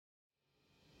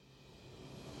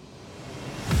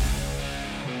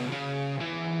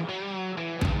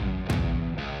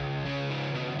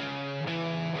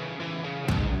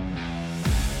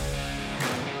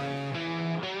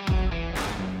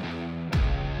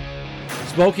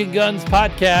Smoking Guns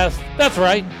Podcast. That's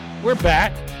right, we're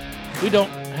back. We don't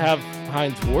have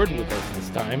Hines Ward with us this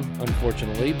time,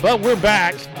 unfortunately, but we're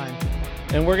back.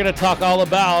 And we're going to talk all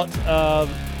about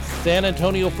San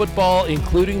Antonio football,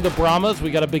 including the Brahmas.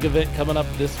 We got a big event coming up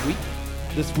this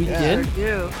weekend.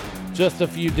 Yeah, just a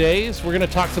few days. We're going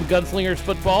to talk some Gunslingers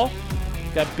football.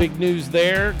 Got big news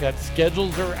there. Got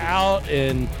schedules are out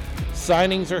and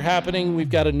signings are happening. We've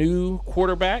got a new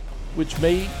quarterback, which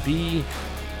may be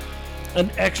an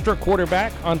extra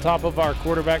quarterback on top of our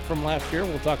quarterback from last year.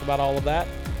 We'll talk about all of that.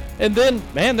 And then,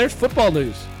 man, there's football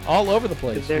news all over the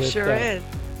place. There sure is.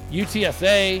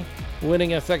 UTSA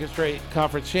winning a second straight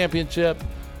conference championship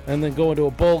and then going to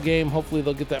a bowl game. Hopefully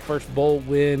they'll get that first bowl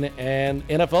win, and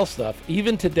NFL stuff.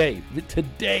 Even today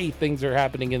things are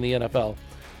happening in the NFL.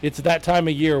 It's that time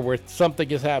of year where something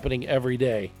is happening every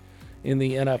day in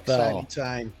the NFL. Exciting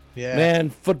time. Yeah. Man,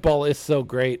 football is so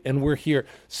great, and we're here.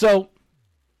 So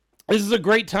this is a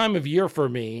great time of year for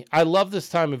me. I love this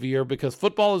time of year because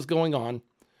football is going on.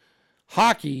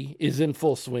 Hockey is in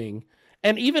full swing.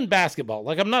 And even basketball.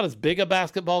 Like, I'm not as big a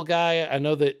basketball guy. I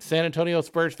know that San Antonio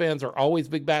Spurs fans are always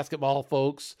big basketball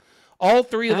folks. All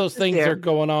three of those things are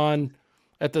going on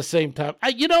at the same time.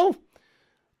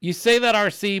 You say that,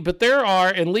 RC, but there are,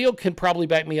 and Leo can probably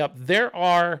back me up, there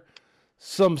are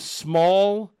some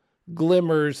small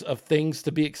glimmers of things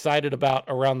to be excited about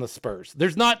around the Spurs.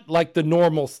 There's not like the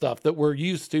normal stuff that we're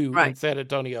used to in San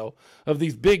Antonio of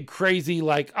these big, crazy,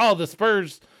 like, oh, the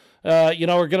Spurs are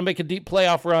going to make a deep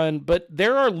playoff run, but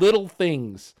there are little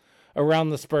things around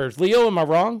the Spurs. Leo, am I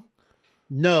wrong?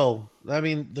 No. I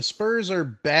mean, the Spurs are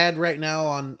bad right now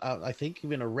on, I think,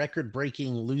 even a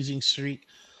record-breaking losing streak,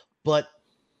 but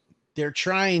they're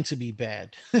trying to be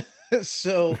bad.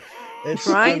 So it's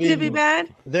to be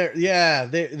bad? They're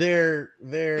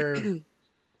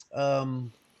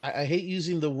I hate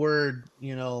using the word,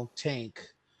 tank,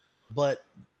 but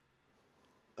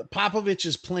Popovich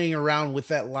is playing around with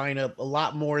that lineup a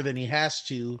lot more than he has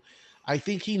to. I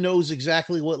think he knows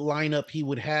exactly what lineup he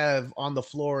would have on the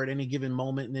floor at any given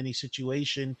moment in any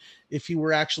situation if he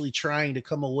were actually trying to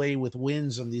come away with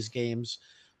wins on these games.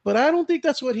 But I don't think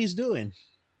that's what he's doing.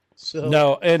 So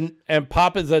no, and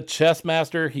Pop is a chess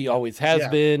master. He always has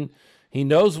been. He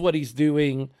knows what he's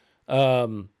doing. A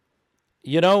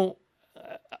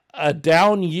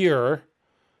down year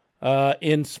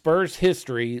in Spurs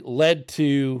history led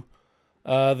to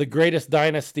the greatest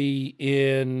dynasty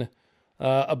in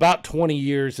about 20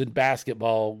 years in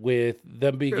basketball, with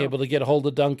them being able to get a hold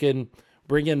of Duncan,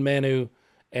 bring in Manu,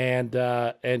 and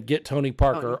get Tony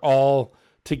Parker all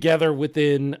together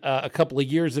within a couple of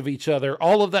years of each other.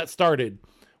 All of that started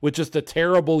with just a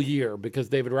terrible year because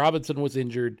David Robinson was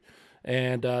injured,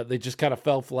 and they just kind of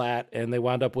fell flat, and they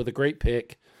wound up with a great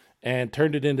pick and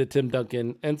turned it into Tim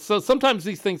Duncan. And so sometimes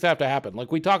these things have to happen.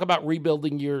 Like, we talk about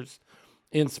rebuilding years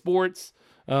in sports.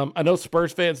 I know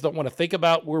Spurs fans don't want to think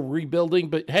about we're rebuilding,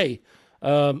 but hey,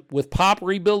 with Pop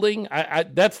rebuilding, I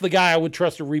that's the guy I would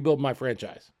trust to rebuild my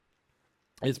franchise.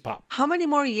 Is Pop. How many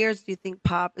more years do you think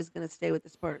Pop is going to stay with the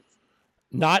Spurs?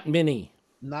 Not many.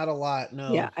 Not a lot,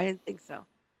 no. Yeah, I didn't think so.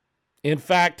 In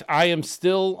fact, I am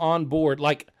still on board.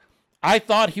 Like, I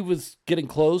thought he was getting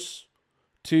close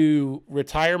to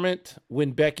retirement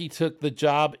when Becky took the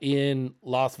job in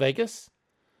Las Vegas.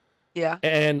 Yeah.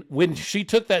 And when she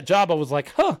took that job, I was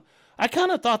like, I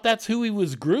kind of thought that's who he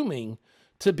was grooming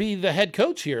to be the head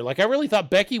coach here. Like, I really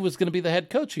thought Becky was going to be the head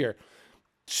coach here.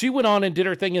 She went on and did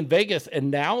her thing in Vegas, and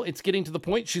now it's getting to the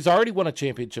point she's already won a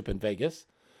championship in Vegas.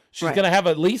 She's going to have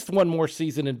at least one more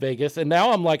season in Vegas. And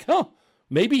now I'm like,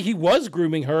 maybe he was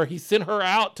grooming her. He sent her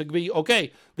out to be,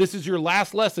 okay, this is your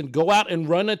last lesson. Go out and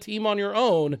run a team on your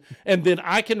own, and then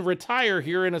I can retire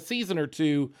here in a season or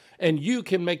two, and you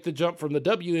can make the jump from the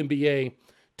WNBA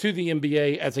to the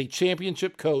NBA as a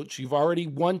championship coach. You've already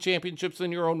won championships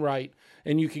in your own right,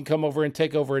 and you can come over and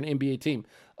take over an NBA team.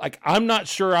 Like, I'm not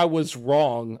sure I was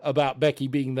wrong about Becky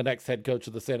being the next head coach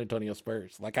of the San Antonio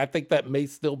Spurs. Like, I think that may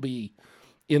still be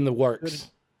in the works.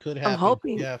 Could happen. I'm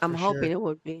hoping. Yeah, I'm hoping sure. it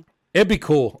would be. It'd be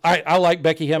cool. I like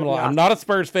Becky Hammond a lot. I'm not a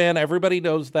Spurs fan. Everybody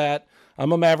knows that.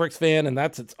 I'm a Mavericks fan, and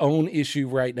that's its own issue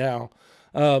right now.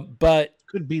 But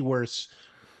could be worse.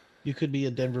 You could be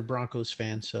a Denver Broncos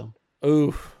fan, so.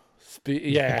 Ooh.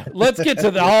 Yeah, let's get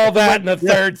to all that in the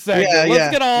third segment. Let's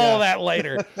get all that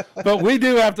later. But we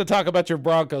do have to talk about your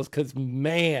Broncos because,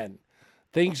 man,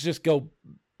 things just go.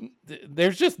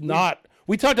 There's just not.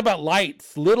 We talked about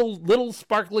lights, little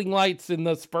sparkling lights in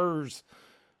the Spurs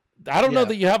I don't know Yeah.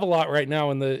 that you have a lot right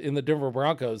now in the Denver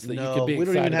Broncos that you No, could be we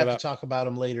don't even excited have about. to talk about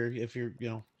them later. If you're,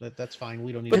 that's fine.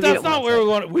 We don't need. But to that's talk not about where that. we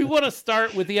want. We want to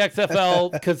start with the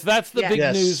XFL because that's the Yeah. big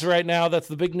Yes. news right now. That's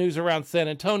the big news around San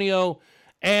Antonio,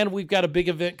 and we've got a big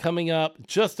event coming up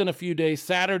just in a few days.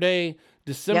 Saturday,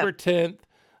 December 10th,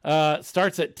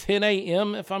 starts at 10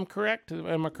 a.m. If I'm correct,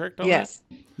 am I correct on Yes.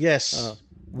 Yes.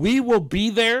 we will be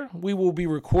there. We will be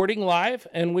recording live,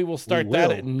 and we will start that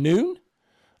will. at noon.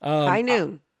 High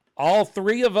noon. All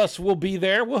three of us will be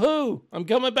there. Woohoo! I'm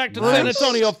coming back to San Nice.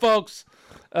 Antonio, folks.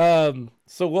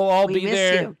 So we'll all We be miss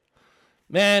there. you.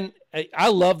 Man, I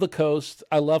love the coast.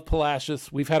 I love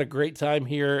Palacios. We've had a great time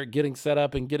here getting set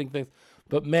up and getting things.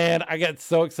 But man, I got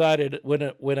so excited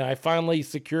when I finally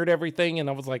secured everything, and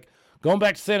I was like going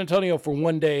back to San Antonio for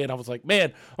one day, and I was like,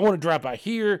 man, I want to drop by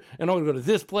here and I want to go to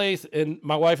this place. And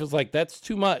my wife was like, that's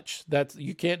too much.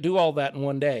 You can't do all that in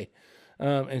one day.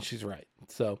 And she's right.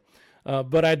 So,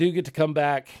 but I do get to come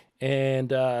back and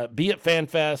be at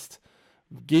FanFest,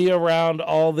 be around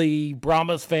all the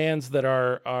Brahmas fans that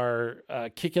are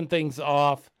kicking things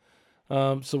off.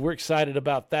 So we're excited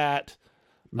about that.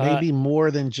 Maybe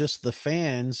more than just the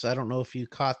fans. I don't know if you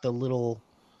caught the little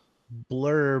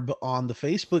blurb on the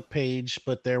Facebook page,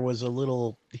 but there was a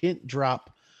little hint drop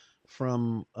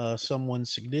from someone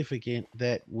significant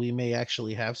that we may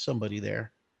actually have somebody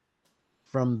there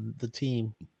from the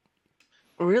team.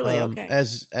 Really? Okay.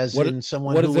 As What- in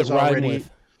someone What who does it was rhyme already. with?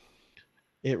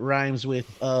 It rhymes with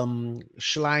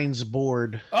Schlein's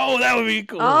board. Oh, that would be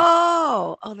cool.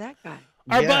 Oh, that guy.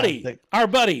 Our Yeah, buddy. the- Our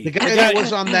buddy. The guy that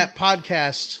was on that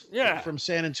podcast Yeah. from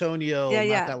San Antonio Yeah,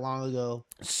 yeah. not that long ago.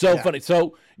 So Yeah. funny.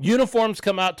 So uniforms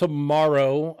come out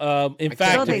tomorrow. In I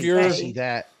fact, can't they if wait you're to say. see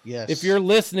that, yes. if you're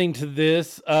listening to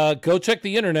this, go check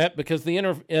the internet because the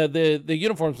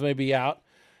uniforms may be out.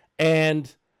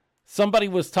 And somebody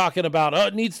was talking about,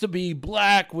 it needs to be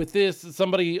black with this.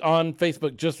 Somebody on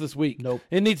Facebook just this week. Nope.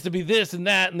 It needs to be this and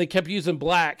that, and they kept using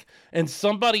black. And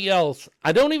somebody else,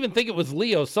 I don't even think it was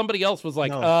Leo. Somebody else was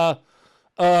like, No.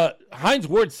 Heinz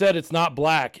Ward said it's not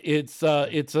black. It's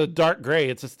a dark gray.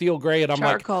 It's a steel gray. And I'm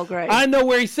Charcoal gray. like, I know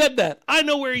where he said that. I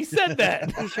know where he said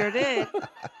that. He sure did.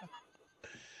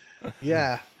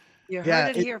 yeah, You heard yeah.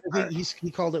 it here I think first. he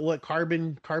called it what?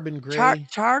 Carbon gray.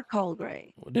 Charcoal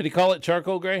gray. Did he call it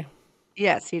charcoal gray?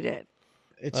 Yes, he did.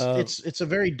 It's a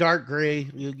very dark gray.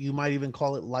 You might even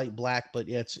call it light black, but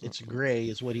yeah, it's gray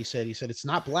is what he said. He said it's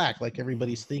not black like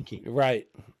everybody's thinking. Right.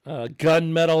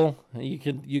 Gunmetal.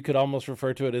 You could almost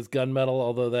refer to it as gunmetal,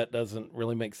 although that doesn't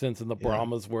really make sense in the Yeah.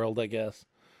 Brahmas world, I guess.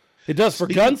 It does for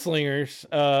Speaking- gunslingers.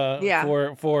 Yeah.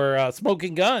 For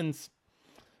smoking guns.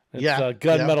 It's Yeah,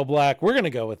 gunmetal black. We're gonna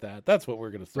go with that. That's what we're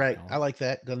gonna say. Right. now. I like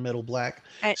that gunmetal black.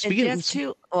 And Speaking of- just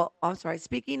to, well, I'm sorry.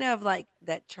 Speaking of like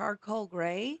that charcoal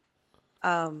gray,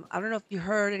 I don't know if you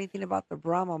heard anything about the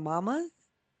Brahma Mamas,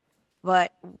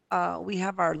 but we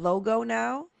have our logo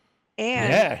now,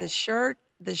 and Yeah. the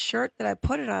shirt that I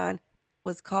put it on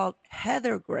was called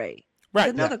Heather Gray. Right.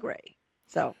 It's another gray.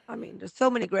 So I mean, there's so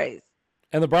many grays.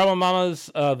 And the Brahma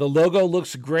Mamas, the logo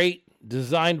looks great,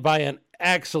 designed by an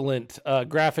excellent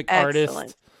graphic artist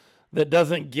Excellent. that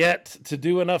doesn't get to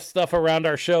do enough stuff around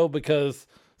our show because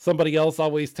somebody else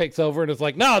always takes over and is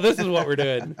like, no, this is what we're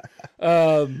doing.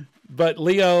 But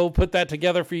Leo put that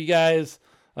together for you guys.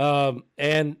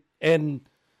 And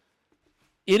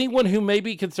anyone who may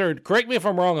be concerned, correct me if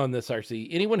I'm wrong on this, RC,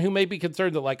 anyone who may be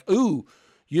concerned that like, ooh,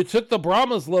 you took the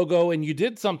Brahmas logo and you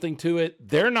did something to it,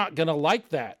 they're not going to like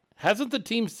that. Hasn't the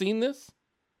team seen this?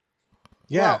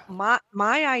 Yeah. Well,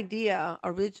 my idea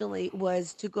originally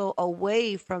was to go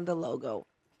away from the logo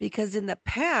because in the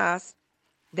past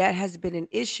that has been an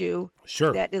issue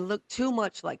Sure. that it looked too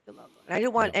much like the logo. And I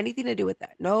didn't want anything to do with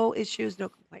that. No issues, no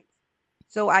complaints.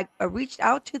 So I reached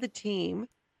out to the team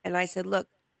and I said, look,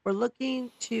 we're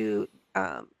looking to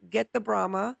get the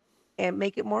Brahma and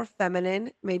make it more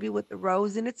feminine, maybe with the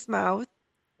rose in its mouth,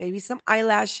 maybe some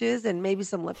eyelashes and maybe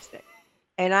some lipstick.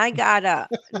 And I got a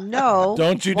no.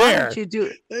 Don't you why dare. Don't you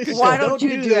do They said, why don't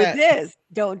you do that." this?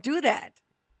 Don't do that.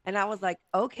 And I was like,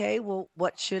 okay, well,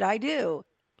 what should I do?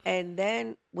 And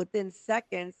then within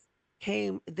seconds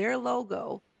came their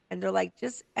logo and they're like,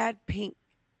 just add pink.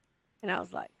 And I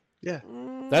was like, Yeah.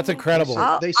 That's "Mm,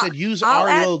 incredible. They said use I'll our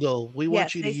add- logo. We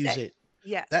want Yes, you to they use said. it.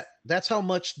 Yes. That's how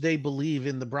much they believe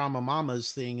in the Brahma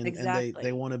Mamas thing, and Exactly.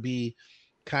 they want to be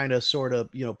kind of sort of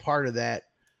part of that.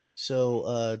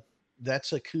 So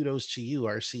that's a kudos to you,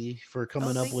 RC, for coming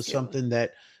up thank with you. something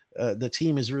that the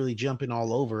team is really jumping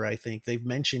all over. I think they've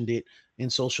mentioned it in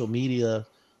social media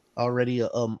already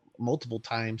multiple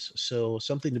times. So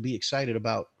something to be excited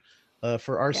about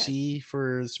for RC,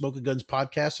 for Smoking Guns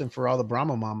podcast, and for all the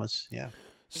Brahma Mamas. Yeah.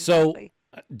 So Exactly.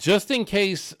 just in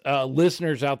case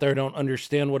listeners out there don't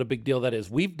understand what a big deal that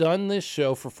is, we've done this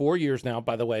show for 4 years now,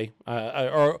 by the way,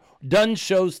 or done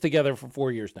shows together for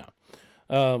 4 years now.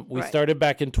 We Right. started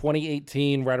back in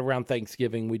 2018, right around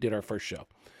Thanksgiving. We did our first show.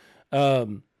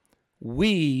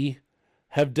 We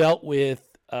have dealt with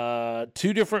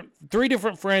three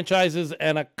different franchises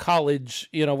and a college.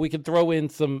 You know, we could throw in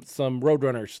some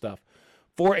Roadrunner stuff.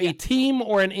 For a team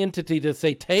or an entity to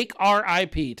say, take our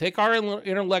IP, take our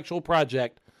intellectual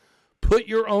project, put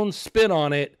your own spin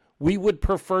on it, we would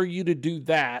prefer you to do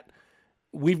that.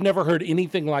 We've never heard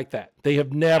anything like that. They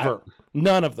have never,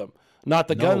 none of them. Not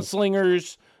the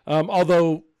Gunslingers,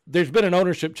 although there's been an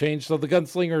ownership change, so the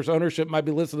Gunslingers ownership might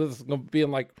be listening to this and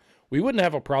being like, we wouldn't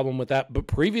have a problem with that. But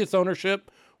previous ownership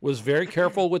was very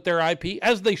careful with their IP,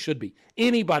 as they should be.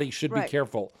 Anybody should be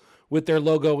careful with their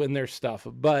logo and their stuff.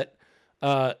 But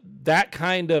that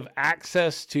kind of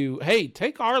access to, hey,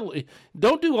 take our,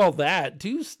 don't do all that.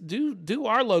 Do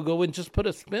our logo and just put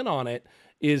a spin on it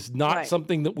is not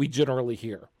something that we generally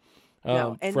hear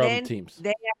No. And from then teams.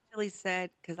 they actually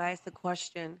said, because I asked the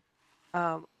question,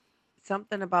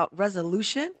 something about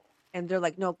resolution, and they're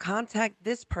like, no, contact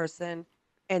this person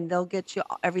and they'll get you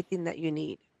everything that you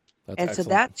need. That's And so excellent.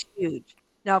 that's huge.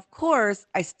 Now, of course,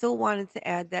 I still wanted to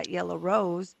add that yellow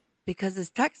rose because it's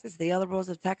Texas, the yellow rose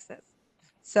of Texis.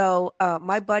 So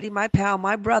my buddy, my pal,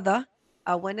 my brother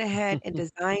went ahead and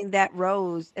designed that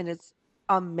rose, and it's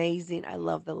amazing. I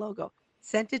love the logo.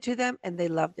 Sent it to them, and they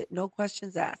loved it. No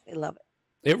questions asked. They love it.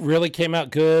 It really came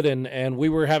out good, and we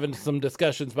were having some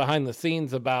discussions behind the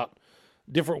scenes about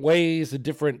different ways and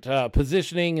different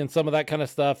positioning and some of that kind of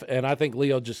stuff. And I think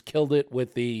Leo just killed it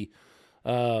with the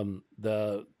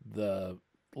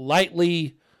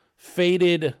lightly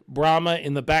faded Brahma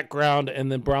in the background,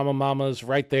 and then Brahma Mamas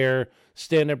right there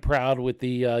standing proud with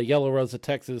the Yellow Rose of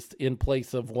Texas in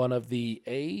place of one of the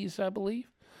A's, I believe.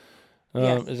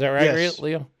 Yes. Is that right, Yes.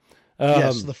 Leo?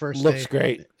 Yes, the first looks A.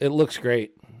 great. It looks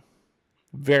great.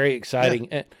 Very exciting.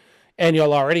 And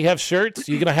you'll already have shirts.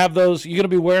 You're gonna have those. You're gonna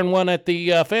be wearing one at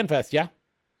the Fan Fest, yeah?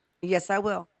 Yes, I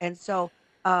will. And so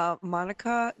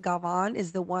Monica Galvan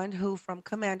is the one who, from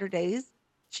Commander Days,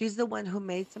 she's the one who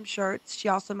made some shirts. She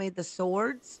also made the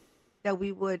swords that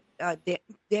we would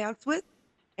dance with.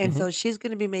 And so she's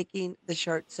going to be making the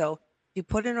shirt. So you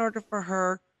put an order for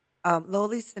her.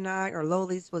 Lolis and I, or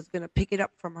Lolis, was going to pick it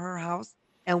up from her house,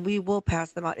 and we will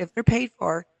pass them out if they're paid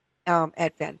for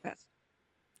at FanFest.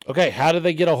 Okay. How do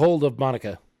they get a hold of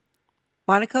Monica?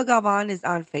 Monica Galvan is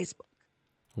on Facebook.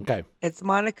 Okay. It's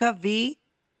Monica V,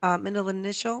 middle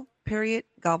initial, period,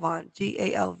 Galvan,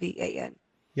 Galvan.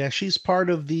 Yeah, she's part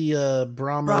of the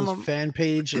Brahma Brahma. fan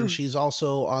page, and she's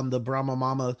also on the Brahma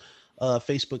Mama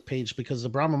Facebook page, because the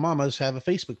Brahma Mamas have a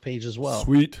Facebook page as well.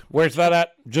 Sweet. Where's that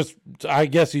at? I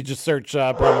guess you just search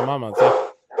Brahma Mama.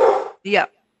 Yeah.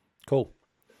 Cool.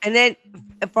 And then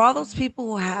for all those people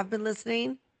who have been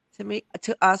listening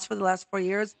to us for the last 4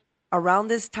 years, around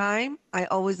this time, I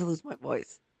always lose my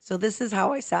voice. So this is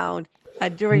how I sound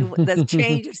during the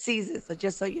change of seasons. So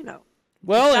just so you know.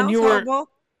 Well, and Sounds you were horrible,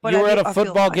 but at I a feel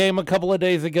football fine. game a couple of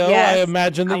days ago. Yes, I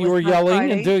imagine that I you was were on yelling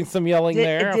Friday. and doing some yelling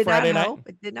there It on did not Friday night. help.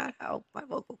 It did not help my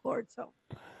vocal cords. So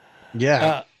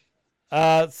Yeah.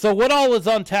 So what all is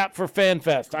on tap for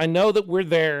FanFest? I know that we're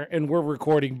there and we're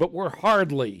recording, but we're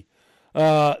hardly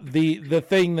the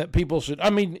thing that people should. I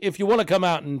mean, if you want to come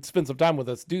out and spend some time with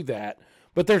us, do that.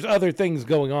 But there's other things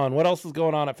going on. What else is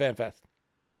going on at FanFest?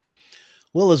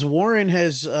 Well, as Warren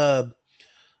has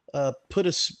put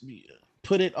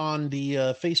it on the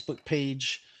Facebook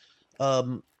page,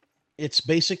 it's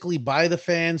basically by the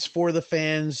fans, for the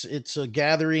fans. It's a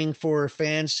gathering for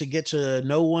fans to get to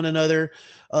know one another.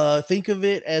 Think of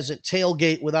it as a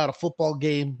tailgate without a football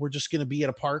game. We're just going to be at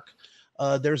a park.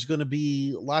 There's going to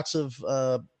be lots of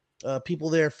people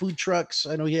there, food trucks.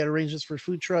 I know he had arrangements for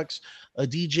food trucks, a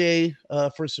DJ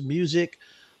for some music.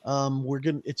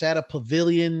 It's at a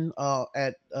pavilion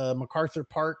at MacArthur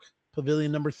Park,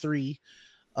 Pavilion number 3.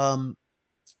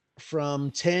 From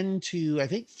 10 to I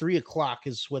think 3 o'clock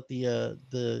is what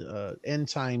the end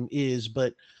time is,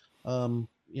 but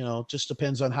just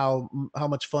depends on how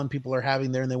much fun people are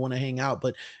having there and they want to hang out.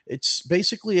 But it's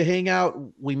basically a hangout.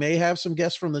 We may have some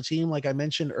guests from the team, like I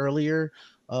mentioned earlier,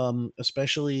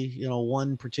 especially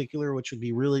one particular, which would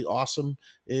be really awesome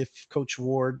if Coach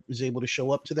Ward is able to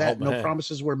show up to that. Oh, no man.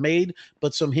 promises were made,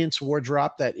 but some hints were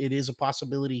dropped that it is a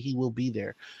possibility he will be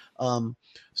there.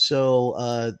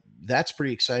 So that's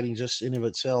pretty exciting just in of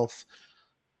itself.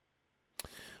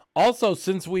 Also,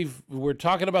 since we're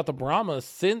talking about the Brahmas,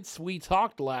 since we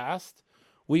talked last,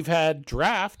 we've had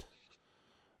draft.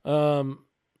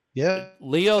 Yeah.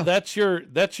 Leo, that's your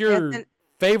Yes, and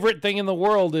favorite thing in the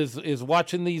world is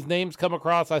watching these names come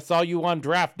across. I saw you on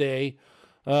draft day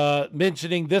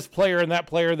mentioning this player and that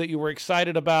player that you were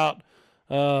excited about.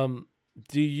 Do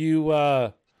you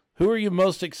who are you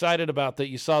most excited about that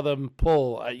you saw them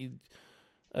pull?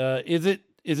 Is it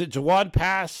Jawad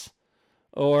Pass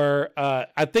or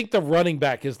I think the running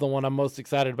back is the one I'm most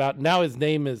excited about. Now his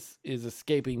name is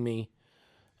escaping me.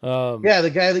 Yeah,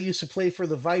 the guy that used to play for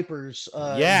the Vipers.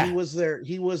 Yeah.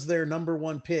 He was their number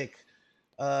one pick.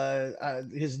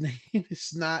 His name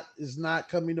is not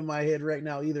coming to my head right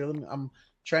now either. I'm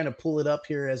trying to pull it up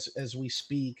here as we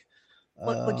speak.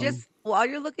 Well, just while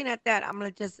you're looking at that, I'm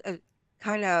gonna just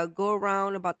kind of go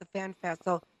around about the Fan Fest.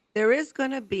 So there is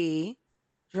gonna be,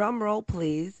 drum roll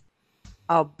please,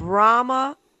 a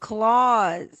Brahma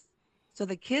clause, so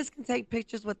the kids can take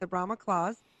pictures with the Brahma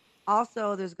clause.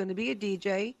 Also, there's going to be a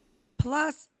DJ.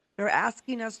 Plus, they're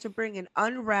asking us to bring an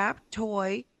unwrapped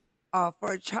toy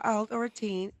for a child or a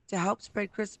teen to help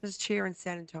spread Christmas cheer in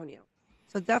San Antonio.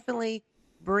 So definitely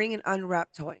bring an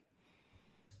unwrapped toy.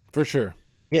 For sure.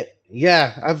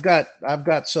 Yeah, I've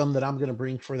got some that I'm going to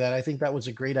bring for that. I think that was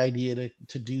a great idea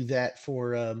to do that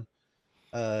for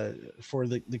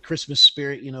the Christmas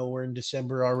spirit. We're in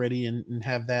December already, and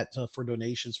have that for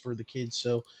donations for the kids.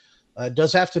 So it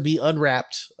does have to be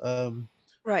unwrapped.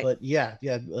 Right. But yeah,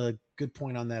 good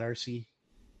point on that, RC.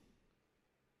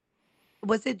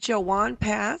 Was it Jawan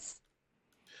Pass?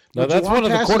 No, that's Jawan one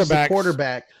of the Pass is quarterbacks.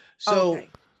 quarterback. So Okay.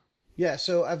 yeah,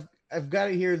 so I've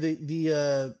got it here.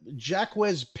 The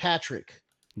Jacquez Patrick.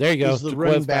 There you go. is the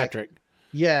running back. Patrick.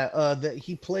 Yeah, that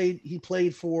he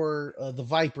played for the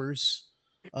Vipers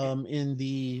in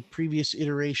the previous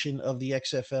iteration of the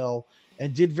XFL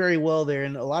and did very well there.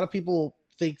 And a lot of people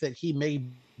think that he may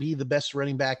be the best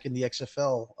running back in the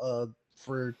XFL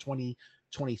for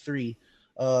 2023.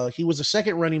 He was a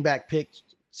second running back pick.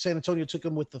 San Antonio took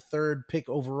him with the third pick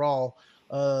overall.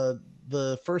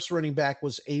 The first running back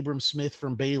was Abram Smith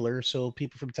from Baylor. So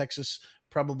people from Texas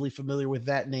probably familiar with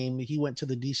that name. He went to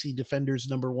the DC Defenders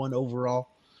number 1 overall.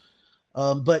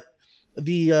 But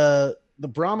the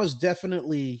Brahmas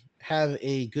definitely have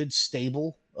a good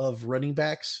stable of running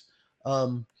backs.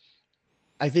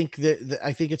 I think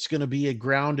it's going to be a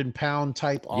ground and pound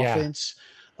type offense.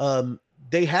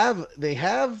 They have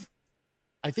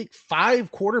I think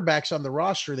 5 quarterbacks on the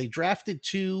roster. They drafted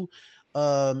 2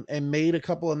 and made a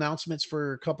couple announcements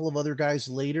for a couple of other guys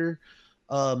later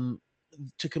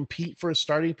to compete for a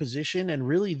starting position, and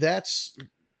really that's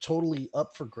totally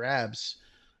up for grabs.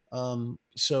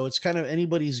 So it's kind of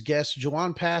anybody's guess.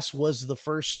 Jawan Pass was the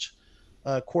first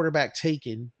quarterback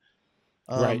taken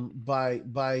by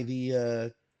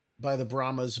the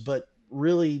Brahmas, but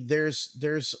really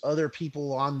there's other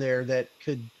people on there that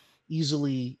could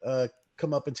easily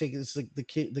come up and take it. It's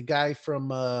the guy from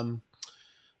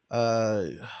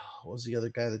what was the other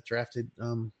guy that drafted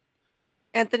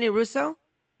Anthony Russo.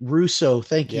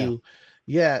 Thank you.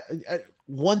 Yeah.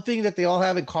 One thing that they all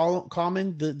have in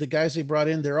common, the guys they brought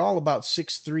in, they're all about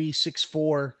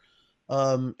 6'3",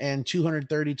 6'4", and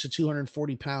 230 to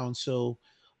 240 pounds. So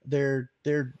they're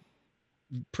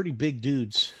pretty big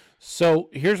dudes. So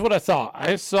here's what I saw.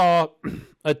 I saw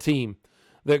a team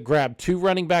that grabbed 2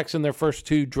 running backs in their first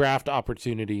 2 draft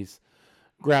opportunities,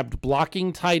 grabbed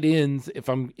blocking tight ends, if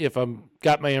I'm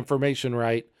got my information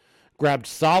right, grabbed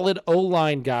solid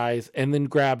O-line guys, and then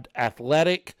grabbed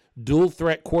athletic dual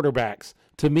threat quarterbacks.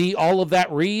 To me, all of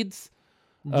that reads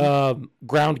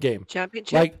ground game.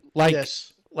 Championship.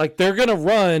 Like they're going to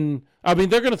run. I mean,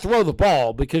 they're going to throw the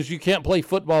ball because you can't play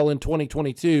football in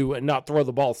 2022 and not throw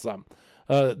the ball some.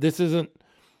 This isn't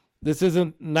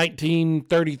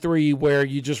 1933 where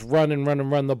you just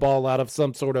run the ball out of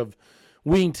some sort of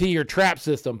wing tee or trap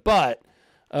system. But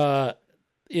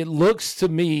it looks to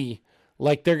me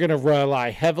like they're going to rely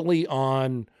heavily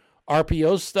on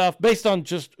RPO stuff based on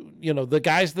just, the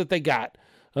guys that they got.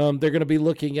 They're going to be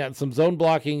looking at some zone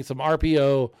blocking, some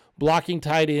RPO, blocking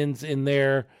tight ends in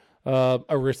there,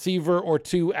 a receiver or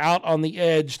 2 out on the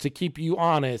edge to keep you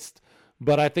honest.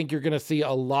 But I think you're going to see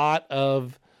a lot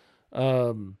of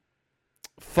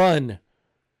fun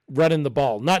running the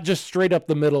ball, not just straight up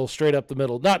the middle.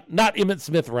 Not Emmitt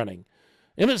Smith running.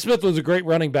 Emmitt Smith was a great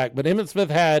running back, but Emmitt Smith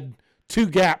had 2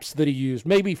 gaps that he used,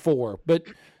 maybe 4, but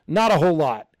not a whole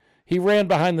lot. He ran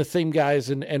behind the same guys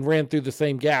and ran through the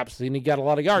same gaps, and he got a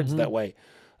lot of yards that way.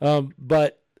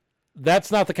 But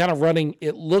that's not the kind of running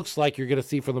it looks like you're going to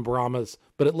see from the Brahmas,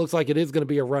 but it looks like it is going to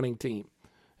be a running team.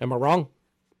 Am I wrong?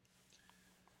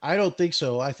 I don't think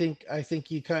so. I think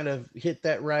you kind of hit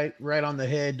that right on the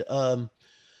head.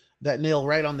 That nail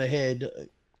right on the head.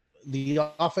 The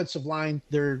offensive line,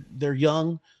 they're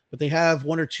young. but they have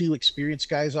one or two experienced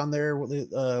guys on there.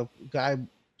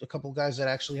 A couple guys that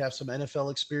actually have some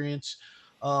NFL experience,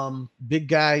 big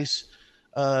guys.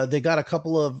 They got a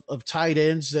couple of tight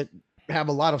ends that have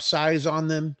a lot of size on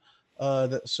them.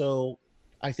 So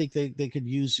I think they could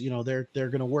use, they're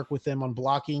going to work with them on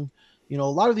blocking. A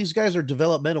lot of these guys are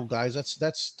developmental guys.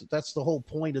 That's the whole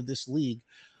point of this league.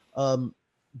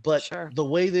 But Sure. the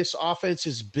way this offense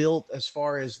is built, as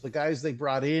far as the guys they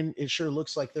brought in, it sure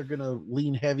looks like they're going to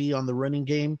lean heavy on the running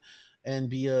game and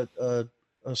be a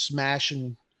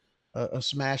smashing, Horse?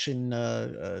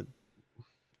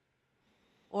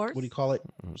 what do you call it?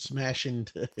 Smashing,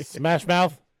 Smash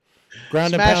mouth,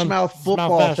 ground and smash pound, mouth small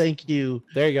football. fast. Thank you.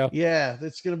 There you go. Yeah,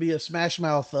 it's going to be a smash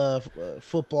mouth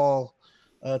football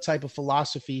type of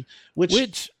philosophy,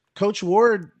 which Coach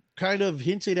Ward kind of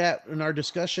hinted at in our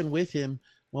discussion with him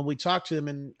when we talked to him.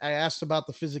 And I asked about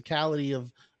the physicality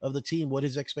of the team, what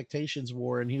his expectations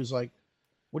were. And he was like,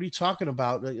 what are you talking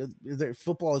about?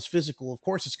 Football is physical. Of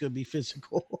course it's going to be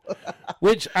physical.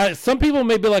 Which some people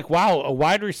may be like, wow, a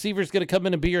wide receiver is going to come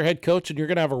in and be your head coach and you're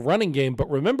going to have a running game. But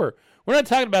remember, we're not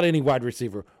talking about any wide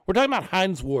receiver. We're talking about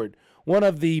Hines Ward, one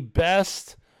of the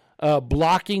best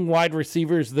blocking wide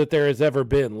receivers that there has ever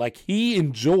been. Like, he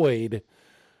enjoyed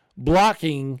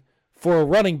blocking for a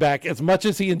running back as much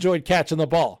as he enjoyed catching the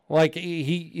ball. Like,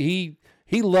 he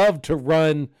loved to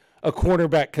run a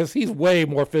cornerback because he's way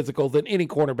more physical than any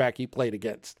cornerback he played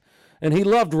against. And he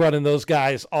loved running those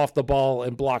guys off the ball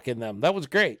and blocking them. That was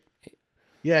great.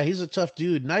 Yeah, he's a tough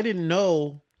dude. And I didn't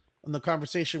know, in the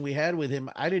conversation we had with him,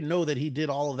 I didn't know that he did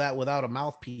all of that without a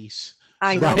mouthpiece.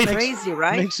 I So know, that crazy,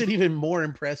 right? Makes it even more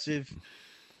impressive.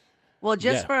 Well,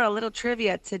 just Yeah. for a little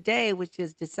trivia, today, which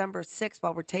is December 6th,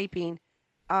 while we're taping,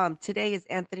 today is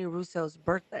Anthony Russo's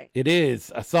birthday. It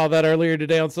is. I saw that earlier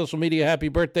today on social media. Happy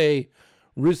birthday,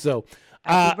 Russo.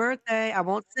 Happy birthday. I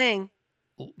won't sing.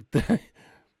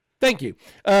 Thank you.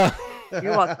 You're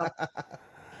welcome.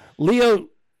 Leo,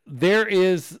 there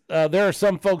are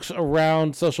some folks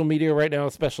around social media right now,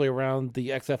 especially around the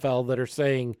XFL, that are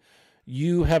saying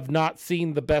you have not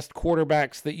seen the best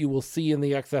quarterbacks that you will see in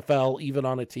the XFL, even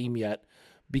on a team yet,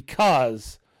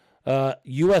 because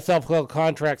USFL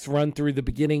contracts run through the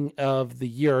beginning of the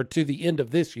year to the end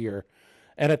of this year.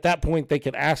 And at that point, they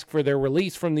can ask for their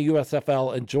release from the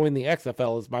USFL and join the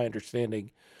XFL, is my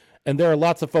understanding. And there are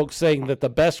lots of folks saying that the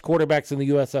best quarterbacks in the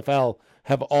USFL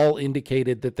have all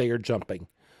indicated that they are jumping.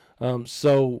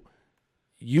 So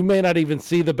you may not even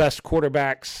see the best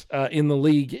quarterbacks in the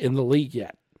league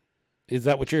yet. Is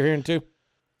that what you're hearing too?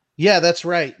 Yeah, that's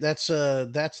right. That's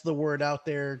the word out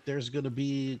there. There's going to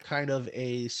be kind of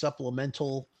a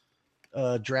supplemental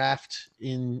draft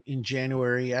in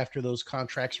January after those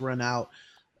contracts run out.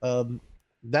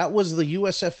 That was the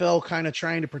USFL kind of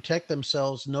trying to protect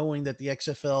themselves, knowing that the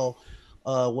XFL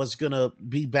was going to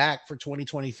be back for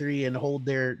 2023 and hold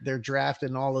their draft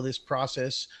and all of this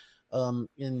process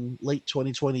in late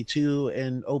 2022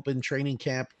 and open training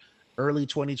camp early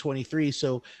 2023.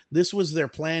 So this was their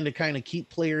plan to kind of keep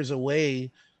players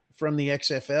away from the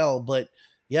XFL. But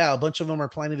yeah, a bunch of them are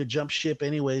planning to jump ship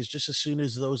anyways, just as soon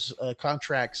as those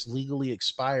contracts legally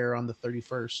expire on the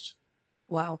 31st.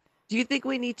 Wow. Do you think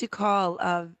we need to call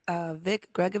Vic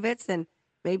Gregovitz and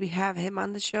maybe have him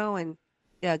on the show and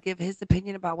give his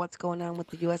opinion about what's going on with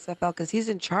the USFL? Because he's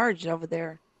in charge over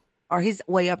there, or he's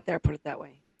way up there, put it that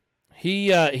way.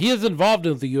 He is involved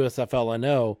in the USFL, I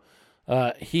know.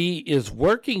 He is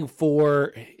working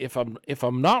for, if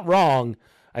I'm not wrong,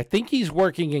 I think he's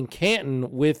working in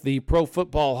Canton with the Pro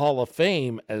Football Hall of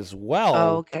Fame as well.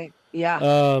 Oh, okay.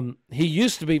 Yeah. He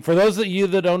used to be, for those of you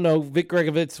that don't know, Vic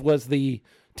Gregovitz was the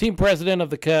team president of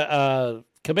the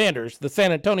Commanders, the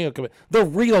San Antonio Commanders, the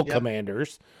real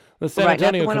Commanders, the San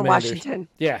Antonio not the one Commanders. In Washington.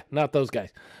 Yeah, not those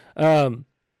guys.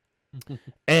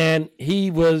 And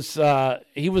he was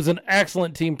an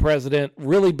excellent team president,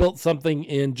 really built something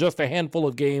in just a handful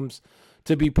of games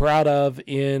to be proud of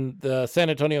in the San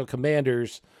Antonio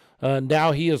Commanders.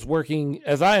 Now he is working,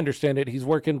 as I understand it, he's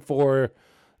working for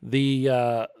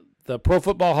the Pro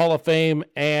Football Hall of Fame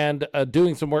and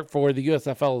doing some work for the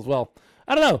USFL as well.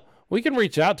 I don't know. We can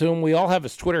reach out to him. We all have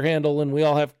his Twitter handle and we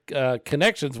all have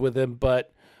connections with him,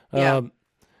 but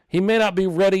he may not be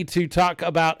ready to talk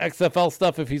about XFL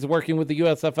stuff if he's working with the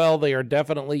USFL. They are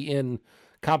definitely in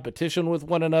competition with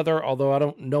one another, although I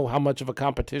don't know how much of a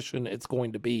competition it's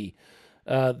going to be.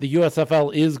 The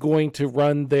USFL is going to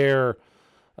run their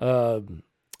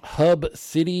hub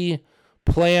city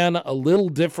plan a little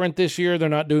different this year. They're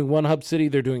not doing one hub city.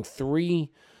 They're doing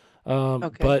 3.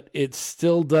 But it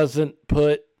still doesn't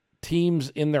put teams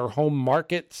in their home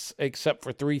markets except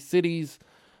for 3 cities.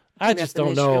 I just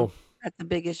don't know. That's a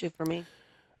big issue for me.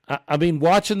 I mean,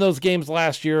 watching those games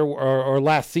last year or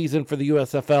last season for the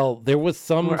USFL, there was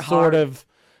some Were sort hard. of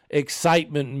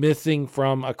excitement missing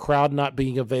from a crowd not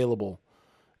being available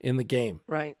in the game.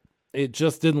 Right. It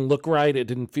just didn't look right. It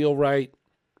didn't feel right.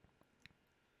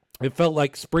 It felt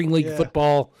like spring league Yeah.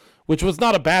 football, which was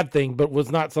not a bad thing, but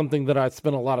was not something that I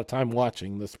spent a lot of time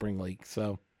watching the spring league.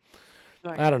 So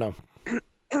Right. I don't know.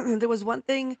 There was one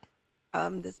thing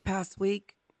this past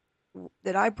week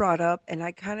that I brought up, and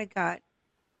I kind of got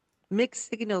mixed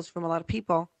signals from a lot of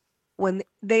people when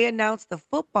they announced the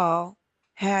football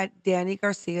had Danny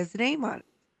Garcia's name on it,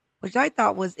 which I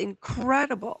thought was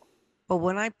incredible. But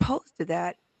when I posted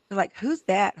that, they're like, "Who's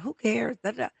that? Who cares?"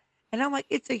 Da, da. And I'm like,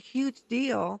 "It's a huge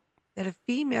deal that a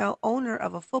female owner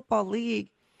of a football league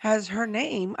has her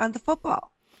name on the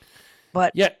football."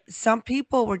 But Yeah. some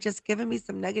people were just giving me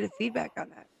some negative feedback on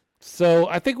that. So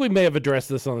I think we may have addressed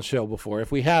this on the show before.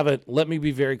 If we haven't, let me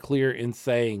be very clear in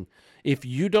saying, if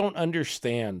you don't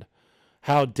understand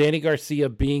how Danny Garcia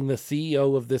being the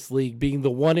CEO of this league, being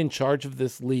the one in charge of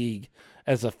this league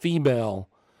as a female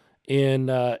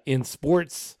in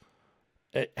sports,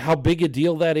 how big a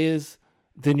deal that is,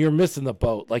 then you're missing the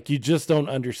boat. Like, you just don't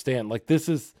understand. Like, this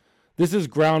is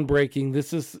groundbreaking.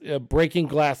 This is breaking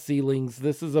glass ceilings.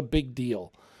 This is a big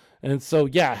deal. And so,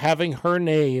 yeah, having her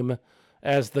name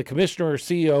as the commissioner or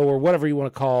CEO or whatever you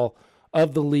want to call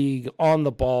of the league on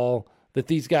the ball that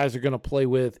these guys are going to play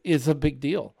with is a big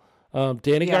deal.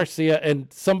 Danny Yeah. Garcia,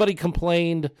 and somebody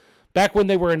complained back when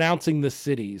they were announcing the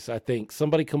cities, I think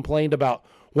somebody complained about,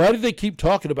 why do they keep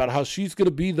talking about how she's going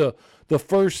to be the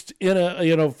first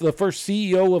the first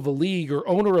CEO of a league or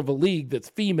owner of a league that's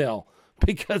female,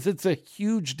 because it's a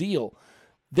huge deal.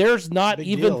 There's not Big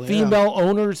even deal, yeah. female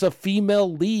owners of female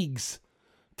leagues.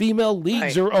 Female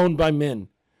leagues Right. are owned by men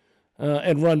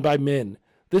and run by men.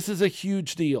 This is a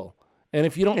huge deal. And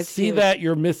if you don't It's see huge. that,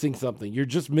 you're missing something. You're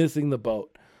just missing the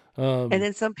boat. And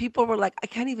then some people were like, "I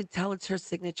can't even tell it's her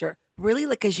signature." Really?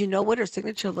 Like, because you know what her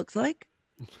signature looks like?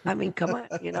 I mean, come on,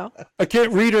 you know? I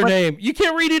can't read her But- name. You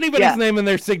can't read anybody's Yeah. name in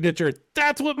their signature.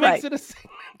 That's what makes Right. it a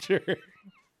signature.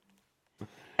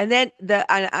 And then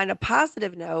on a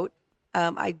positive note,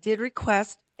 I did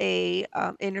request a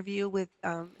interview with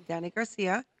Danny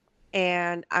Garcia,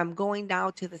 and I'm going now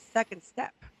to the second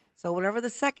step. So whatever the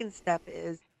second step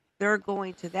is, they're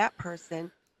going to that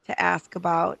person to ask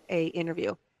about a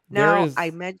interview. There Now, is- I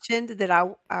mentioned that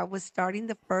I was starting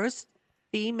the first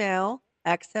female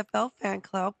XFL fan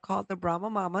club called the Brahma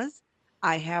Mamas.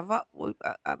 I have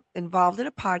involved in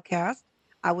a podcast.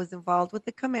 I was involved with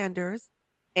the Commanders,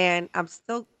 and I'm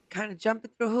still kind of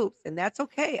jumping through hoops, and that's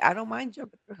okay. I don't mind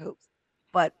jumping through hoops.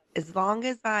 But as long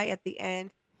as I, at the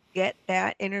end, get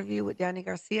that interview with Danny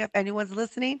Garcia, if anyone's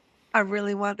listening, I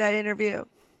really want that interview.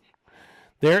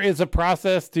 There is a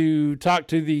process to talk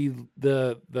to the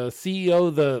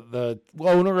CEO, the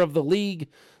owner of the league.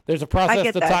 There's a process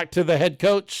get to that. talk to the head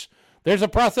coach. There's a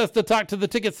process to talk to the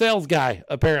ticket sales guy,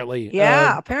 apparently.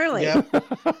 Yeah, apparently. Yeah.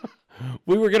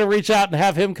 We were going to reach out and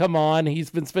have him come on.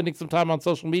 He's been spending some time on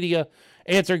social media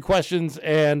answering questions,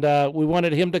 and we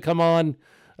wanted him to come on.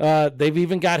 They've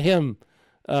even got him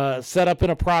set up in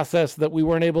a process that we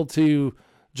weren't able to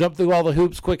jump through all the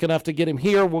hoops quick enough to get him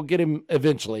here. We'll get him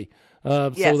eventually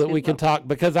so Yes, that we we can will. talk,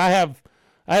 because I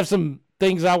have some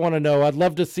things I want to know. I'd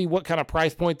love to see what kind of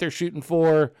price point they're shooting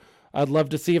for. I'd love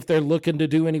to see if they're looking to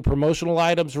do any promotional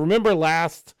items. Remember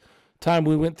last time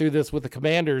we went through this with the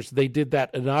Commanders, they did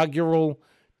that inaugural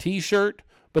T-shirt,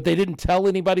 but they didn't tell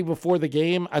anybody before the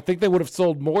game. I think they would have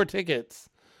sold more tickets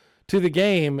to the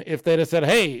game if they'd have said,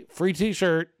 hey, free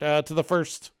T-shirt to the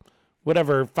first,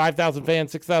 whatever, 5,000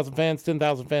 fans, 6,000 fans,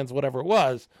 10,000 fans, whatever it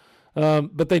was.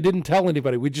 But they didn't tell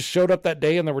anybody. We just showed up that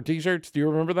day and there were T-shirts. Do you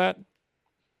remember that?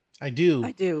 I do.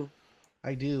 I do.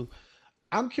 I do.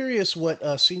 I'm curious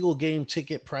what single game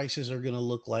ticket prices are going to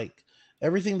look like.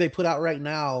 Everything they put out right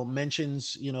now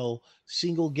mentions,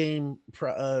 single game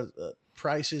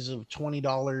prices of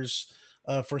 $20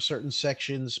 for certain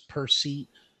sections per seat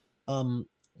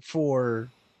for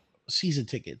season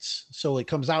tickets. So it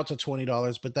comes out to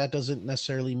 $20, but that doesn't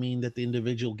necessarily mean that the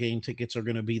individual game tickets are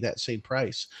going to be that same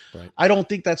price. Right. I don't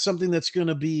think that's something that's going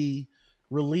to be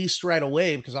released right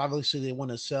away, because obviously they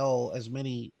want to sell as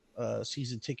many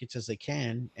season tickets as they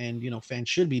can, and fans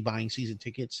should be buying season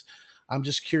tickets. I'm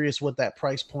just curious what that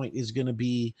price point is going to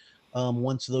be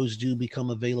once those do become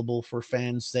available for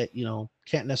fans that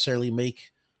can't necessarily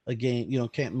make a game,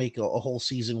 can't make a whole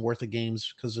season worth of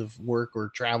games because of work or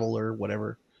travel or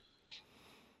whatever.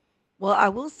 Well, I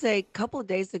will say a couple of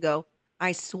days ago,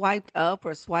 I swiped up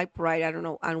or swiped right, I don't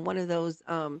know, on one of those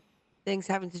things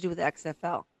having to do with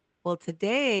XFL. Well,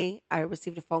 today I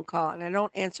received a phone call, and I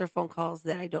don't answer phone calls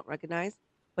that I don't recognize.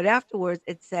 But afterwards,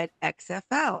 it said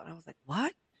XFL, and I was like,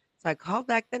 "What?" So I called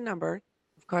back the number.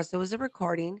 Of course, there was a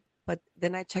recording, but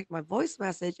then I checked my voice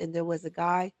message, and there was a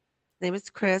guy, his name is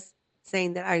Chris,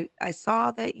 saying that I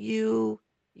saw that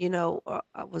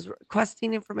was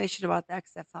requesting information about the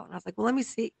XFL, and I was like, "Well, let me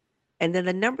see." And then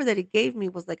the number that he gave me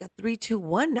was like a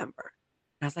 321 number.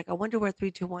 And I was like, "I wonder where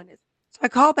 321 is." So I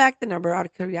called back the number out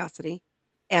of curiosity,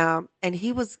 and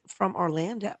he was from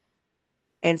Orlando.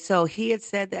 And so he had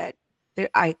said that there,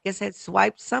 I guess, had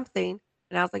swiped something.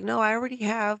 And I was like, no, I already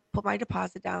have put my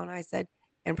deposit down. I said,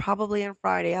 and probably on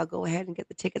Friday, I'll go ahead and get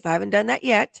the tickets. I haven't done that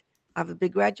yet. I have a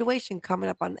big graduation coming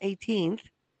up on the 18th,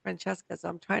 Francesca. So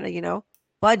I'm trying to,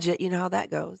 budget. You know how that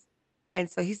goes. And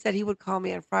so he said he would call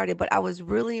me on Friday, but I was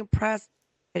really impressed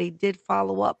that he did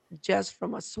follow up just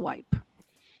from a swipe.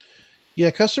 Yeah,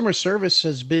 customer service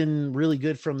has been really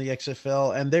good from the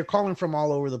XFL, and they're calling from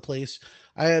all over the place.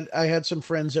 I had some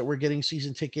friends that were getting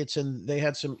season tickets, and they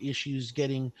had some issues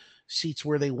getting seats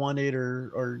where they wanted,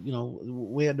 or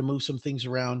we had to move some things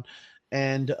around,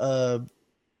 and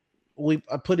we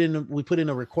put in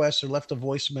a request or left a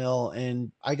voicemail,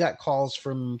 and I got calls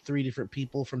from three different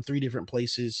people from three different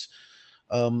places.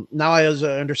 Now, as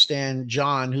I understand,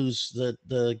 John, who's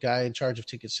the guy in charge of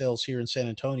ticket sales here in San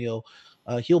Antonio,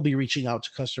 he'll be reaching out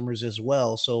to customers as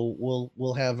well. So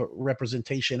we'll have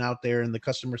representation out there in the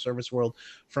customer service world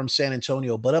from San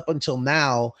Antonio. But up until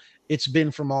now, it's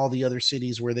been from all the other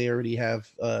cities where they already have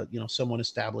someone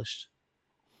established.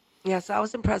 Yeah, so I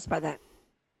was impressed by that.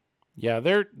 Yeah,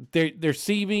 they're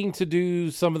seeming to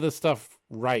do some of this stuff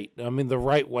right. I mean, the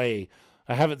right way.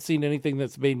 I haven't seen anything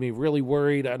that's made me really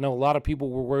worried. I know a lot of people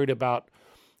were worried about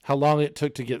how long it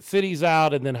took to get cities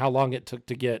out and then how long it took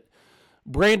to get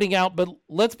branding out. But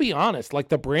let's be honest, like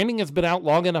the branding has been out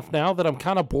long enough now that I'm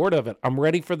kind of bored of it. I'm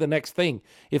ready for the next thing.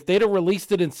 If they'd have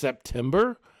released it in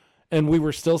September and we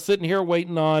were still sitting here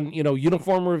waiting on,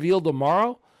 uniform reveal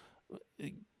tomorrow,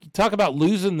 talk about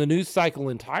losing the news cycle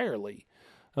entirely.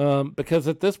 Because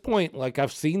at this point, like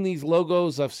I've seen these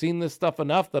logos, I've seen this stuff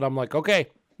enough that I'm like, okay,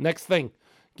 next thing,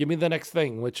 give me the next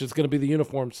thing, which is going to be the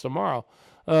uniforms tomorrow.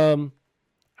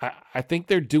 I think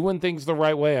they're doing things the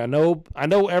right way. I know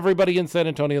everybody in San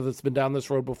Antonio that's been down this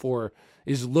road before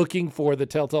is looking for the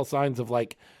telltale signs of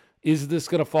like, is this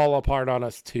going to fall apart on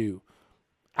us too?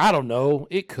 I don't know.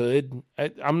 It could.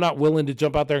 I'm not willing to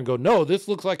jump out there and go, no, this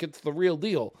looks like it's the real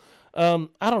deal. I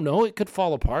don't know. It could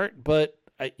fall apart, but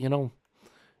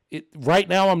right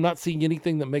now I'm not seeing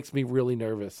anything that makes me really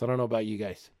nervous. I don't know about you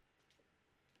guys.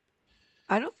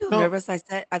 I don't feel No, nervous. I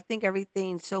think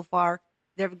everything so far,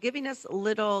 they're giving us a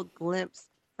little glimpse.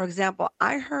 For example,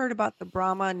 I heard about the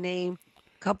Brahma name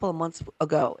a couple of months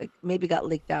ago. It maybe got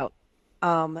leaked out.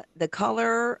 The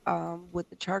color with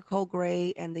the charcoal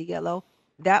gray and the yellow,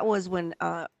 that was when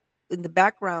in the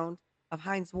background of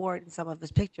Heinz Ward in some of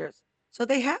his pictures. So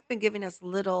they have been giving us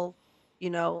little, you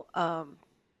know, um,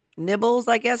 nibbles,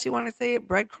 I guess you want to say it,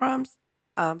 breadcrumbs.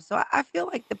 So I feel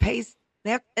like the pace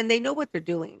they have, and they know what they're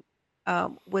doing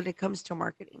when it comes to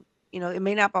marketing. It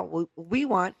may not be what we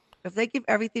want, but if they give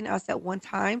everything to us at one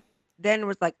time, then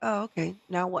it's like, oh, okay,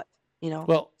 now what?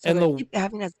 Well, So and they the keep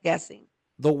having us guessing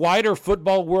the wider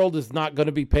football world is not going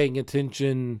to be paying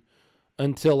attention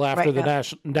until after right the now.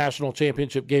 national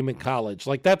championship game in college.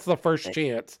 Like that's the first Right.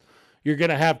 chance you're going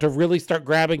to have to really start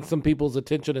grabbing some people's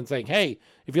attention and saying, "Hey,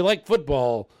 if you like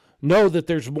football, know that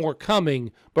there's more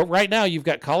coming." But right now you've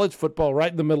got college football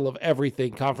right in the middle of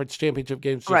everything. Conference championship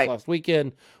games just Right. last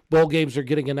weekend. Bowl games are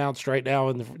getting announced right now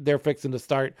and they're fixing to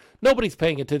start. Nobody's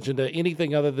paying attention to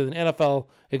anything other than NFL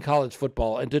and college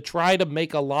football. And to try to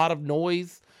make a lot of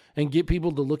noise and get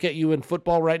people to look at you in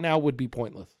football right now would be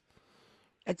pointless.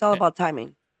 It's all Eh, about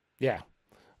timing. Yeah.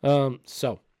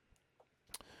 So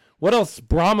what else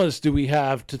Brahmas do we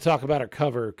have to talk about our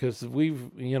cover? Because we're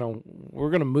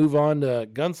going to move on to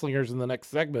Gunslingers in the next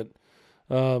segment.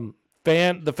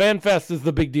 The Fan Fest is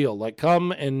the big deal. Like,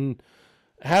 come and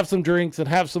have some drinks and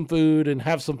have some food and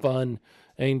have some fun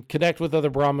and connect with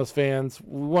other Brahmas fans.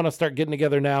 We want to start getting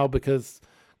together now because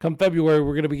come February,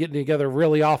 we're going to be getting together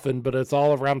really often, but it's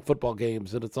all around football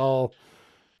games and it's all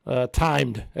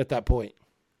timed at that point.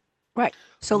 Right.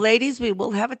 So, ladies, we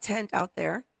will have a tent out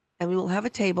there and we will have a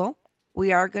table.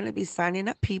 We are going to be signing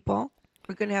up people.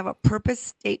 We're going to have a purpose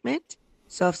statement.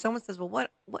 So, if someone says, well,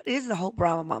 what is the whole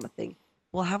Brahma Mama thing?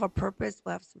 We'll have a purpose.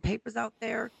 We'll have some papers out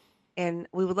there. And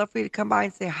we would love for you to come by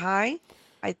and say hi.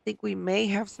 I think we may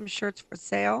have some shirts for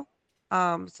sale.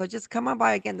 So just come on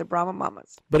by again, the Brahma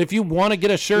Mamas. But if you want to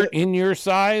get a yeah, shirt in your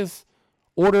size,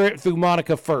 order it through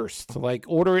Monica first. Like,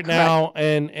 order it now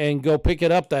and go pick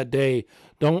it up that day.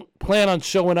 Don't plan on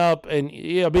showing up. And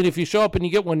yeah, I mean, if you show up and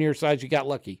you get one your size, you got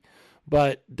lucky.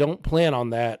 But don't plan on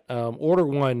that. Order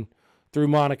one through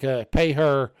Monica, pay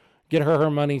her, get her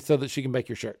money so that she can make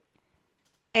your shirt.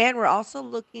 And we're also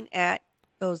looking at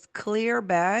those clear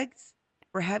bags.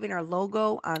 We're having our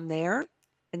logo on there,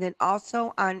 and then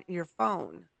also on your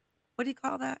phone. What do you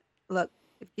call that? Look,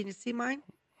 can you see mine?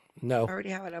 No. I already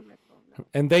have it on my phone. No.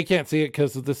 And they can't see it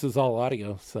because this is all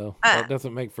audio, so that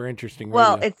doesn't make for interesting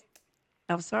radio. Well,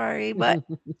 I'm sorry, but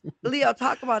Leo,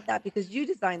 talk about that because you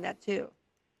designed that too.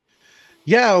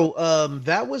 Yeah,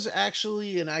 that was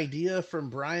actually an idea from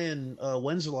Brian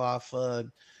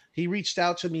Wenzeloff. He reached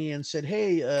out to me and said,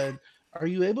 "Hey, are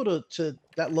you able to?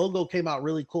 That logo came out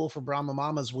really cool for Brahma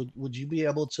Mamas. Would you be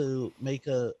able to make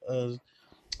a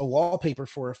wallpaper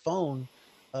for a phone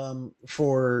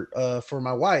for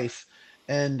my wife?"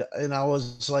 And I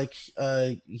was like,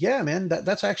 "Yeah, man,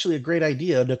 that's actually a great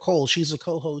idea." Nicole, she's a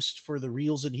co-host for the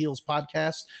Reels and Heels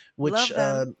podcast, which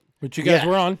you guys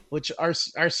were on, which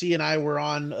RC and I were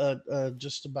on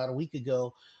just about a week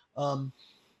ago.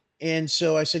 And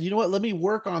so I said, you know what, let me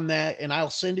work on that and I'll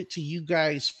send it to you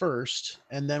guys first.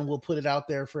 And then we'll put it out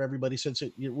there for everybody since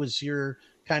it was your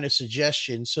kind of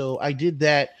suggestion. So I did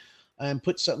that and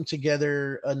put something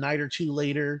together a night or two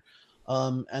later.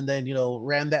 And then,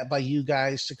 ran that by you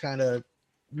guys to kind of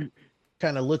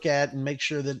look at and make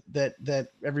sure that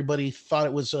everybody thought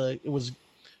it was a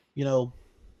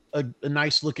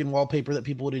nice looking wallpaper that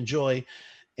people would enjoy.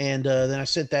 And then I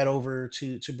sent that over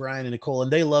to Brian and Nicole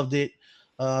and they loved it.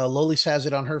 Lolis has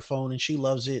it on her phone and she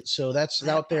loves it. So that's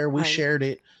out there. We shared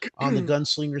it on the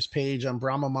Gunslingers page on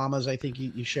Brahma Mamas. I think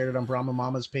you shared it on Brahma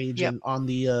Mamas page and on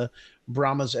the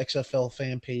Brahma's XFL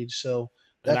fan page. So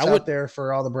that's out there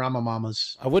for all the Brahma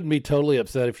Mamas. I wouldn't be totally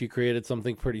upset if you created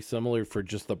something pretty similar for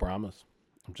just the Brahmas.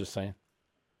 I'm just saying.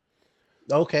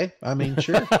 Okay. I mean,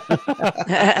 sure.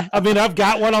 I mean, I've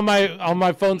got one on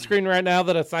my phone screen right now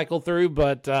that I cycle through,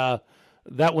 but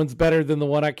that one's better than the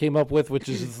one I came up with, which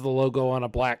is just the logo on a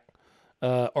black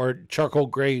or charcoal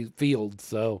gray field.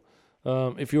 So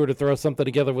if you were to throw something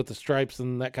together with the stripes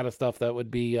and that kind of stuff, that would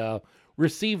be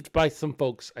received by some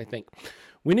folks, I think.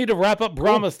 We need to wrap up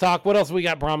Brahmas talk. What else we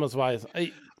got Brahmas wise?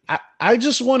 I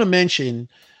just want to mention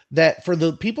that for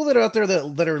the people that are out there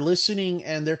that are listening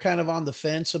and they're kind of on the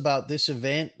fence about this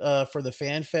event for the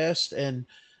Fan Fest and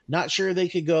not sure they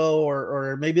could go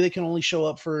or maybe they can only show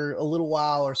up for a little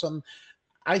while or something.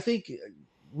 I think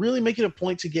really make it a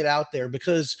point to get out there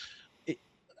because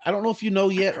I don't know if you know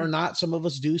yet or not. Some of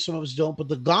us do, some of us don't, but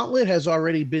the gauntlet has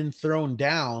already been thrown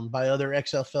down by other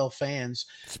XFL fans.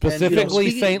 Specifically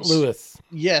and, St. Louis.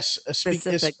 Yes.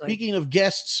 Speaking of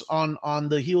guests on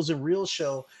the Heels and Reels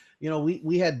show,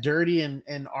 we had Dirty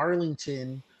and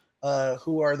Arlington,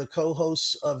 who are the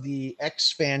co-hosts of the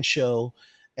X Fan show.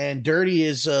 And Dirty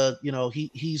is,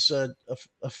 he's a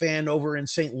fan over in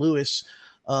St. Louis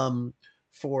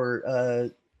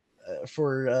for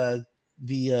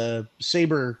the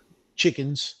Saber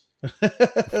chickens. We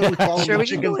call them we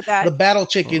can go with that. The battle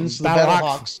chickens, the battle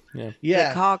hawks. Yeah.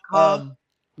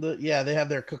 They have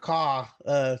their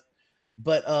caca.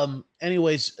 But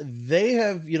anyways, they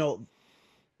have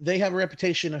a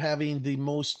reputation of having the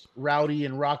most rowdy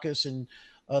and raucous and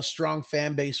strong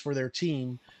fan base for their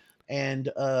team.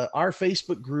 And our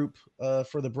Facebook group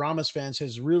for the Brahmas fans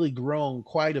has really grown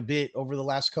quite a bit over the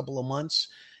last couple of months.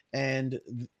 And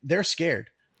they're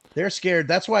scared.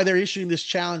 That's why they're issuing this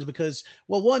challenge because,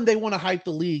 well, one, they want to hype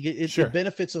the league. It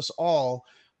benefits us all.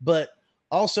 But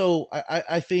also,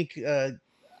 I think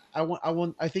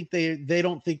I think they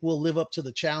don't think we'll live up to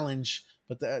the challenge.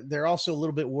 But they're also a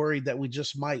little bit worried that we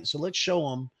just might. So let's show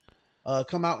them,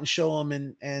 come out and show them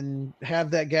and have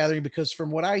that gathering. Because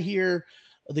from what I hear,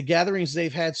 the gatherings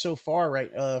they've had so far, right,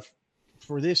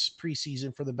 for this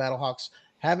preseason for the Battlehawks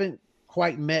haven't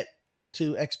quite met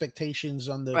to expectations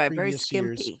on the previous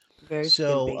years. Very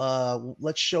skimpy.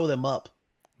 Let's show them up.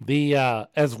 The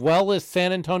as well as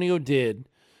San Antonio did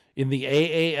in the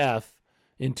AAF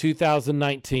in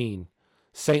 2019,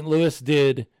 St. Louis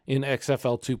did in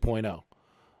XFL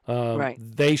 2.0.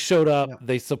 They showed up. Yeah.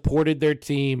 They supported their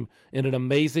team in an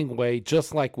amazing way,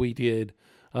 just like we did.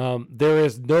 There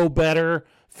is no better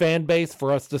fan base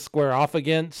for us to square off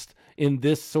against in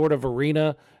this sort of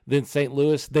arena than St.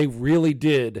 Louis. They really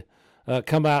did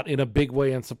come out in a big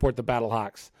way and support the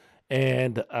Battlehawks.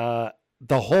 And the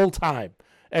whole time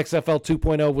XFL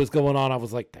 2.0 was going on, I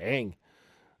was like, dang,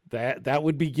 that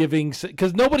would be giving,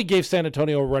 because nobody gave San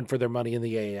Antonio a run for their money in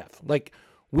the AAF. Like,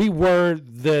 we were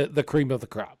the cream of the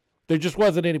crop. There just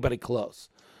wasn't anybody close.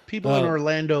 People in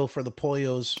Orlando for the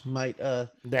Poyos might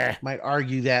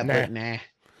argue that, but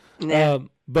nah.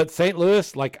 But St.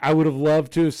 Louis, like, I would have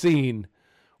loved to have seen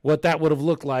what that would have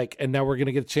looked like, and now we're going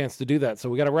to get a chance to do that. So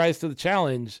we got to rise to the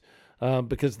challenge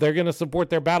because they're going to support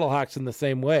their Battlehawks in the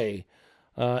same way.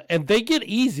 And they get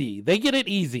easy. They get it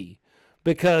easy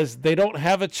because they don't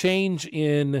have a change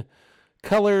in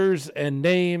colors and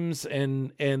names,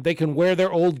 and they can wear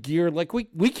their old gear. Like we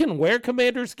can wear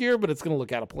Commander's gear, but it's going to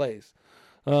look out of place.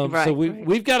 So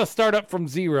we've got to start up from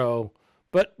zero,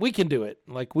 but we can do it.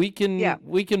 Like we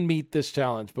can meet this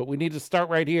challenge, but we need to start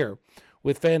right here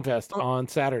with FanFest on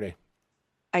Saturday.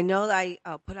 I know that I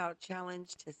put out a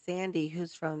challenge to Sandy,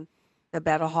 who's from the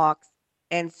Battlehawks.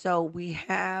 And so we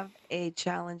have a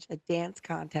challenge, a dance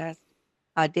contest,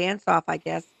 a dance off, I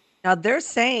guess. Now they're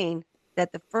saying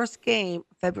that the first game,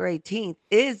 February 18th,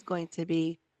 is going to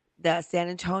be the San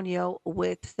Antonio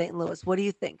with St. Louis. What do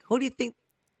you think? Who do you think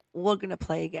we're going to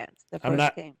play against the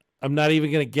first game? I'm not even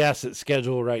going to guess at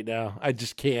schedule right now. I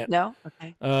just can't. No?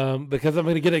 Okay. Because I'm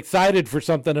going to get excited for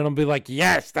something and I'll be like,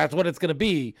 yes, that's what it's going to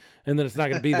be. And then it's not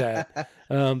going to be that.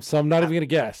 So I'm not even going to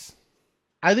guess.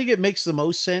 I think it makes the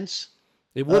most sense.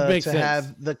 It would make sense to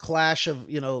have the clash of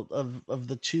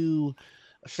the two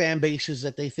fan bases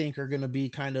that they think are going to be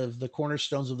kind of the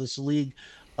cornerstones of this league.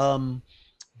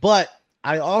 But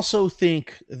I also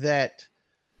think that,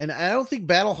 and I don't think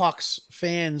Battlehawks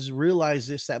fans realize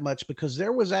this that much, because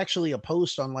there was actually a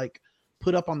post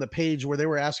put up on the page where they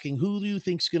were asking, who do you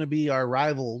think is going to be our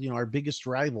rival, our biggest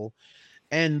rival?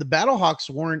 And the Battlehawks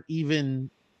weren't even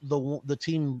the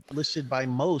team listed by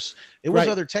most. It was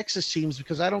other Texas teams,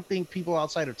 because I don't think people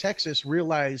outside of Texas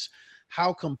realize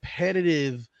how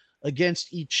competitive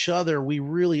against each other we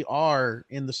really are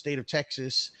in the state of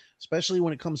Texas, especially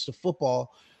when it comes to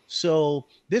football. So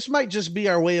this might just be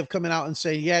our way of coming out and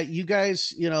saying, yeah, you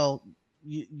guys,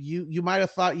 you might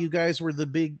have thought you guys were the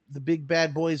big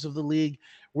bad boys of the league.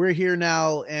 We're here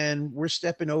now and we're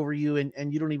stepping over you,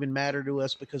 and you don't even matter to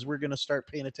us, because we're going to start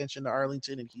paying attention to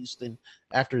Arlington and Houston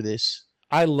after this.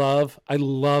 I love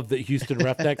that Houston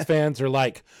Roughnecks fans are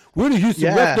like, we're the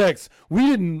Houston Roughnecks. We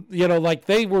didn't, like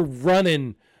they were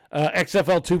running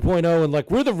XFL 2.0 and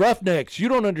like, we're the Roughnecks. You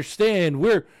don't understand.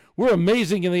 We're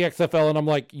amazing in the XFL. And I'm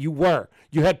like, you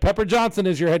had Pepper Johnson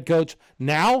as your head coach.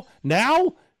 Now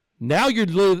you're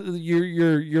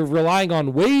relying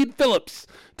on Wade Phillips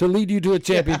to lead you to a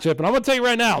championship. And I'm going to tell you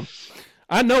right now,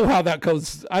 I know how that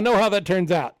goes. I know how that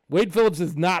turns out. Wade Phillips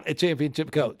is not a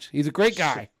championship coach. He's a great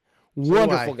guy,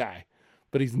 wonderful guy,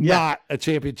 but he's not a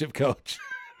championship coach.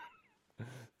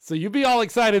 So you be all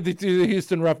excited to do the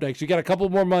Houston Roughnecks. You got a couple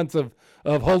more months of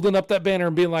holding up that banner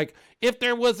and being like, if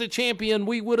there was a champion,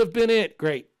 we would have been it.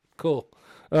 Great. Cool.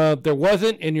 There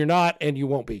wasn't, and you're not, and you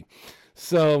won't be.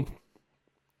 So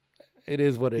it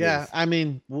is what it is. Yeah, I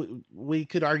mean, we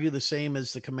could argue the same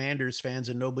as the Commanders fans,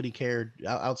 and nobody cared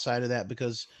outside of that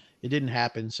because it didn't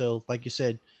happen. So like you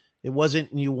said, it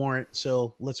wasn't and you weren't.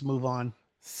 So let's move on.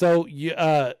 So,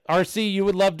 RC, you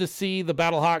would love to see the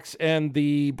Battlehawks and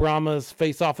the Brahmas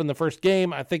face off in the first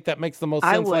game. I think that makes the most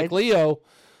sense, like Leo.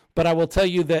 But I will tell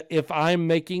you that if I'm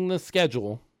making the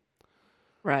schedule,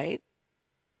 right,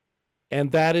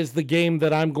 and that is the game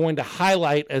that I'm going to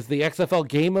highlight as the XFL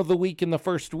game of the week in the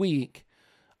first week,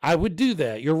 I would do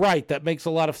that. You're right. That makes a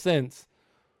lot of sense.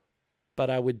 But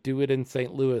I would do it in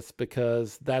St. Louis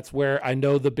because that's where I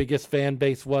know the biggest fan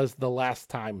base was the last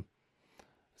time.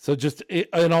 So just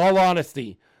in all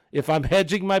honesty, if I'm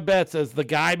hedging my bets as the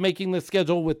guy making the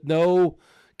schedule with no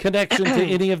connection to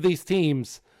any of these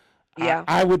teams,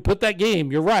 I would put that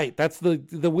game. You're right. That's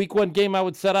the week one game I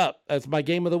would set up as my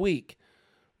game of the week,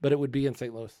 but it would be in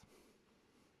St. Louis.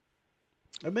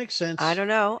 That makes sense. I don't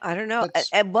know.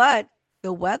 But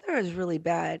the weather is really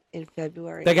bad in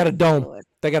February. They got a dome.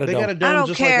 They got a dome. I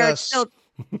don't care. Like it's still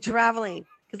traveling.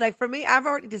 Because like for me, I've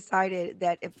already decided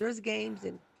that if there's games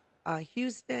in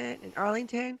Houston and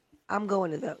Arlington, I'm going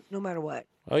to those no matter what.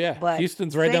 Oh yeah, but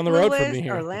Houston's right down the road from me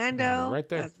here. Orlando, right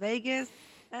there. Las Vegas,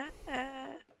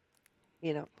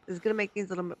 it's going to make things a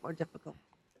little bit more difficult.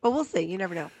 But we'll see. You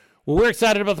never know. Well, we're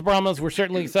excited about the Brahmas. We're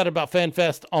certainly excited about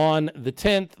FanFest on the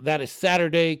 10th. That is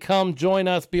Saturday. Come join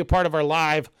us. Be a part of our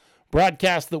live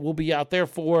broadcast that we'll be out there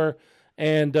for,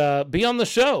 and be on the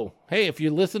show. Hey, if you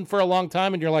listen for a long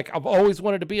time and you're like, I've always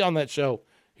wanted to be on that show,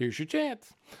 here's your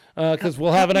chance. Because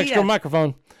we'll have an extra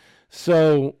microphone.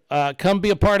 So come be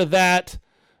a part of that.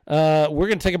 We're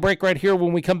going to take a break right here.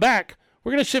 When we come back,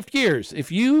 we're going to shift gears.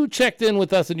 If you checked in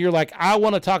with us and you're like, I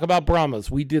want to talk about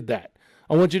Brahmas, we did that.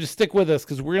 I want you to stick with us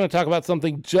because we're going to talk about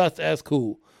something just as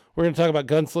cool. We're going to talk about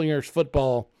Gunslingers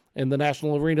football in the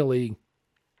National Arena League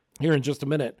here in just a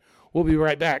minute. We'll be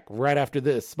right back right after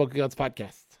this Smoking Guns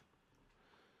podcast.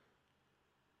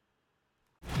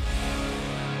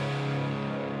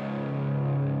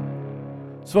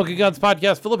 Smoking Guns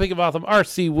podcast, Philip Higginbotham,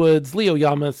 R.C. Woods, Leo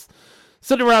Yamas,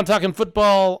 sitting around talking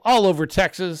football all over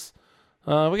Texas.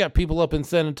 We got people up in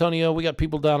San Antonio. We got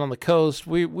people down on the coast.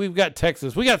 We've got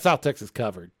Texas. We got South Texas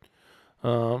covered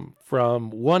from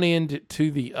one end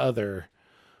to the other.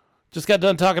 Just got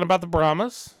done talking about the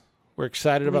Brahmas. We're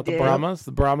excited about the Brahmas.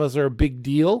 The Brahmas are a big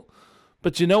deal.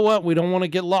 But you know what? We don't want to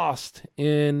get lost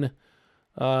in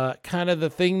kind of the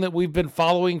thing that we've been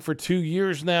following for 2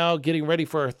 years now, getting ready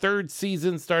for our third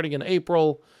season starting in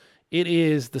April. It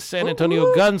is the San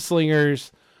Antonio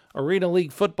Gunslingers Arena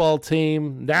League football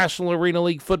team. National Arena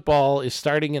League football is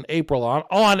starting in April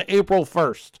on April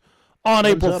 1st. On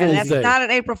April Fool's Day. And that's not an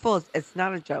April Fool's. It's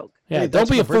not a joke. Yeah, don't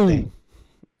be a fool.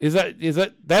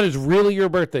 That is really your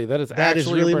birthday? That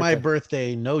is really my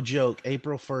birthday. No joke.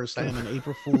 April 1st. I am an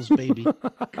April Fool's baby.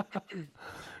 You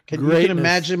can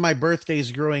imagine my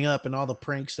birthdays growing up and all the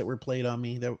pranks that were played on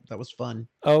me. That was fun.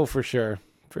 Oh, for sure.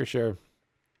 For sure.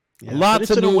 Yeah, lots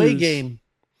of news. Away game.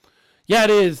 Yeah, it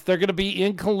is. They're going to be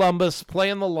in Columbus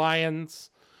playing the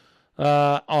Lions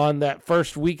on that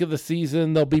first week of the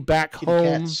season. They'll be back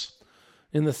home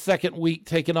in the second week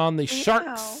taking on the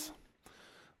Sharks.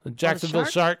 The Jacksonville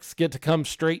Sharks get to come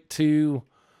straight to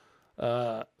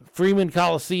Freeman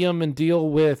Coliseum and deal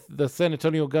with the San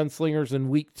Antonio Gunslingers in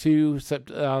week 2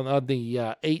 on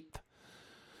the 8th.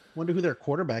 Wonder who their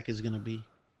quarterback is going to be.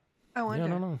 I wonder. Yeah, I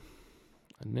don't know.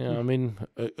 Yeah, I mean,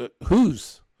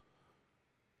 whose?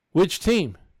 Which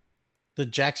team? The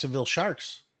Jacksonville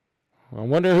Sharks. I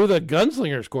wonder who the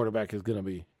Gunslingers quarterback is going to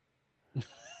be.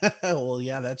 Well,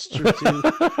 yeah, that's true too.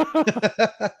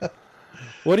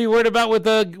 What are you worried about with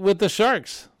the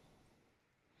Sharks?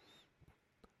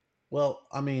 Well,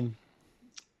 I mean,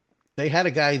 they had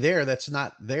a guy there that's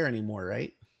not there anymore,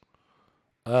 right?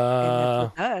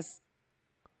 Us.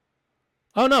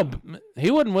 Oh no,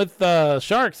 he wasn't with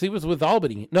Sharks. He was with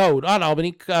Albany. No, not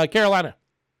Albany. Carolina.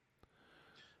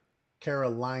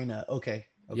 Carolina. Okay.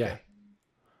 Yeah.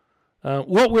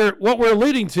 What we're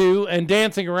alluding to and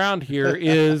dancing around here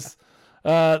is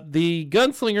the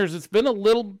Gunslingers. It's been a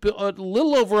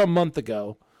little over a month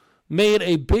ago, made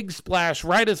a big splash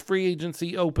right as free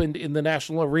agency opened in the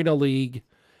National Arena League,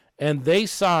 and they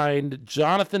signed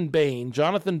Jonathan Bain.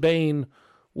 Jonathan Bain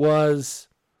was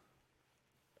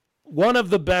one of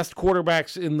the best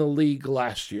quarterbacks in the league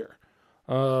last year.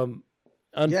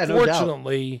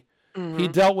 Unfortunately, he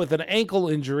dealt with an ankle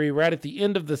injury right at the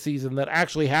end of the season that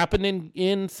actually happened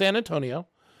in San Antonio.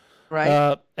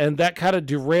 Right. And that kind of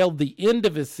derailed the end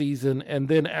of his season. And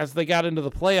then as they got into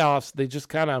the playoffs, they just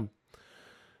kind of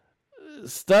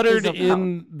stuttered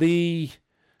in the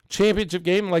championship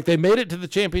game. Like they made it to the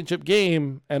championship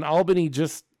game and Albany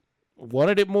just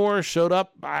wanted it more, showed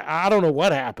up. I don't know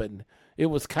what happened. It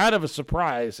was kind of a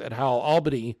surprise at how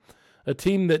Albany, a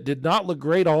team that did not look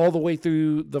great all the way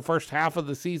through the first half of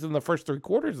the season, the first 3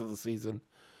 quarters of the season,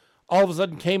 all of a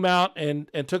sudden came out and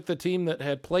took the team that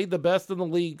had played the best in the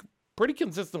league pretty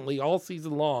consistently all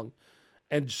season long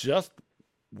and just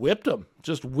whipped them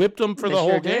for the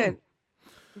whole game.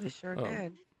 They sure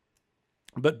did.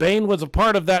 But Bain was a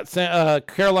part of that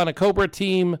Carolina Cobra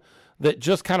team that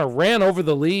just kind of ran over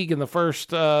the league in the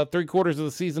first 3 quarters of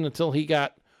the season until he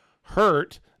got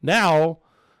hurt. Now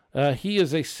he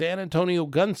is a San Antonio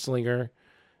Gunslinger,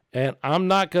 and I'm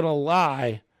not going to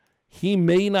lie, he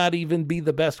may not even be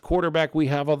the best quarterback we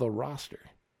have on the roster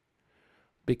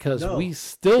because we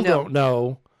still don't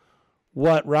know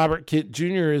what Robert Kitt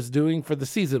Jr. is doing for the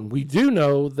season. We do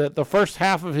know that the first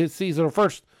half of his season, or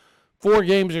first 4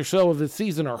 games or so of his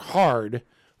season, are hard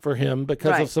for him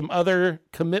because of some other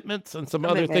commitments and some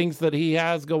other things that he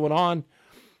has going on.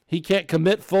 He can't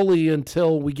commit fully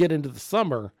until we get into the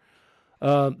summer.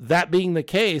 That being the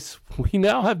case, we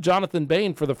now have Jonathan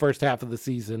Bain for the first half of the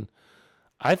season.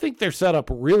 I think they're set up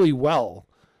really well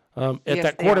at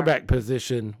that quarterback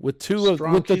position with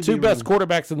the two best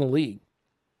quarterbacks in the league.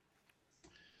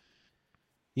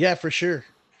 Yeah, for sure.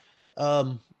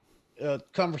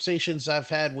 Conversations I've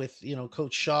had with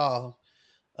Coach Shaw,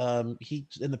 he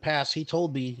in the past he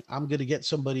told me I'm going to get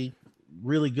somebody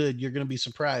really good. You're going to be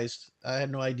surprised. I had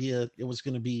no idea it was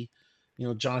going to be,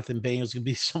 Jonathan Bain was going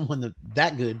to be someone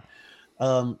that good.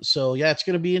 So yeah, it's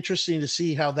going to be interesting to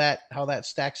see how that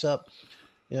stacks up.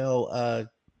 The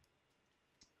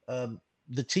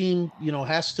team,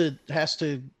 has to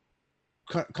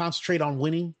concentrate on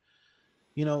winning.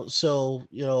 So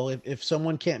if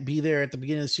someone can't be there at the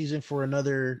beginning of the season for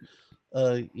another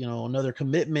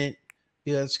commitment,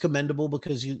 Yeah, it's commendable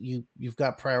because you've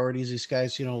got priorities. These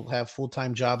guys, have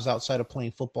full-time jobs outside of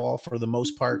playing football for the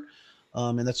most part,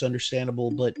 and that's understandable.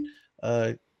 But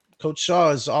uh, Coach Shaw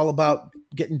is all about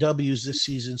getting W's this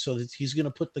season, so that he's going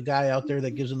to put the guy out there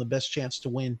that gives him the best chance to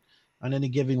win on any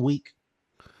given week.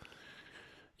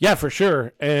 Yeah, for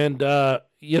sure. And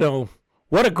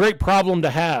what a great problem to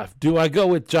have. Do I go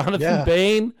with Jonathan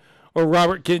Bain or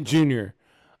Robert Kent Jr.?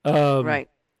 Right.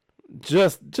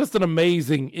 Just an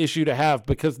amazing issue to have,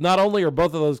 because not only are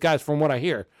both of those guys, from what I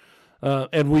hear,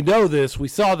 and we know this, we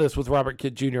saw this with Robert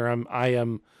Kent Jr. I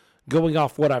am going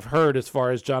off what I've heard as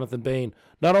far as Jonathan Bain.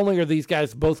 Not only are these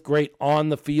guys both great on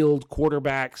the field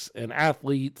quarterbacks and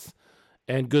athletes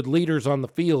and good leaders on the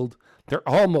field, they're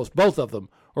almost, both of them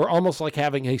are almost like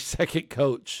having a second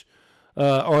coach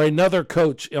or another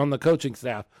coach on the coaching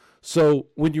staff. So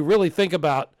when you really think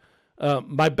about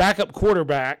my backup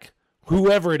quarterback,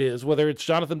 whoever it is, whether it's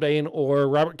Jonathan Bain or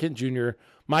Robert Kent Jr.,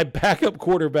 my backup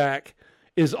quarterback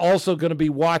is also going to be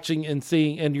watching and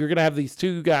seeing, and you're going to have these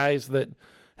two guys that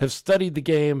have studied the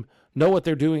game, know what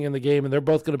they're doing in the game, and they're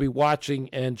both going to be watching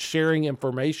and sharing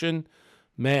information.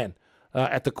 Man,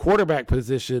 at the quarterback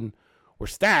position, we're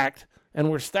stacked, and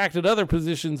we're stacked at other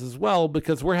positions as well,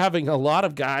 because we're having a lot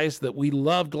of guys that we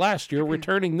loved last year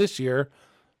returning this year.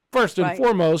 First and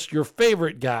foremost, your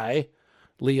favorite guy,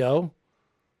 Leo,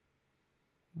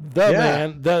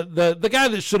 man, the guy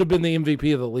that should have been the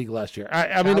MVP of the league last year.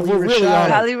 I mean, if we're really honest,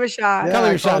 Khalil Rashad. Yeah, Khalil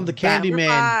I call him Rashad, the Candy Number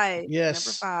Man. 5.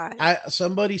 Yes. Number 5.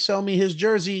 Somebody sell me his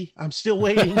jersey. I'm still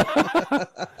waiting.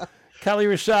 Khalil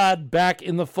Rashad back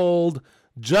in the fold.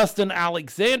 Justin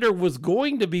Alexander was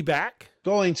going to be back.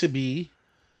 Going to be.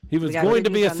 He was going to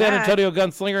be a San Antonio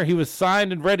gunslinger. He was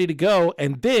signed and ready to go.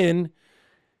 And then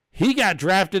he got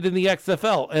drafted in the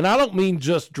XFL. And I don't mean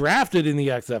just drafted in the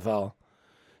XFL.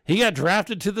 He got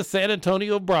drafted to the San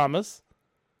Antonio Brahmas.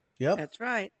 Yep. That's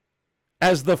right.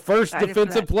 As the first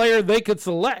defensive player they could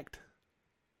select.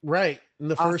 Right. In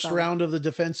the first round of the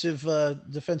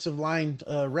defensive line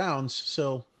rounds.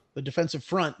 So the defensive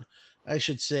front, I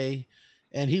should say.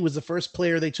 And he was the first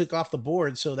player they took off the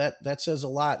board. So that says a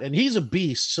lot. And he's a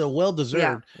beast. So well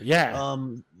deserved. Yeah.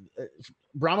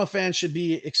 Brahma fans should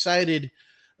be excited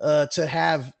to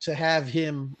have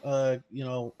him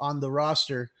on the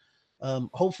roster.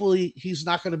 Hopefully he's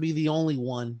not going to be the only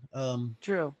one.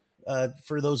 True.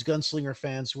 For those gunslinger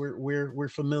fans, we're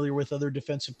familiar with other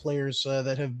defensive players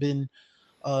that have been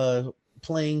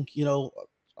playing,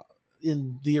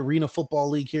 in the Arena Football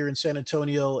League here in San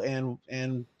Antonio,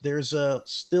 and there's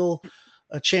still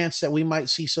a chance that we might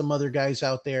see some other guys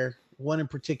out there. One in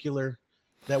particular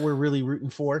that we're really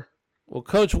rooting for. Well,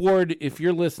 Coach Ward, if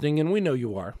you're listening, and we know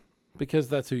you are, because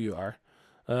that's who you are.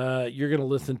 You're going to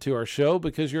listen to our show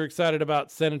because you're excited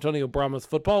about San Antonio Brahmas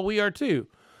football. We are too.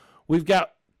 We've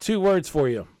got 2 words for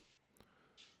you.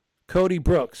 Cody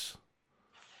Brooks.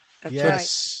 That's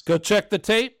yes. Go check the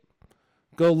tape.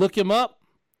 Go look him up.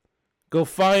 Go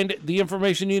find the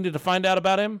information you need to find out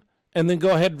about him, and then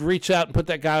go ahead and reach out and put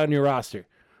that guy on your roster.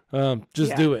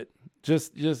 Just do it.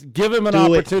 Just give him an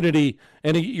opportunity,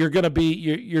 and you're gonna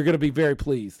be very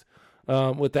pleased.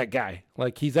 With that guy.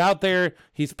 Like, he's out there.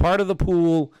 He's part of the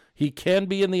pool. He can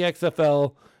be in the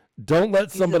XFL. Don't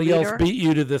let somebody else beat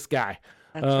you to this guy.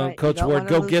 Right. Coach Ward,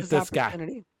 go get this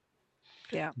guy.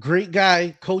 Yeah. Great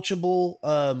guy,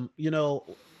 coachable.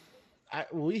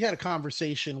 We had a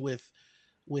conversation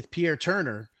with Pierre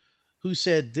Turner, who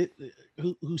said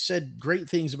who said great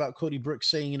things about Cody Brooks,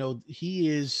 saying, he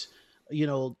is,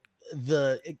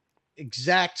 the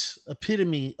exact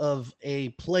epitome of a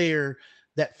player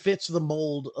that fits the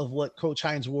mold of what Coach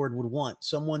Hines Ward would want.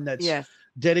 Someone that's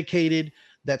dedicated,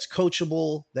 that's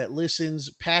coachable, that listens,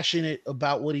 passionate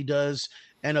about what he does,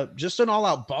 and just an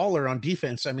all-out baller on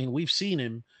defense. I mean, we've seen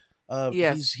him.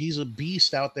 He's a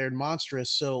beast out there and monstrous.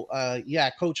 So,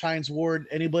 Coach Hines Ward,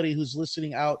 anybody who's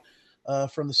listening out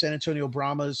from the San Antonio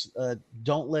Brahmas,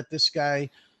 don't let this guy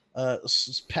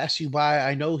pass you by.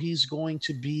 I know he's going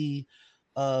to be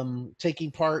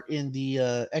taking part in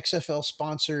the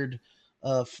XFL-sponsored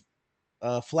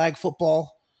flag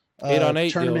football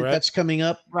 8-on-8 tournament deal, right? That's coming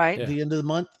up right at the end of the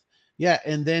month. Yeah,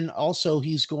 and then also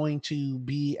he's going to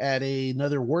be at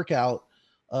another workout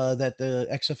that the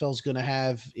XFL is going to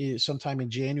have sometime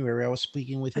in January. I was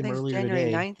speaking with him earlier January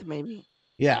today. 9th, maybe.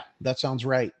 Yeah, that sounds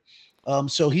right.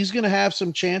 So he's going to have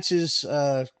some chances.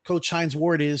 Coach Hines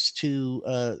Ward is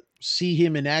to see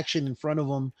him in action in front of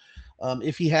him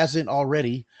if he hasn't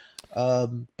already.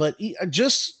 But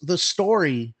just the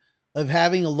story of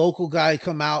having a local guy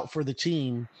come out for the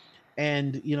team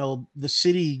and the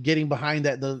city getting behind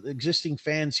that, the existing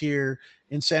fans here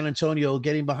in San Antonio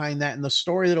getting behind that, and the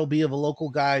story that'll be of a local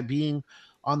guy being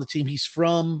on the team. He's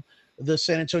from the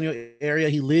San Antonio area.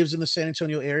 He lives in the San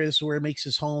Antonio area. This is where he makes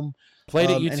his home.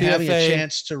 Played at And having a UTSA.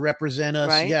 chance to represent us.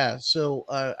 Right. Yeah. So,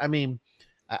 I mean,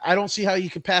 I don't see how you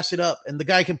can pass it up, and the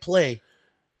guy can play.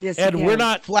 Yes, And he we're can.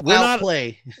 not Flat we're out not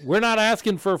play. we're not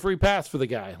asking for a free pass for the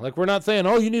guy. Like, we're not saying,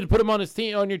 oh, you need to put him on his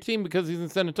team, on your team, because he's in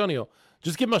San Antonio.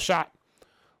 Just give him a shot.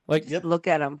 Like, Yep. Look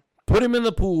at him. put him in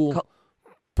the pool. Co-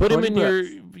 Put him Cody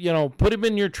in your, put him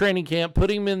in your training camp.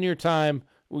 Put him in your time.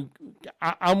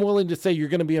 I'm willing to say you're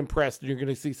going to be impressed, and you're going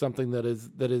to see something that is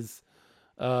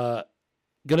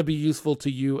going to be useful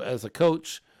to you as a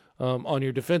coach, on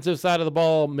your defensive side of the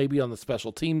ball, maybe on the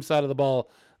special team side of the ball.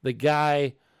 The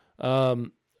guy,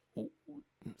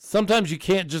 sometimes you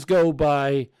can't just go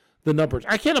by the numbers.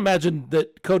 I can't imagine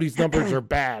that Cody's numbers are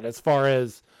bad as far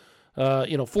as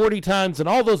 40 times and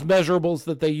all those measurables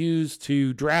that they use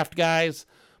to draft guys.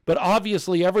 But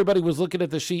obviously everybody was looking at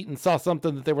the sheet and saw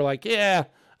something that they were like, yeah,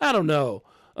 I don't know.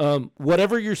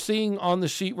 Whatever you're seeing on the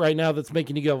sheet right now that's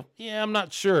making you go, yeah, I'm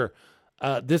not sure.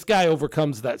 This guy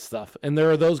overcomes that stuff. And there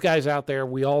are those guys out there.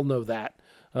 We all know that.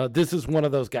 This is one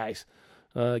of those guys.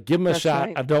 Give him a That's shot.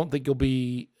 right. I don't think you'll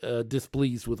be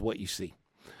displeased with what you see.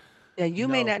 Yeah, you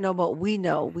may No. not know, but we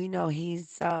know. We know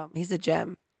he's a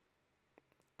gem.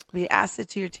 Be an asset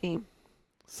to your team.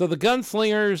 So the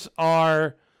Gunslingers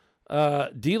are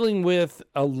dealing with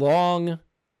a long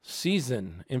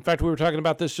season. In fact, we were talking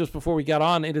about this just before we got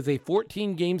on. It is a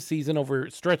 14-game season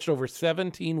stretched over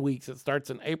 17 weeks. It starts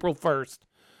on April 1st.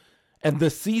 And the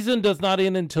season does not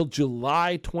end until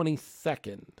July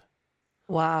 22nd.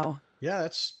 Wow. Yeah,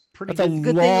 that's pretty That's a good.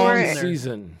 Good thing long we're-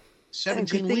 season, And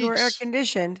 17 good thing we're air weeks.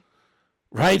 conditioned.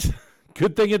 right?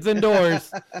 Good thing it's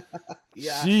indoors.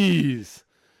 Yeah. Jeez.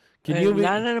 Can And you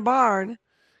not in a barn.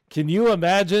 Can you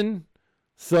imagine?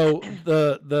 So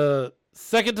the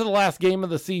second to the last game of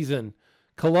the season,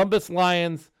 Columbus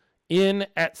Lions in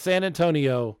at San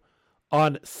Antonio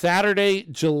on Saturday,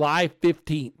 July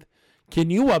 15th. Can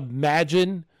you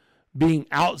imagine being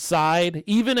outside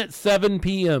even at 7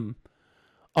 p.m.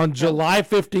 on July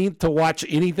 15th to watch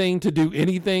anything, to do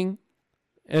anything?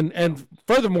 And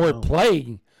furthermore, No.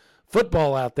 playing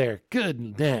football out there.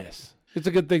 Goodness. It's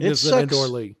a good thing It this is an sucks. indoor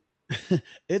league.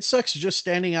 It sucks just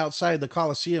standing outside the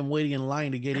Coliseum waiting in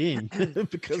line to get in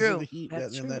because True. of the heat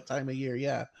That's in true. that time of year.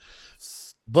 Yeah.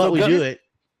 But we Gun- do it.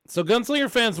 So Gunslinger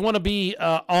fans want to be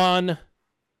on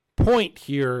point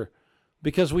here,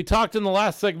 because we talked in the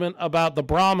last segment about the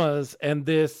Brahmas and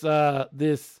this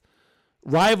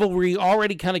rivalry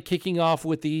already kind of kicking off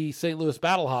with the St. Louis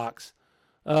Battlehawks.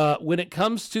 When it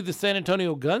comes to the San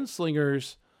Antonio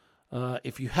Gunslingers,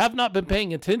 if you have not been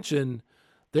paying attention,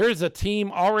 there is a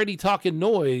team already talking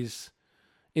noise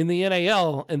in the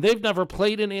NAL, and they've never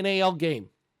played an NAL game.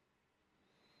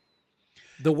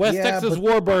 The West Yeah, Texas but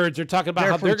Warbirds are talking about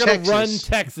they're how from they're going to run Texas.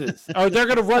 Texas, or they're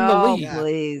going to run the Oh, league. Yeah.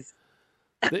 please.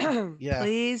 Yeah.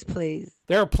 Please, please.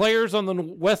 There are players on the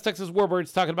West Texas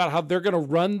Warbirds talking about how they're going to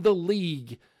run the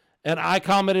league. And I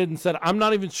commented and said, I'm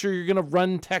not even sure you're going to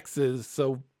run Texas,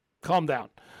 so calm down.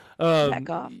 Back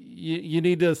off. You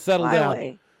need to settle My down.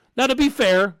 way. Now, to be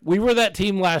fair, we were that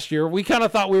team last year. We kind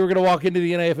of thought we were going to walk into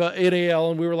the NAL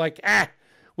and we were like,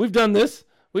 we've done this.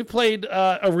 We've played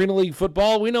Arena League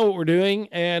football. We know what we're doing.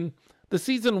 And the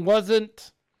season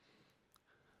wasn't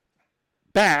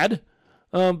bad.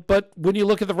 But when you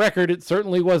look at the record, it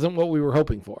certainly wasn't what we were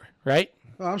hoping for, right?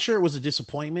 Well, I'm sure it was a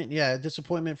disappointment. Yeah, a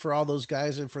disappointment for all those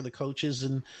guys and for the coaches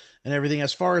and everything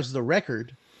as far as the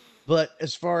record. But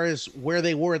as far as where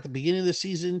they were at the beginning of the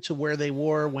season to where they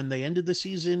were when they ended the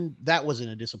season, that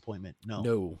wasn't a disappointment.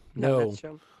 No. No. That's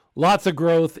true. Lots of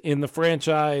growth in the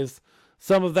franchise.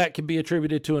 Some of that can be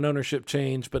attributed to an ownership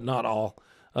change, but not all.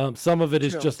 Some of it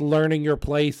is True. just learning your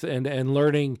place and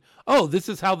learning, this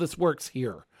is how this works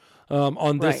here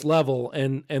on this Right. level.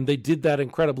 And they did that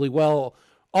incredibly well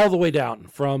all the way down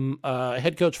from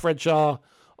head coach Fred Shaw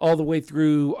all the way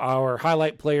through our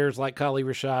highlight players like Kali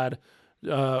Rashad,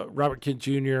 Robert Kent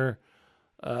Jr.,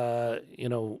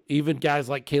 even guys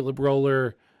like Caleb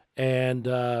Roller and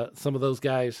some of those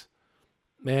guys.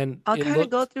 Man, I'll it kind of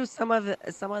go looked- through some of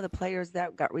the players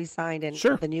that got re-signed and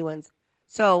Sure. the new ones.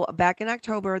 So back in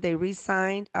October, they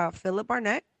re-signed Philip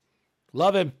Barnett.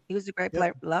 Love him. He was a great Yep.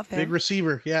 player. Love him. Big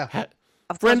receiver. Yeah.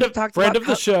 Of course, Friend we of talked friend about of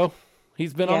the show.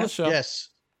 He's been on the Yes. show. Yes.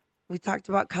 We talked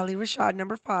about Kali Rashad,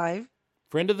 number 5.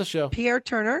 Friend of the show. Pierre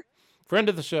Turner, Friend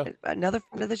of the show. another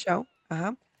friend of the show.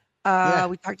 Yeah.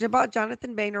 We talked about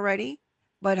Jonathan Bain already,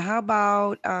 but how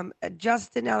about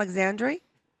Justin Alexandre?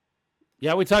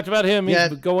 Yeah, we talked about him. Yeah.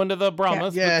 He's going to the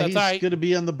Brahmas, Yeah, but he's that's all right. going to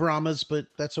be on the Brahmas, but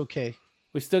that's okay.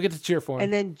 We still get to cheer for him.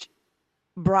 And then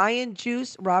Brian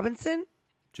Juice Robinson.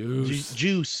 Juice.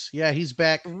 Juice. Yeah, he's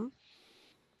back.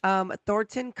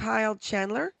 Thornton Kyle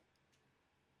Chandler.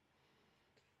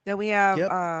 Then we have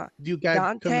You guys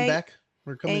coming Dante back?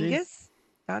 We're coming in.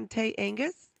 Dante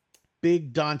Angus.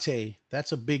 Big Dante.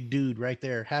 That's a big dude right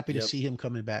there. Happy to Yep. see him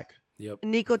coming back. Yep.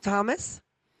 Nico Thomas.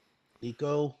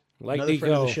 Nico. Like another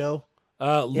friend of Nico. the show.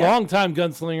 Longtime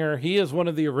gunslinger. He is one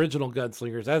of the original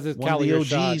gunslingers, as is One of the Khalil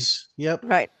OGs. Yep.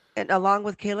 Right. And along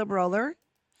with Caleb Roller.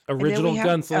 Original we have,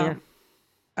 gunslinger.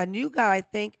 A new guy, I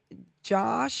think,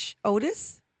 Josh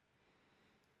Otis.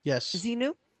 Yes. Is he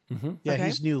new? Mm-hmm. Yeah, Okay.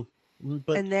 he's new.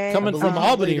 But And then Coming I from believe he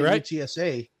Albany, played at right?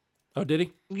 UTSA. Oh, did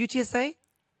he? UTSA.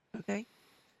 Okay.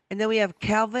 And then we have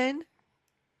Calvin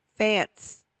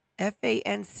Fance.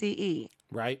 Fance.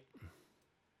 Right.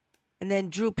 And then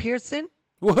Drew Pearson.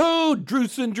 Woohoo!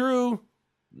 Drewson Drew.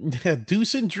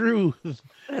 Deuce and Drew.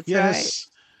 That's Yes.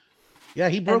 Yeah,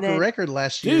 he broke then- a record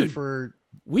last year Dude. for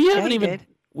We haven't he even did.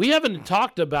 we haven't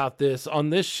talked about this on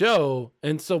this show,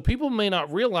 and so people may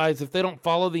not realize if they don't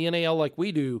follow the NAL like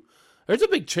we do, there's a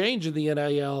big change in the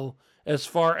NAL as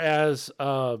far as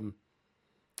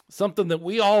something that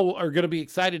we all are going to be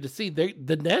excited to see.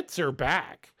 The nets are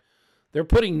back. They're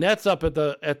putting nets up at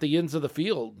the ends of the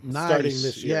field starting nice.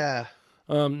 this year. Yeah.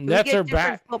 Do we Nets get are different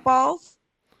back. Footballs.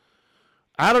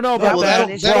 I don't know Yeah, about well,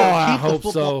 that. that'll Boy, I keep the hope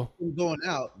football so. from going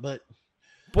out, but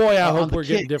Boy, I on hope the we're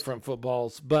getting kicks. different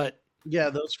footballs. But yeah,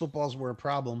 those footballs were a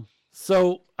problem.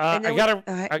 so And I then gotta.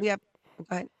 we have. Go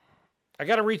ahead. I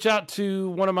got to reach out to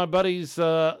one of my buddies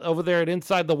over there at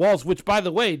Inside the Walls, which, by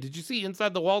the way, did you see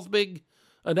Inside the Walls' big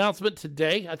announcement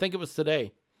today? I think it was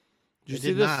today. Did you I see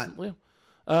did this? not.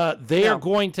 Well, they No. are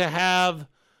going to have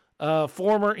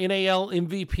former NAL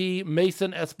MVP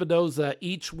Mason Espinoza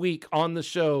each week on the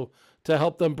show to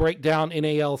help them break down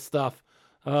NAL stuff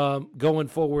going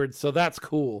forward. So that's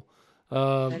cool. is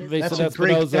That's Mason a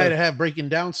great guy Espinoza. to have breaking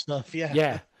down stuff. Yeah.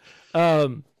 Yeah.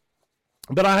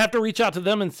 But I have to reach out to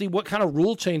them and see what kind of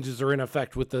rule changes are in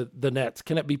effect with the nets.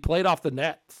 Can it be played off the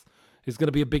nets? It's going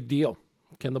to be a big deal.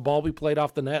 Can the ball be played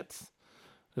off the nets?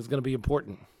 It's going to be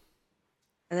important.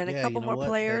 And then a Yeah, couple you know more what?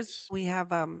 players. That's- We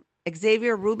have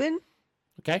Xavier Rubin.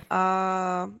 Okay.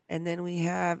 And then we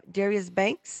have Darius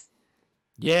Banks.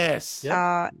 Yes.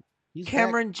 Yep. He's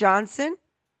Cameron Johnson.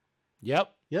 Yep.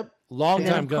 back. Yep. Long And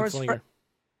then, time of course, gunslinger. of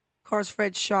course,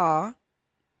 Fred Shaw.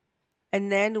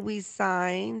 And then we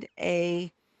signed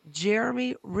a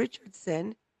Jeremy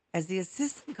Richardson as the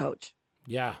assistant coach.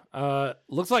 Yeah.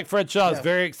 Looks like Fred Shaw is Yeah.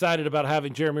 very excited about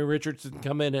having Jeremy Richardson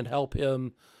come in and help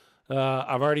him.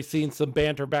 I've already seen some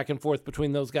banter back and forth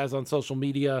between those guys on social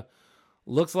media.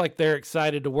 Looks like they're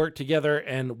excited to work together.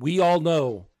 And we all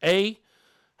know, A,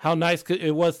 how nice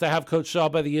it was to have Coach Shaw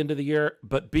by the end of the year,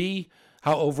 but B,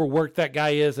 how overworked that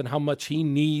guy is and how much he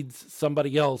needs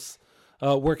somebody else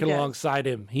working Yes. alongside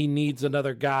him. He needs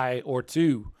another guy or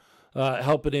two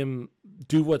helping him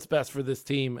do what's best for this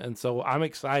team. And so I'm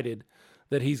excited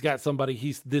that he's got somebody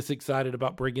he's this excited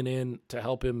about bringing in to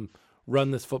help him run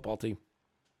this football team.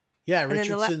 Yeah, And then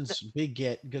the Richardson's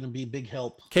going to be big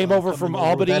help. Came over coming from with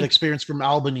Albany. That experience from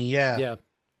Albany, yeah. Yeah.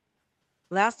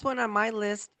 Last one on my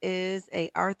list is a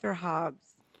Arthur Hobbs.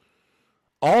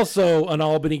 Also an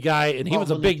Albany guy, and he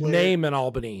was a Albany big player. name in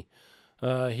Albany.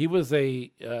 He was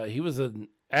an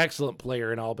excellent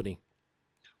player in Albany.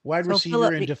 Wide So receiver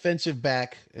Phillip, and defensive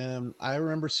back. I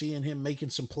remember seeing him making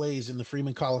some plays in the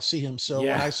Freeman Coliseum. So when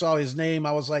Yeah. I saw his name,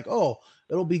 I was like, oh,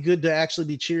 it'll be good to actually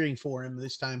be cheering for him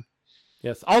this time.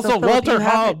 Yes. Also Phillip, Walter you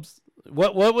have it- Hobbs.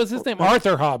 What was his name?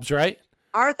 Arthur Hobbs, right?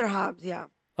 Arthur Hobbs, yeah.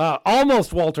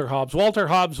 Almost Walter Hobbs. Walter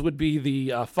Hobbs would be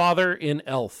the father in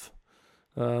Elf.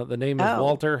 The name is Oh.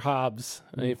 Walter Hobbs.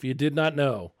 If you did not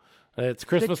know, it's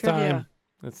Christmas trivia. time.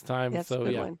 It's time. That's so a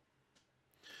good yeah. one.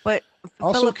 But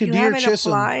Also, Phillip, you Kadir haven't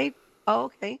Chisholm. applied. Oh,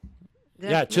 okay.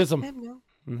 Yeah, Chisholm. No.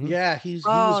 Mhm. Yeah, he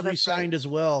Oh, was that's re-signed as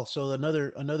well. So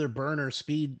another burner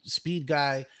speed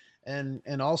guy,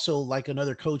 and also like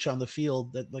another coach on the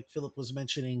field that like Philip was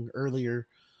mentioning earlier,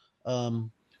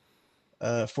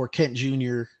 for Kent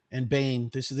Jr. and Bain.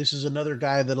 This is another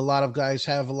guy that a lot of guys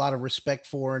have a lot of respect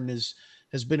for and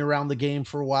has been around the game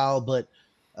for a while, but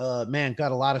man,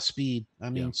 got a lot of speed. I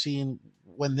mean, Yeah. seeing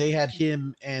when they had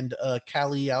him and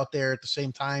Callie out there at the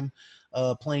same time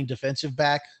playing defensive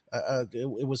back,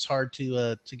 it was hard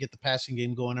to get the passing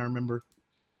game going. I remember.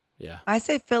 Yeah. I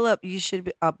say, Phillip, you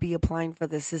should be applying for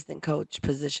the assistant coach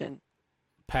position.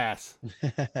 Pass.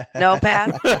 No,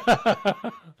 Pat.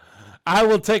 I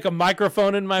will take a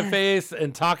microphone in my face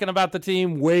and talking about the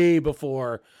team way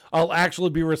before I'll actually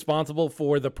be responsible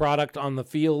for the product on the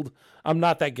field. I'm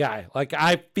not that guy. Like,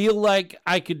 I feel like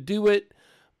I could do it.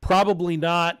 Probably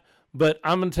not. But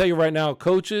I'm going to tell you right now,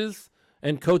 coaches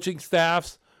and coaching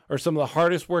staffs are some of the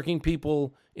hardest working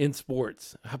people in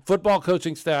sports. Football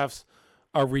coaching staffs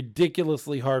are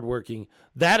ridiculously hardworking.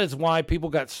 That is why people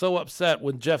got so upset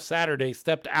when Jeff Saturday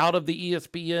stepped out of the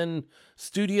ESPN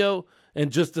studio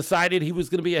and just decided he was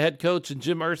going to be a head coach, and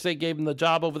Jim Irsay gave him the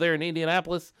job over there in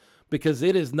Indianapolis, because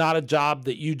it is not a job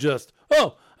that you just,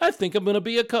 oh, I think I'm going to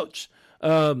be a coach.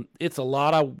 It's a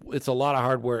lot of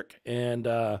hard work, and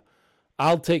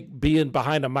I'll take being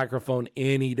behind a microphone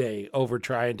any day over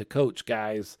trying to coach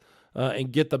guys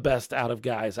and get the best out of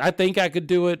guys. I think I could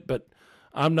do it, but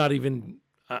I'm not even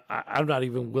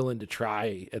willing to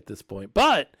try at this point.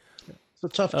 But it's a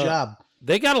tough job.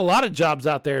 They got a lot of jobs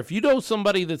out there. If you know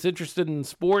somebody that's interested in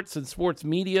sports and sports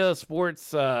media,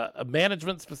 sports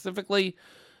management specifically,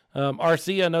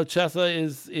 RC, I know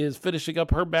Chessa is finishing up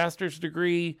her master's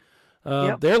degree.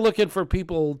 Yep. They're looking for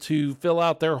people to fill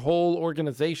out their whole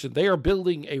organization. They are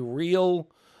building a real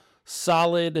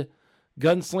solid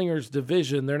gunslingers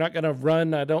division. They're not going to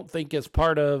run, I don't think, as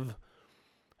part of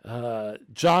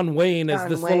John Wayne as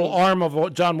this little arm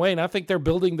of John Wayne. I think they're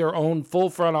building their own full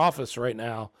front office right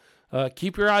now.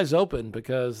 Keep your eyes open,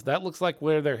 because that looks like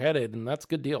where they're headed, and that's a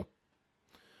good deal.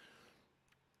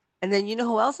 And then you know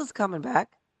who else is coming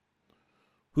back?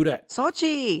 Who dat?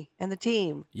 Sochi and the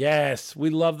team. Yes, we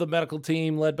love the medical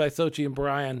team led by Sochi and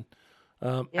Brian.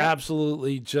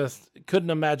 Absolutely, just couldn't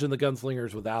imagine the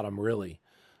Gunslingers without them, really.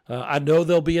 I know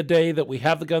there'll be a day that we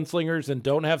have the Gunslingers and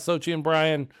don't have Sochi and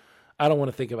Brian. I don't want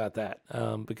to think about that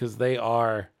because they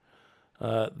are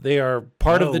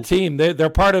part of the team. They're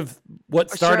part of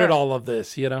what started all of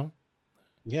this, you know?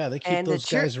 Yeah, they keep those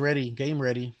guys ready, game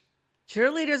ready.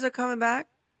 Cheerleaders are coming back.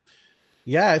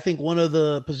 Yeah, I think one of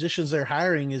the positions they're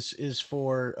hiring is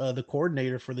for the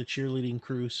coordinator for the cheerleading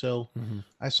crew. So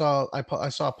I saw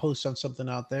a post on something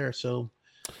out there. So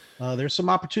there's some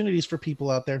opportunities for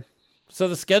people out there. So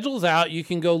the schedule's out. You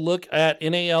can go look at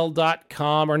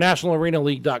NAL.com or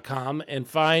NationalArenaLeague.com and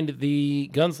find the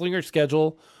Gunslinger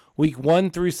schedule, week 1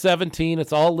 through 17.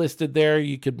 It's all listed there.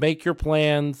 You could make your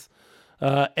plans,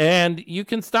 and you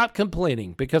can stop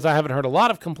complaining, because I haven't heard a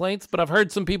lot of complaints, but I've heard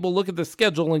some people look at the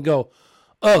schedule and go,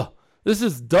 oh, this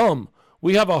is dumb.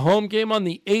 We have a home game on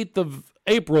the 8th of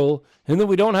April, and then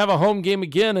we don't have a home game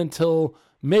again until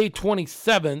May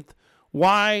 27th.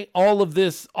 Why all of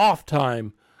this off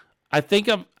time? I think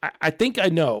I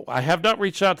know. I have not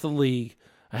reached out to the league.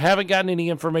 I haven't gotten any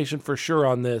information for sure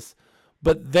on this,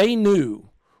 but they knew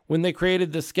when they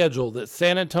created the schedule that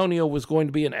San Antonio was going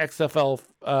to be an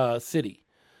XFL city.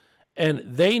 And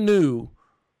they knew,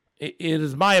 it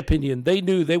is my opinion, they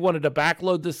knew they wanted to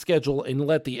backload the schedule and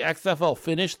let the XFL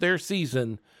finish their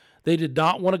season. They did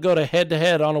not want to go to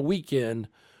head-to-head on a weekend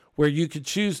where you could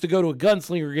choose to go to a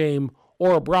Gunslinger game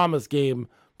or a Brahmas game,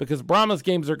 because Brahmas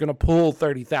games are going to pull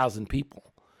 30,000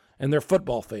 people, and they're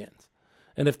football fans.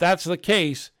 And if that's the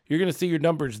case, you're going to see your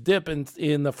numbers dip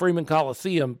in the Freeman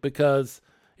Coliseum, because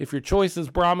if your choice is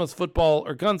Brahmas football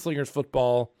or Gunslingers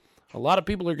football, a lot of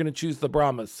people are going to choose the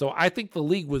Brahmas. So I think the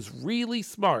league was really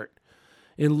smart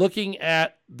in looking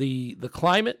at the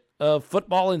climate of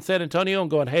football in San Antonio and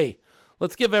going, hey,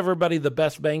 let's give everybody the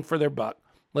best bang for their buck.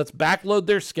 Let's backload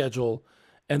their schedule.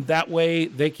 And that way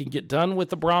they can get done with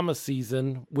the Brahmas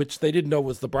season, which they didn't know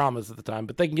was the Brahmas at the time,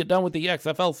 but they can get done with the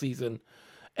XFL season.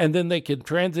 And then they can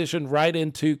transition right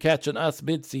into catching us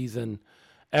midseason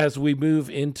as we move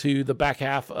into the back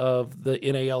half of the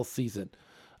NAL season.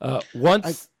 Go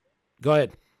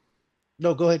ahead.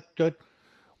 No, go ahead.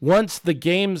 Once the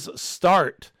games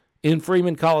start in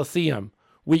Freeman Coliseum,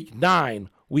 week 9,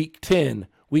 week 10,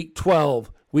 week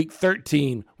 12, week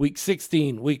 13, week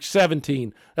 16, week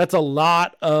 17. That's a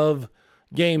lot of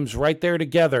games right there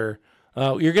together.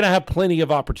 You're going to have plenty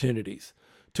of opportunities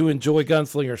to enjoy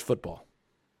Gunslingers football.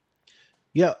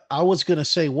 Yeah, I was going to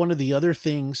say one of the other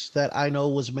things that I know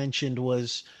was mentioned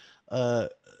was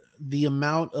the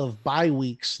amount of bye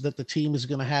weeks that the team is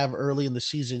going to have early in the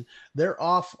season. They're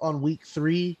off on week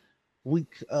 3,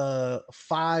 week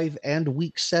 5, and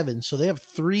week 7. So they have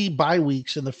 3 bye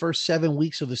weeks in the first 7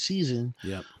 weeks of the season.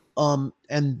 Yep.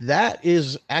 And that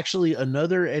is actually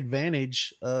another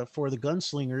advantage for the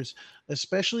Gunslingers,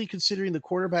 especially considering the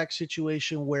quarterback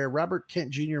situation where Robert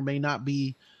Kent Jr. may not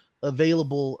be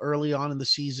available early on in the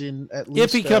season, at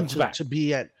least if he comes back to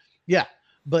be at, yeah.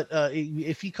 But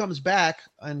if he comes back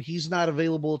and he's not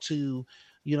available to,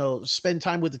 spend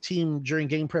time with the team during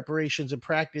game preparations and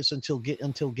practice until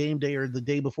game day or the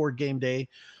day before game day,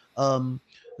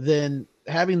 then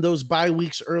having those bye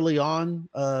weeks early on,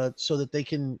 so that they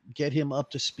can get him up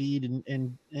to speed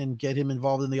and get him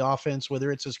involved in the offense,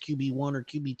 whether it's as QB1 or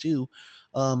QB2,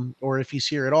 or if he's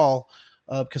here at all,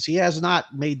 because he has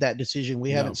not made that decision.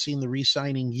 We haven't seen the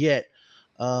re-signing yet,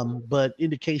 but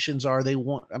indications are they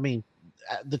want. I mean,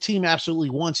 the team absolutely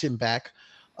wants him back.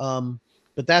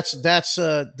 But that's to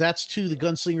the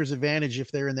Gunslingers' advantage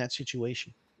if they're in that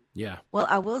situation. Yeah. Well,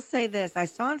 I will say this. I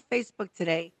saw on Facebook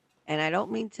today, and I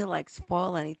don't mean to like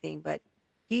spoil anything, but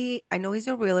I know he's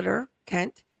a realtor,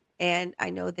 Kent, and I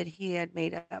know that he had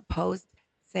made a post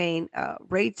saying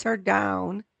rates are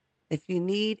down if you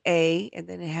need and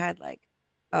then it had like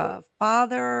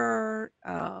father,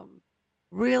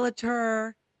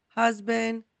 realtor,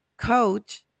 husband,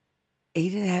 coach. He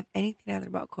didn't have anything other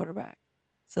about quarterback.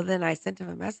 So then I sent him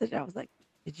a message. I was like,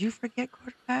 did you forget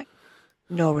quarterback?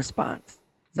 No response.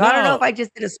 So I don't know if I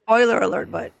just did a spoiler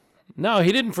alert, but. No,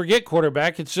 he didn't forget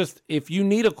quarterback. It's just if you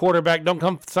need a quarterback, don't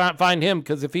come find him,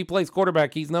 because if he plays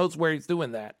quarterback, he knows where he's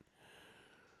doing that.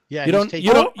 Yeah, you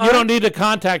don't need to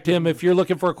contact him if you're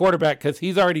looking for a quarterback, because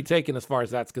he's already taken as far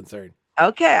as that's concerned.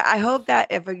 Okay, I hope that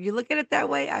if you look at it that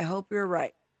way, I hope you're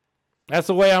right. That's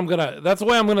the way I'm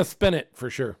gonna spin it for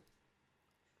sure.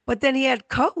 But then he had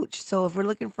coach. So if we're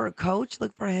looking for a coach,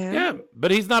 look for him. Yeah, but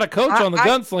he's not a coach on the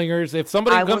Gunslingers. If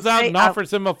somebody comes out and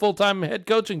offers him a full-time head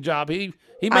coaching job, he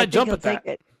might jump at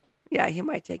that. Yeah, he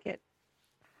might take it.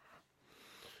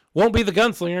 Won't be the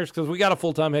Gunslingers, because we got a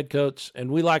full-time head coach, and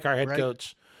we like our head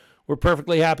coach. We're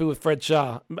perfectly happy with Fred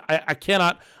Shaw.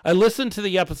 I listened to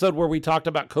the episode where we talked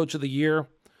about Coach of the Year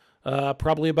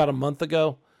probably about a month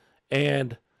ago,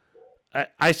 and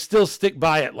I still stick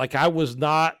by it. Like, I was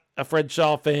not a Fred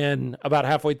Shaw fan about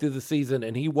halfway through the season,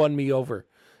 and he won me over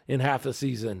in half the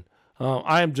season.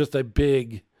 I am just a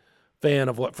big fan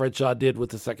of what Fred Shaw did with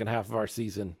the second half of our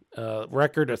season.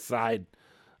 Record aside,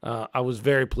 I was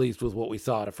very pleased with what we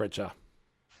saw out of Fred Shaw.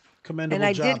 Commendable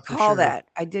job. And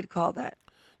I did call that.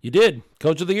 You did.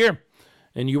 Coach of the Year.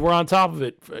 And you were on top of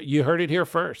it. You heard it here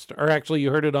first. Or actually,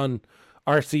 you heard it on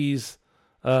RC's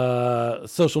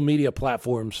social media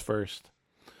platforms first.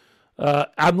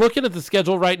 I'm looking at the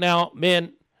schedule right now.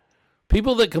 Man,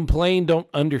 people that complain don't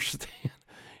understand.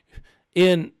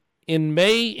 In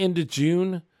May into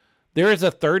June, there is a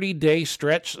 30-day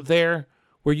stretch there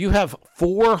where you have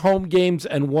 4 home games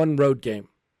and 1 road game.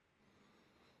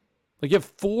 Like, you have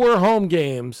 4 home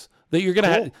games that you're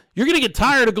gonna get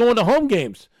tired of going to home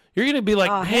games. You're gonna be like,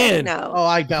 man, no. Oh,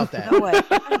 I doubt that. No way.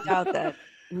 I doubt that.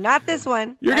 Not this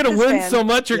one. You're going to win so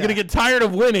much, you're going to get tired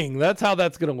of winning. That's how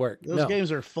that's going to work. Those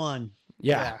games are fun.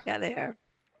 Yeah. Yeah, they are.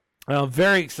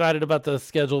 Very excited about the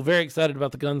schedule. Very excited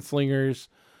about the Gunslingers.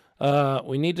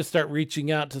 We need to start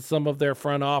reaching out to some of their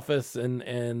front office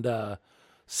and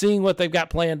seeing what they've got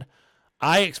planned.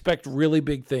 I expect really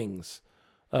big things,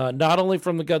 not only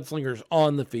from the Gunslingers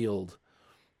on the field,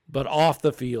 but off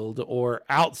the field or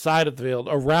outside of the field,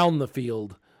 around the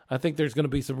field. I think there's going to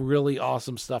be some really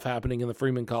awesome stuff happening in the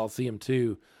Freeman Coliseum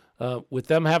too. With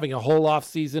them having a whole off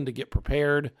season to get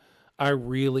prepared, I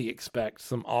really expect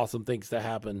some awesome things to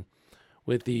happen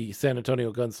with the San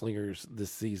Antonio Gunslingers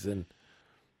this season.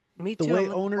 Me too.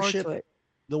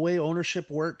 The way ownership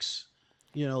works,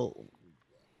 you know,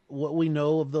 what we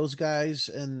know of those guys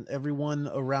and everyone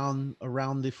around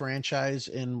the franchise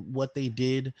and what they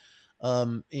did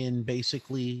in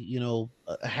basically, you know,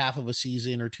 a half of a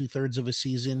season or 2/3 of a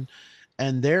season,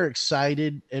 and they're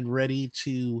excited and ready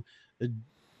to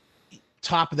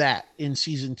top that in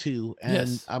season 2. And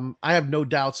yes. I have no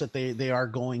doubts that they are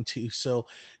going to. So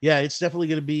yeah, it's definitely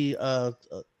going to be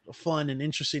fun and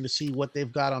interesting to see what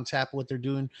they've got on tap, what they're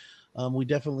doing. We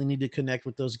definitely need to connect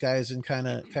with those guys and kind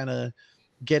of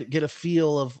get a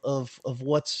feel of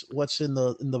what's in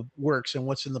the works and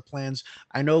what's in the plans.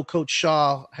 I know Coach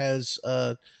Shaw has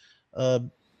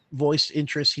voiced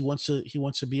interest. He wants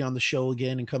to be on the show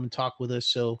again and come and talk with us.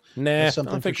 So that's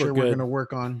something for sure we're going to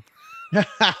work on.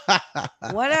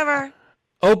 Whatever.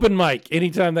 Open mic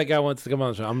anytime that guy wants to come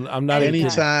on the show. I'm not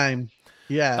anytime.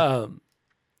 Yeah.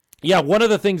 Yeah. One of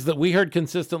the things that we heard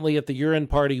consistently at the year-end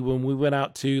party when we went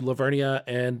out to Lavernia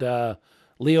and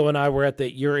Leo and I were at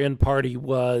the year-end party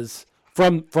was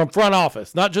from front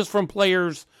office, not just from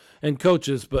players and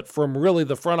coaches, but from really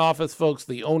the front office folks,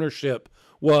 the ownership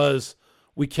was,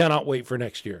 we cannot wait for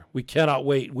next year. We cannot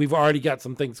wait. We've already got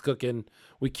some things cooking.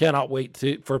 We cannot wait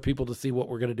for people to see what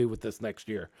we're going to do with this next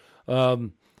year.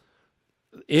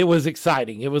 It was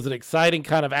exciting. It was an exciting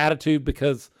kind of attitude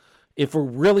because if we're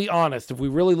really honest, if we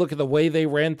really look at the way they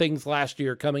ran things last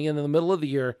year, coming in the middle of the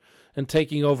year and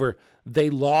taking over, they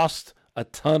lost a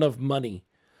ton of money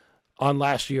on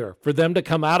last year. For them to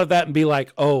come out of that and be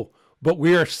like, oh, but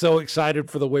we are so excited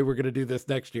for the way we're going to do this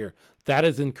next year. That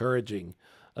is encouraging.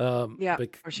 Yeah,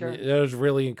 for sure. It was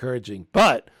really encouraging.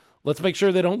 But let's make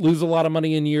sure they don't lose a lot of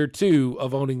money in year 2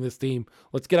 of owning this team.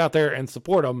 Let's get out there and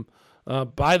support them.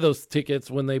 Buy those tickets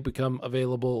when they become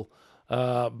available.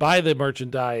 Buy the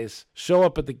merchandise. Show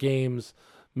up at the games.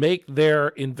 Make their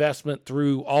investment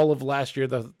through all of last year,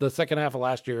 the second half of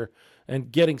last year,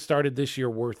 and getting started this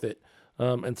year worth it.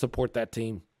 And support that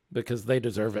team because they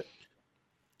deserve it.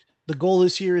 The goal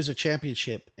this year is a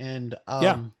championship, and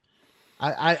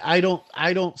I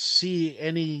don't see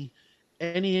any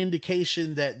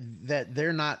indication that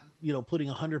they're not putting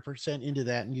 100% into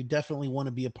that, and you definitely want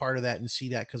to be a part of that and see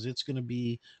that because it's going to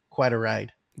be quite a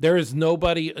ride. There is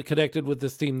nobody connected with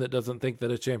this team that doesn't think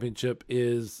that a championship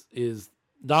is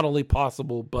not only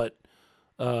possible but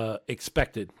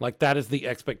expected. Like that is the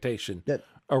expectation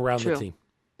around the team.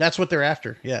 That's what they're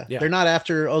after. Yeah. They're not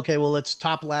after, okay, well, let's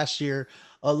top last year.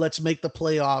 Let's make the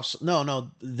playoffs. No,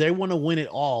 they want to win it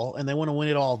all, and they want to win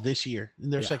it all this year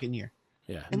in their second year.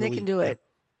 Yeah. And they can do it.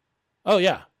 Oh,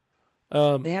 yeah.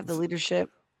 They have the leadership.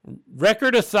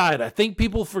 Record aside, I think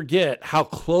people forget how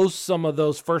close some of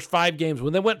those first 5 games,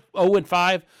 when they went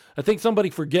 0-5, I think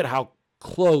somebody forget how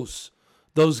close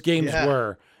those games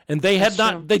were. And they had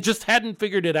they just hadn't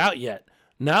figured it out yet.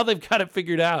 Now they've got it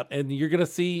figured out, and you're going to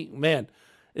see, man,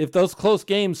 if those close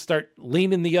games start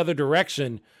leaning the other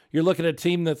direction, you're looking at a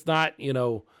team that's not,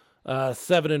 3-7 or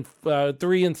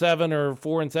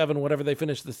 4-7, whatever they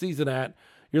finish the season at.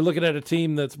 You're looking at a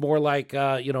team that's more like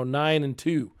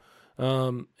 9-2,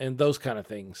 and those kind of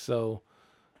things. So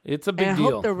it's a big deal.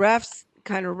 I hope the refs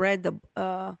kind of read the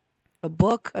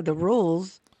book of the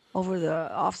rules over the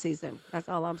off season. That's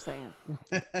all I'm saying.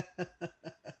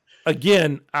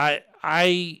 Again,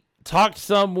 I talked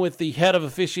some with the head of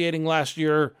officiating last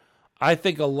year. I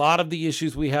think a lot of the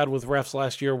issues we had with refs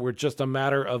last year were just a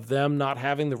matter of them not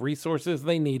having the resources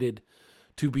they needed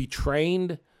to be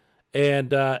trained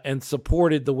and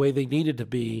supported the way they needed to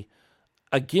be.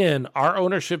 Again, our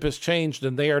ownership has changed,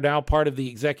 and they are now part of the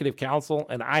executive council.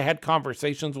 And I had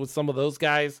conversations with some of those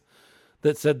guys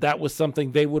that said that was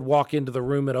something they would walk into the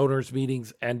room at owners'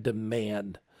 meetings and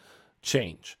demand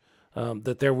change,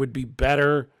 that there would be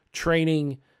better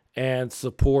training and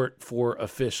support for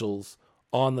officials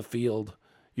on the field.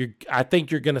 I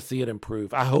think you're going to see it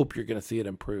improve. I hope you're going to see it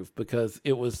improve because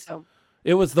it was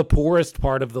the poorest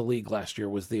part of the league last year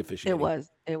was the officiating.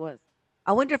 It was.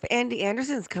 I wonder if Andy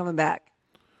Anderson's coming back.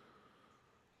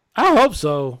 I hope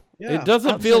so. Yeah, it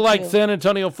doesn't feel like San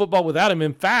Antonio football without him.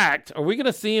 In fact, are we going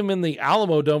to see him in the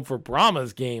Alamo Dome for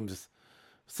Brahmas games?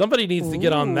 Somebody needs to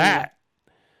get on that.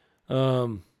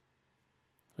 We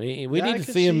need to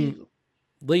see him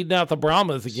leading out the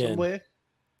Brahmas again. Somewhere.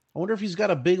 I wonder if he's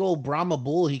got a big old Brahma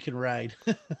bull he can ride.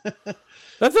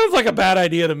 That sounds like a bad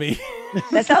idea to me.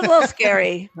 That sounds a little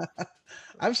scary.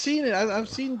 I've seen it. I've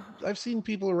seen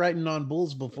people riding on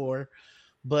bulls before,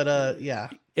 but yeah.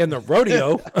 In the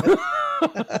rodeo.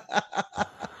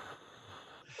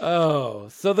 Oh,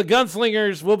 so the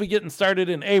Gunslingers will be getting started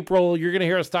in April. You're going to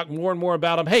hear us talk more and more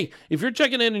about them. Hey, if you're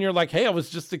checking in and you're like, hey, I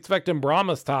was just expecting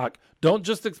Brahmas talk, don't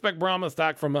just expect Brahmas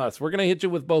talk from us. We're going to hit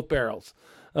you with both barrels.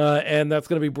 And that's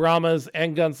going to be Brahmas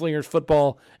and Gunslingers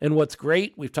football. And what's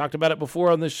great, we've talked about it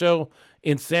before on this show,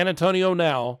 in San Antonio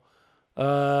now,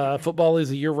 football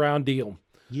is a year-round deal.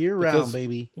 Year-round,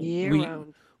 baby.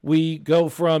 Year-round. We go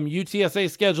from UTSA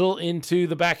schedule into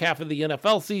the back half of the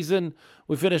NFL season.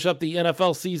 We finish up the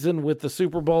NFL season with the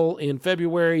Super Bowl in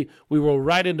February. We roll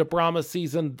right into Brahmas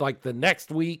season like the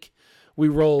next week. We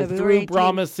roll through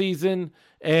Brahmas season,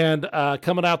 and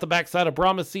coming out the backside of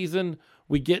Brahmas season,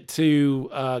 we get to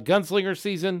Gunslinger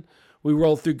season. We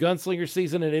roll through Gunslinger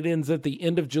season, and it ends at the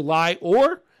end of July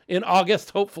or in August,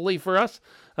 hopefully for us.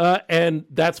 And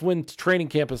that's when training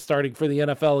camp is starting for the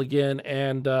NFL again,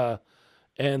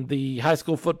 and the high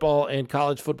school football and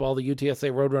college football, the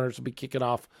UTSA Roadrunners will be kicking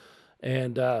off.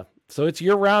 And so it's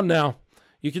year-round now.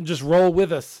 You can just roll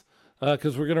with us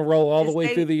because we're going to roll all the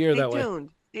way through the year that way.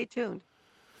 Stay tuned.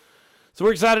 So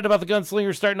we're excited about the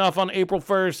Gunslingers starting off on April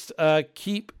 1st.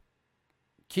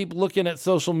 Keep looking at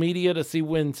social media to see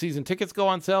when season tickets go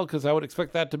on sale because I would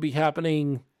expect that to be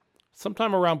happening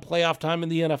sometime around playoff time in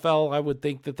the NFL. I would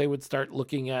think that they would start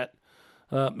looking at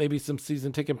maybe some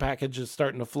season ticket packages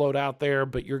starting to float out there,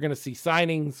 but you're going to see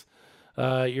signings.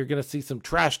 You're going to see some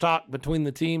trash talk between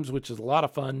the teams, which is a lot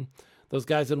of fun. Those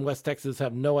guys in West Texas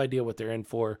have no idea what they're in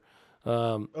for.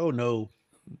 Oh no,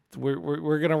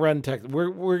 we're going to run Texas.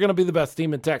 We're going to be the best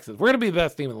team in Texas. We're going to be the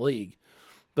best team in the league,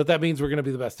 but that means we're going to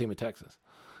be the best team in Texas.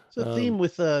 It's a theme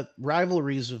with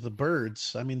rivalries of the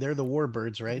birds. I mean, they're the war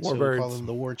birds, right? So we call Warbirds. them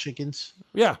the war chickens.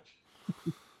 Yeah.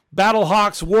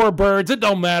 Battlehawks, Warbirds, it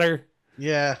don't matter.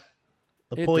 Yeah.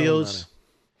 The It don't Poyos.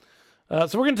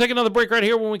 So we're going to take another break right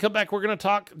here. When we come back, we're going to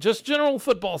talk just general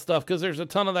football stuff because there's a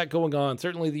ton of that going on.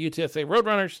 Certainly the UTSA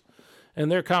Roadrunners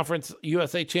and their Conference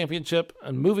USA Championship,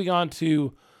 and moving on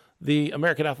to the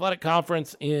American Athletic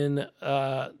Conference in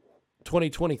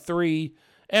 2023.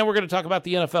 And we're going to talk about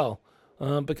the NFL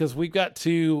because we've got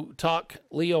to talk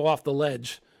Leo off the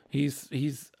ledge.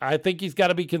 I think he's got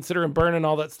to be considering burning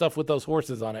all that stuff with those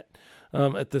horses on it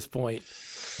at this point.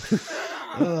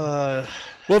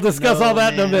 We'll discuss all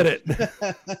that in a minute.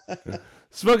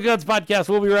 Smoking Guns Podcast.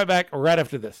 We'll be right back right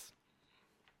after this.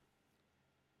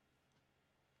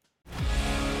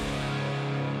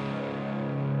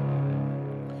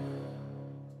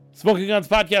 Smoking Guns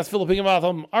Podcast. Philip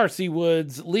Higginbotham, R.C.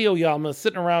 Woods, Leo Yama,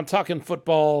 sitting around talking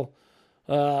football.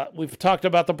 We've talked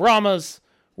about the Brahmas.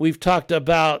 We've talked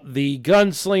about the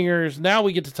Gunslingers. Now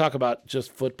we get to talk about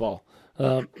just football.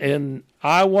 And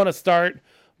I want to start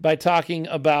by talking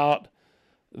about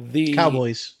the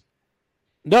Cowboys.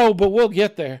 No, but we'll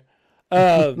get there.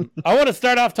 I want to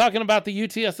start off talking about the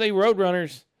UTSA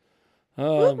Roadrunners.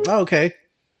 Okay.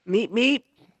 Meet.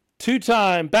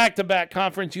 Two-time back-to-back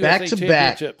Conference USA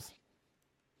Back-to-back. championships.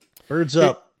 Birds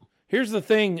up. Here's the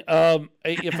thing.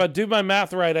 If I do my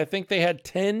math right, I think they had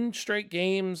 10 straight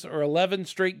games or 11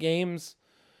 straight games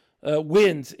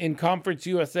wins in Conference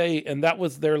USA, and that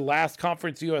was their last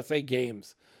Conference USA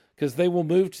games because they will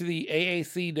move to the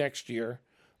AAC next year,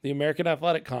 the American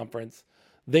Athletic Conference.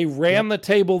 They ran the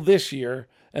table this year,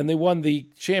 and they won the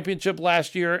championship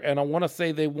last year, and I want to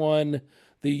say they won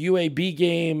the UAB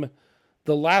game.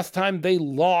 The last time they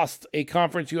lost a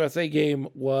Conference USA game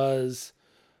was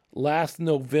last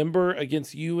November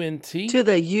against UNT. To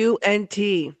the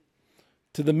UNT.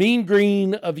 To the Mean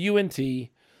Green of UNT.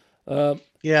 Yeah,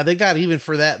 they got even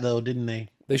for that, though, didn't they?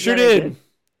 They sure Yeah, they did.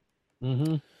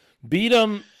 Mm-hmm. Beat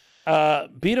them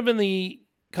in the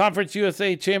Conference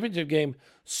USA championship game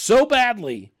so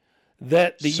badly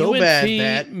that the So UNT bad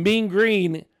that- Mean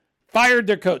Green fired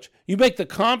their coach. You make the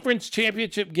conference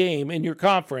championship game in your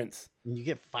conference You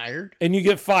get fired, and you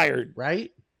get fired.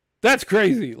 right? That's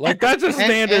crazy. Like, that's a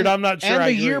standard I'm not sure And I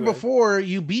the agree year with. before,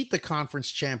 you beat the conference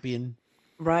champion.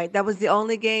 Right. That was the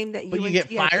only game that But you UNT get I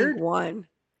think, fired? won.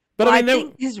 But Well, I mean, I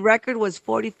think his record was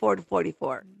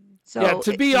 44-44. So yeah,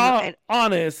 to be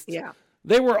honest, yeah.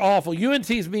 they were awful.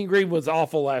 UNT's Mean Green was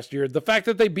awful last year. The fact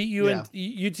that they beat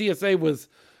UTSA was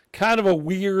kind of a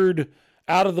weird,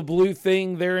 out of the blue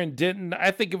thing there in Denton.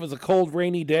 I think it was a cold,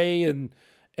 rainy day, and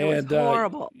was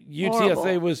horrible. UTSA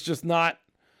Horrible. was just not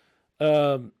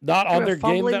on They were their game.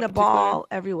 fumbling That the particular- ball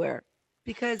everywhere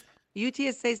because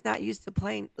UTSA is not used to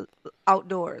playing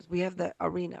outdoors. We have the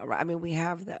arena, right? I mean, we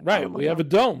have the Right, we have a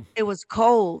dome. It was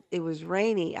cold. It was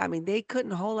rainy. I mean, they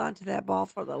couldn't hold on to that ball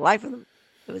for the life of them.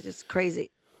 It was just crazy.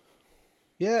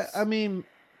 Yeah, I mean,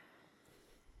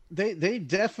 they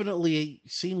definitely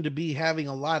seem to be having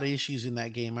a lot of issues in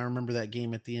that game. I remember that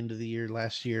game at the end of the year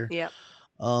last year. Yeah.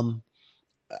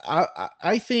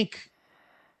 I think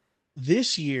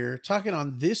this year, talking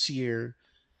on this year,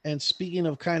 and speaking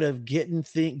of kind of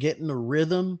getting a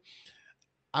rhythm,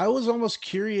 I was almost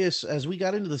curious as we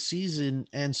got into the season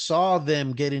and saw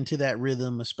them get into that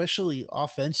rhythm, especially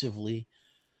offensively.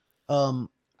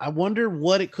 I wonder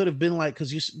what it could have been like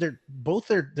because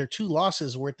their two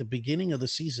losses were at the beginning of the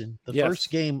season. The Yes. first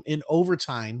game in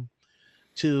overtime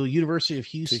to University of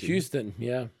To Houston. Houston,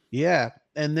 yeah. Yeah,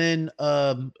 and then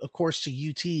of course to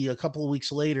UT a couple of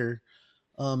weeks later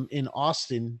in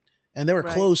Austin, and they were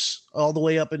Right. close all the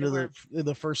way up into They were.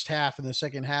 the first half. In the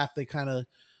second half, they kind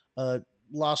of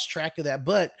lost track of that.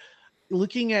 But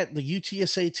looking at the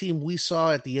UTSA team we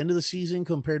saw at the end of the season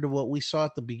compared to what we saw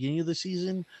at the beginning of the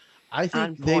season, I On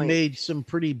think they point. made some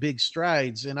pretty big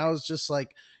strides. And I was just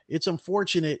like, it's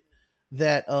unfortunate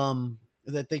that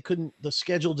that the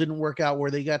schedule didn't work out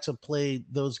where they got to play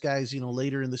those guys,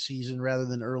 later in the season rather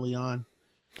than early on.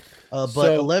 But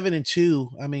So- 11-2,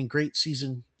 I mean, great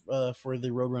season for the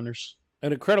Roadrunners.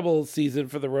 An incredible season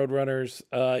for the Roadrunners.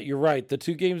 You're right. The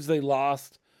two games they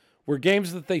lost were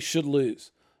games that they should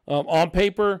lose. On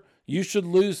paper, you should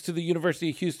lose to the University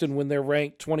of Houston when they're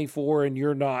ranked 24 and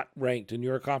you're not ranked and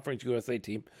you're a Conference USA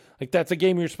team. Like, that's a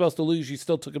game you're supposed to lose. You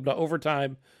still took them to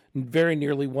overtime and very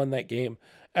nearly won that game.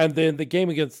 And then the game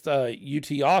against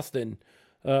UT Austin,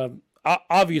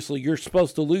 obviously you're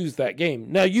supposed to lose that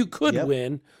game. Now you could Yep.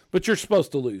 win, but you're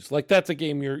supposed to lose. Like, that's a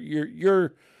game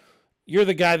you're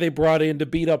the guy they brought in to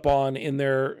beat up on in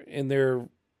their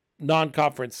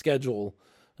non-conference schedule.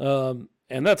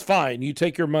 And that's fine. You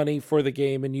take your money for the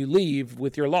game and you leave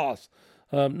with your loss.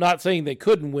 Not saying they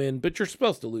couldn't win, but you're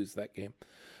supposed to lose that game.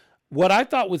 What I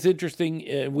thought was interesting,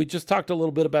 and we just talked a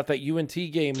little bit about that UNT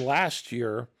game last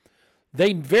year,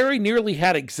 they very nearly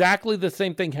had exactly the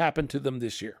same thing happen to them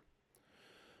this year.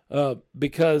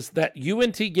 Because that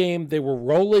UNT game, they were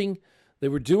rolling, they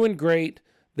were doing great.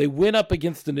 They went up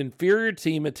against an inferior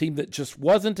team, a team that just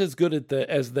wasn't as good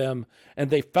as them, and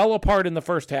they fell apart in the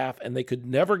first half, and they could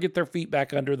never get their feet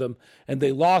back under them, and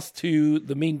they lost to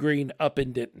the Mean Green up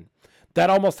in Denton. That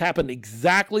almost happened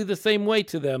exactly the same way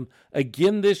to them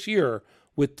again this year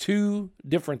with two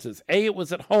differences. A, it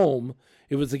was at home.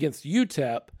 It was against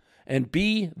UTEP. And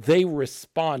B, they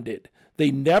responded.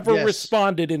 They never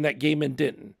responded in that game in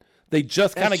Denton. They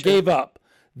just kind of gave up.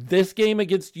 This game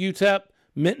against UTEP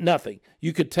meant nothing.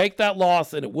 You could take that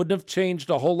loss and it wouldn't have changed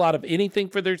a whole lot of anything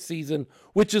for their season,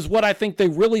 which is what I think they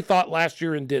really thought last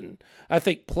year and didn't. I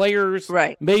think players,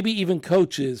 maybe even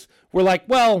coaches, were like,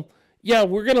 well, yeah,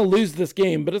 we're going to lose this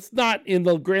game, but it's not in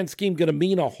the grand scheme going to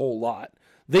mean a whole lot.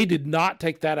 They did not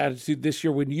take that attitude this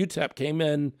year when UTEP came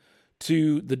in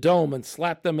to the Dome and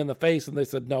slapped them in the face, and they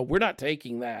said, no, we're not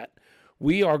taking that.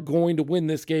 We are going to win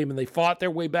this game, and they fought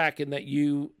their way back in that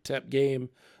UTEP game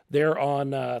there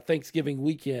on Thanksgiving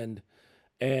weekend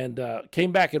and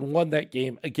came back and won that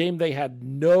game, a game they had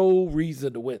no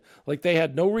reason to win. Like, they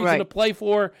had no reason to play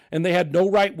for, and they had no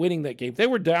right winning that game. They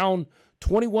were down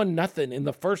 21-0 in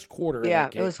the first quarter. Yeah,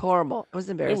 it was horrible. It was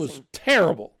embarrassing. It was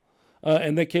terrible.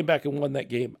 And they came back and won that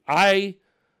game. I'm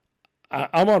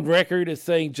on record as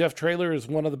saying Jeff Traylor is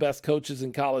one of the best coaches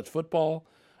in college football.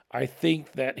 I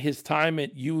think that his time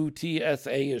at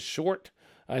UTSA is short.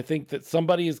 I think that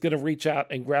somebody is going to reach out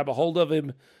and grab a hold of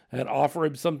him and offer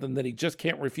him something that he just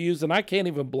can't refuse. And I can't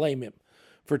even blame him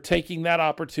for taking that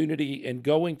opportunity and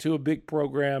going to a big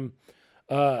program.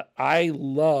 I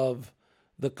love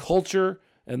the culture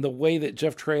and the way that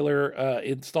Jeff Traylor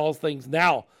installs things.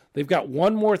 Now, they've got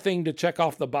one more thing to check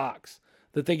off the box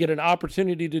that they get an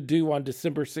opportunity to do on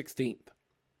December 16th.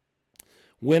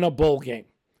 Win a bowl game.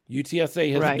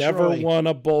 UTSA has never won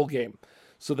a bowl game.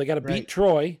 So they got to beat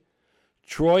Troy.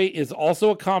 Troy is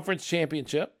also a conference champion.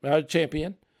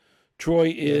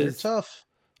 Troy is tough.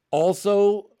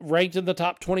 Also ranked in the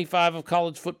top 25 of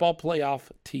college football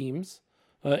playoff teams.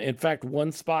 In fact,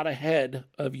 one spot ahead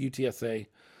of UTSA.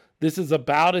 This is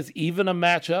about as even a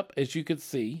matchup as you could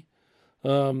see.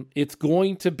 It's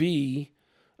going to be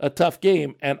a tough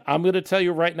game. And I'm going to tell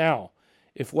you right now,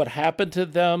 if what happened to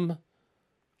them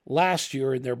last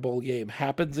year in their bowl game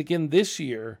happens again this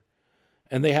year,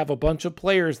 and they have a bunch of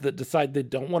players that decide they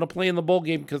don't want to play in the bowl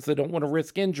game because they don't want to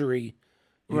risk injury,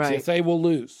 UTSA will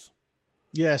lose.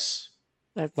 Yes.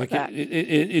 That's like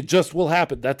it just will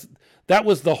happen. That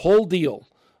was the whole deal.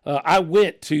 I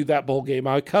went to that bowl game.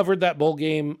 I covered that bowl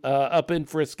game up in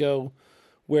Frisco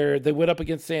where they went up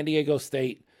against San Diego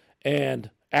State. And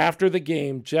after the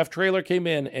game, Jeff Traylor came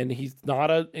in, and he's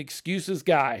not an excuses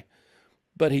guy,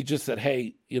 but he just said,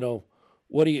 hey,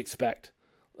 what do you expect?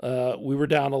 We were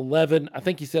down 11. I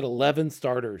think he said 11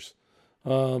 starters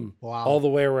all the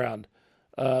way around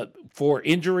for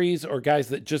injuries or guys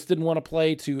that just didn't want to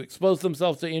play to expose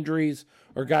themselves to injuries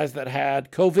or guys that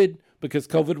had COVID because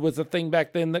COVID was a thing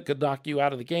back then that could knock you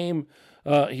out of the game.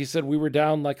 He said we were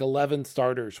down like 11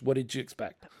 starters. What did you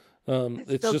expect?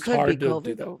 It's just hard to do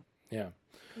that. Though. Yeah.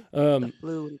 The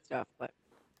flu and stuff, but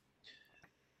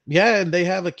yeah, and they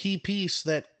have a key piece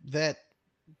that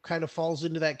kind of falls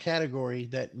into that category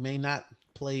that may not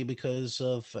play because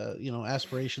of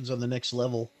aspirations on the next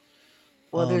level.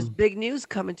 Well, there's big news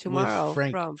coming tomorrow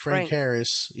from Frank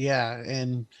Harris. Yeah,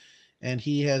 and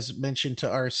he has mentioned to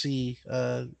RC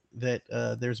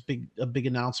that there's a big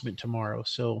announcement tomorrow.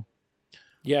 So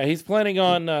yeah, he's planning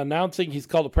on announcing. He's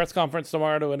called a press conference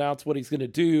tomorrow to announce what he's going to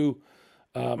do.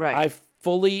 I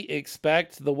fully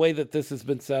expect the way that this has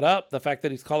been set up, the fact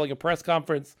that he's calling a press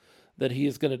conference, that he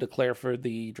is going to declare for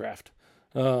the draft.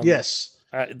 Yes,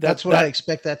 that's what I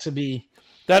expect that to be.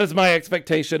 That is my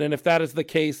expectation. And if that is the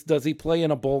case, does he play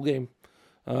in a bowl game?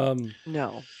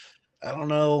 No. I don't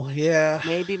know. Yeah.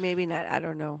 Maybe not. I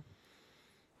don't know.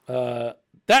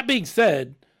 That being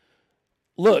said,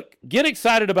 look, get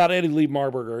excited about Eddie Lee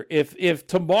Marburger. If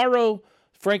tomorrow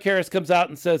Frank Harris comes out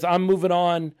and says, I'm moving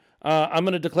on, I'm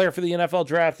going to declare for the NFL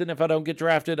draft, and if I don't get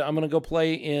drafted, I'm going to go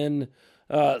play in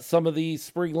some of these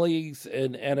spring leagues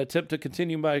and attempt to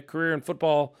continue my career in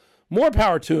football, more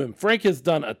power to him. Frank has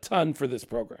done a ton for this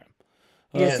program.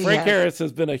 Yes, Frank Harris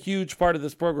has been a huge part of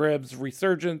this program's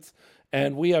resurgence,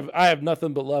 and I have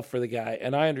nothing but love for the guy,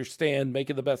 and I understand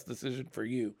making the best decision for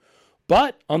you.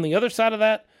 But on the other side of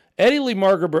that, Eddie Lee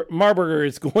Marburger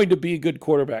is going to be a good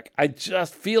quarterback. I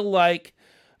just feel like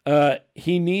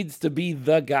he needs to be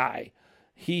the guy.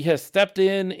 He has stepped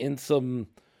in some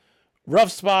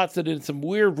rough spots and in some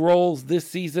weird roles this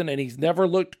season, and he's never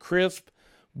looked crisp.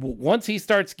 Once he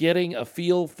starts getting a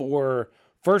feel for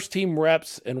first-team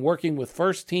reps and working with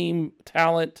first-team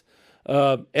talent,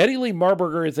 Eddie Lee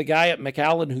Marburger is a guy at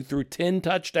McAllen who threw 10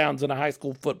 touchdowns in a high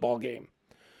school football game.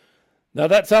 Now,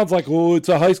 that sounds like, oh, it's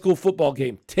a high school football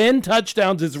game. 10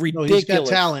 touchdowns is ridiculous. No, he's got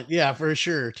talent, yeah, for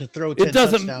sure, to throw 10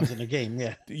 touchdowns in a game,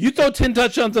 yeah. You throw 10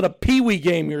 touchdowns in a peewee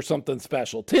game, you're something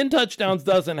special. 10 touchdowns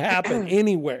doesn't happen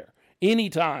anywhere,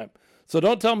 anytime. So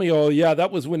don't tell me, oh, yeah,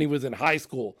 that was when he was in high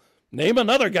school. Name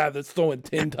another guy that's throwing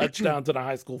 10 touchdowns in a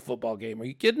high school football game. Are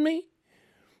you kidding me?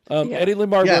 Eddie Lee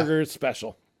Marburger is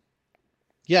special.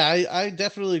 Yeah, I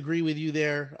definitely agree with you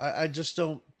there. I just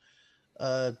don't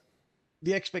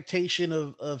the expectation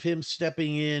of him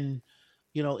stepping in,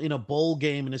 in a bowl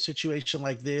game in a situation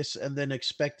like this, and then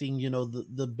expecting,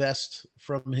 the best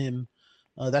from him.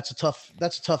 That's a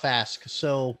tough ask.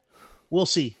 So we'll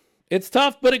see. It's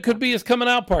tough, but it could be his coming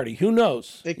out party. Who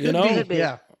knows? It could be.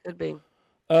 Yeah. Could be.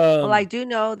 Well, I do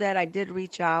know that I did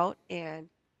reach out and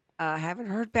haven't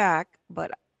heard back,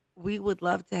 but we would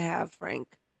love to have Frank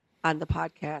on the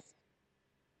podcast.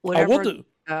 Whatever,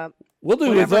 we'll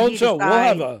do his own show.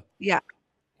 Decides.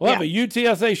 We'll have a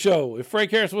UTSA show. If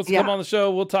Frank Harris wants to come on the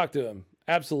show, we'll talk to him.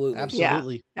 Absolutely. Yeah,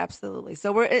 absolutely.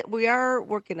 So we are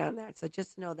working on that. So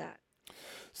just know that.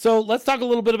 So let's talk a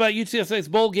little bit about UTSA's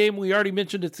bowl game. We already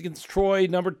mentioned it's against Troy,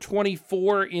 number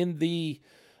 24 in the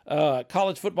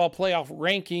college football playoff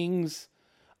rankings.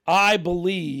 I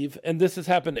believe, and this has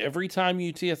happened every time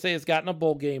UTSA has gotten a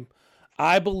bowl game,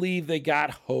 I believe they got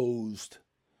hosed.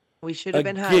 We should have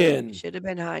been higher. We should have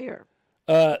been higher.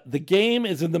 The game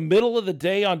is in the middle of the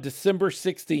day on December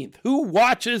 16th. Who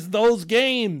watches those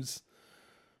games?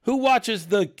 Who watches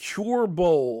the Cure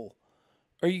Bowl?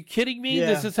 Are you kidding me? Yeah.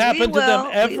 This has happened to them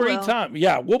every time.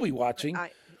 Yeah, we'll be watching.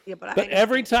 But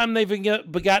every time they've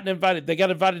gotten invited, they got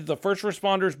invited to the First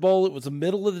Responders Bowl. It was a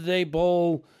middle of the day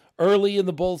bowl, early in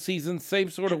the bowl season,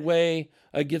 same sort of way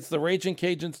against the Raging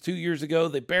Cajuns 2 years ago.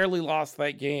 They barely lost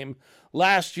that game.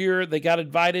 Last year, they got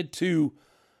invited to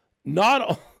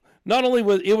not only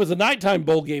was a nighttime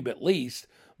bowl game at least,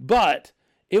 but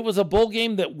it was a bowl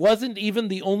game that wasn't even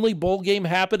the only bowl game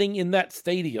happening in that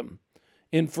stadium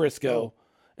in Frisco.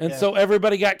 And so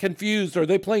everybody got confused. Are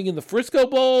they playing in the Frisco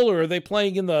Bowl or are they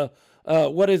playing in the,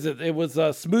 what is it? It was a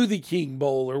Smoothie King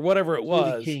Bowl or whatever it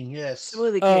was. Smoothie King, yes.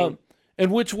 Smoothie King.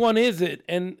 And which one is it?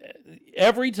 And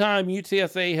every time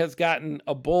UTSA has gotten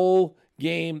a bowl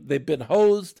game, they've been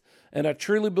hosed. And I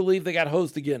truly believe they got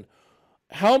hosed again.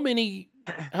 How many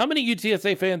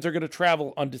UTSA fans are going to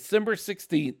travel on December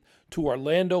 16th to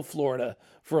Orlando, Florida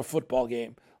for a football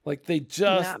game? Like they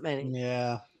just, not many.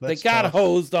 Yeah, they got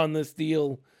hosed on this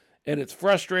deal, and it's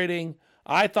frustrating.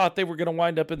 I thought they were going to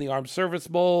wind up in the Armed Service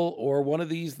Bowl or one of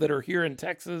these that are here in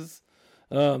Texas.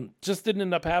 Just didn't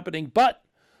end up happening, but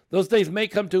those days may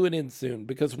come to an end soon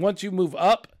because once you move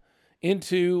up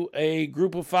into a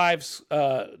group of five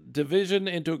division,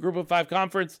 into a group of five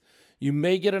conference, you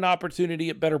may get an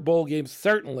opportunity at better bowl games,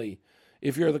 certainly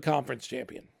if you're the conference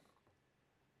champion.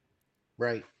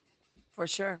 Right. For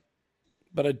sure.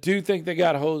 But I do think they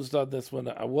got hosed on this one.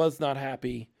 I was not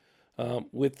happy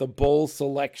with the bowl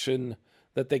selection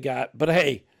that they got. But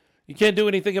hey, you can't do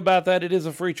anything about that. It is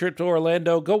a free trip to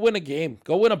Orlando. Go win a game.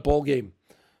 Go win a bowl game.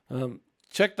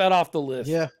 Check that off the list.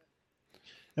 Yeah.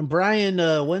 And Brian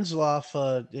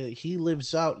Wensloff, he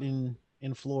lives out in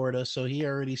Florida, so he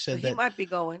already said he might be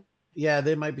going. Yeah,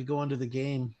 they might be going to the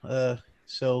game.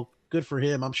 So good for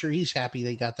him. I'm sure he's happy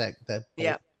they got that.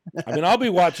 Yeah. I mean, I'll be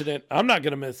watching it. I'm not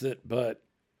going to miss it, but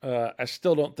I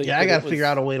still don't think. Yeah, I got to figure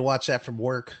out a way to watch that from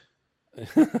work.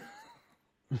 It's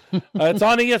on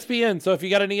ESPN, so if you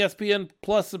got an ESPN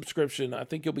Plus subscription, I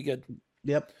think you'll be good.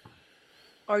 Yep.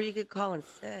 Or you could call in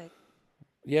sick.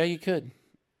 Yeah, you could.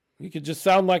 You could just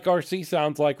sound like RC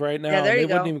sounds like right now. Yeah, there you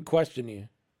they wouldn't even question you.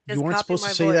 You weren't supposed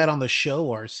to say that on the show,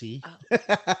 RC. Oh.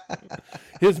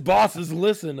 His bosses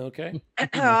listen, okay?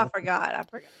 I forgot.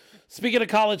 Speaking of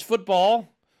college football,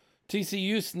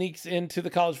 TCU sneaks into the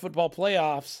college football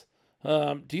playoffs.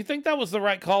 Do you think that was the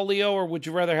right call, Leo, or would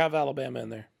you rather have Alabama in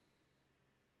there?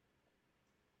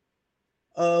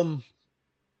 I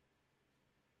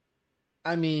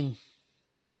mean,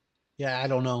 yeah, I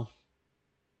don't know.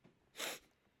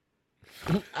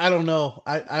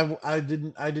 I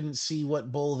didn't see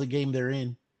what bowl of the game they're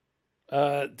in.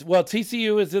 Well,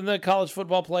 TCU is in the college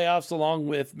football playoffs along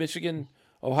with Michigan,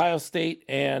 Ohio State,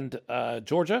 and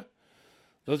Georgia.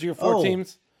 Those are your four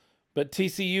teams. but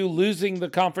TCU losing the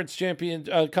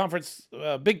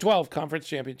Big 12 conference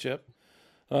championship,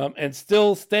 and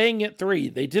still staying at 3.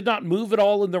 They did not move at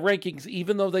all in the rankings,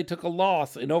 even though they took a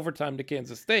loss in overtime to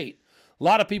Kansas State. A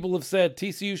lot of people have said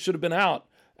TCU should have been out.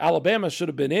 Alabama should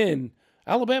have been in.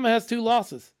 Alabama has 2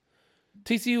 losses.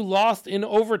 TCU lost in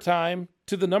overtime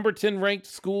to the number 10 ranked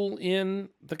school in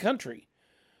the country.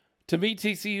 To me,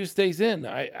 TCU stays in.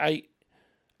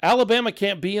 Alabama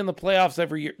can't be in the playoffs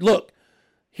every year. Look,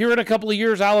 here in a couple of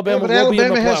years, Alabama will be in the playoffs.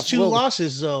 Alabama has 2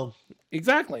 losses, though.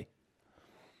 Exactly.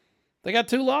 They got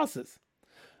 2 losses.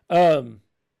 And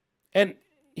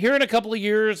here in a couple of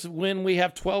years, when we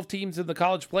have 12 teams in the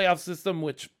college playoff system,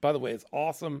 which, by the way, is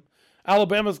awesome,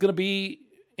 Alabama's going to be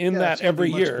in that every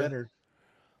year. Better.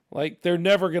 Like, they're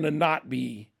never going to not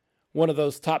be one of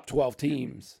those top 12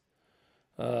 teams.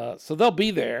 So they'll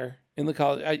be there in the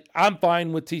college. I'm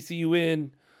fine with TCU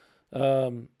in.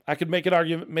 I could make an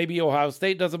argument maybe Ohio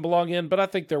State doesn't belong in, but I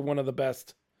think they're one of the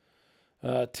best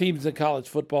teams in college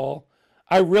football.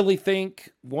 I really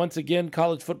think, once again,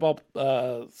 college football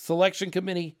selection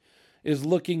committee is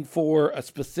looking for a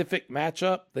specific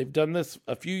matchup. They've done this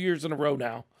a few years in a row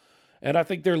now. And I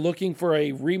think they're looking for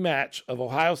a rematch of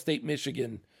Ohio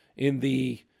State-Michigan in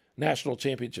the national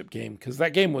championship game, because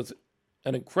that game was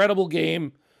an incredible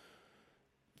game.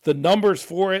 The numbers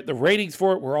for it, the ratings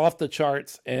for it were off the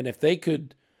charts. And if they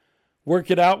could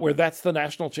work it out where that's the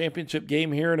national championship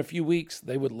game here in a few weeks,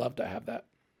 they would love to have that.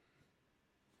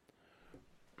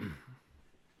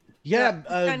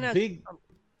 Yeah, big.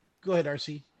 Go ahead,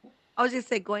 RC. I was just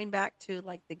say, going back to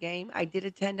like the game, I did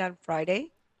attend on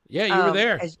Friday. Yeah, you were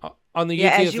there on the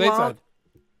UTSA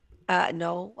side.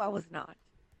 No, I was not.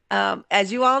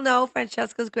 As you all know,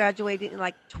 Francesca's graduating in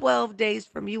like 12 days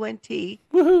from UNT.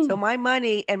 Woohoo. So my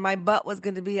money and my butt was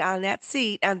going to be on that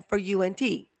seat and for UNT.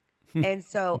 And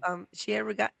so she had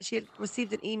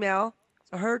received an email.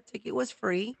 So her ticket was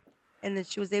free. And then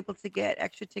she was able to get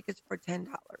extra tickets for $10.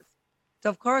 So,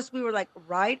 of course, we were like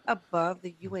right above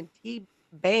the UNT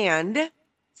band.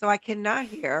 So I cannot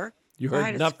hear. You I heard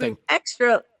had to nothing.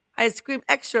 I screamed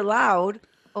extra loud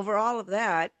over all of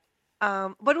that.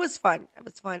 But it was fun. It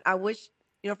was fun. I wish,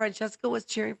 Francesca was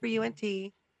cheering for UNT.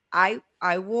 I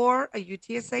wore a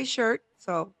UTSA shirt.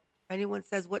 So if anyone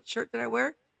says, what shirt did I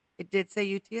wear? It did say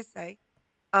UTSA.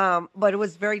 But it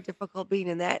was very difficult being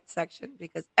in that section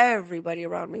because everybody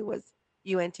around me was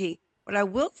UNT. But I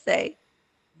will say,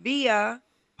 Via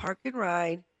Park and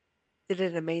Ride did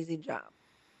an amazing job.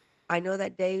 I know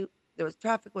that day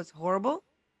traffic was horrible.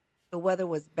 The weather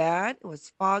was bad. It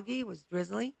was foggy. It was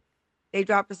drizzly. They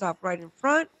dropped us off right in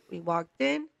front. We walked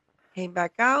in, came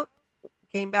back out,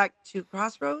 came back to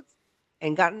Crossroads,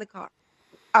 and got in the car.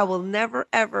 I will never,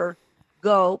 ever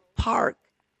go park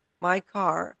my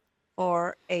car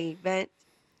for an event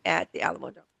at the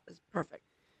Alamo Dome. It was perfect.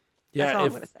 That's all I'm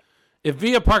going to say. If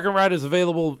Via Park and Ride is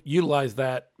available, utilize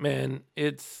that, man.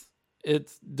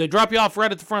 They drop you off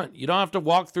right at the front. You don't have to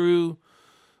walk through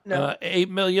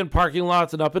 8 million parking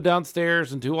lots and up and down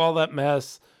stairs and do all that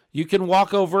mess. You can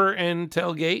walk over and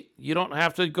tailgate. You don't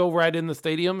have to go right in the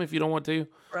stadium if you don't want to.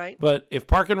 Right. But if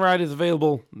Park and Ride is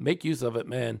available, make use of it,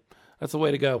 man. That's the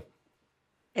way to go.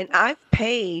 And I've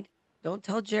paid, don't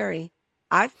tell Jerry,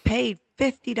 I've paid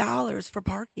 $50 for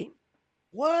parking.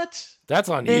 What? That's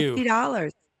on $50. you.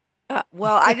 $50.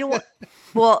 Well, I didn't want.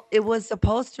 Well, it was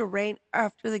supposed to rain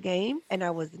after the game, and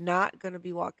I was not going to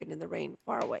be walking in the rain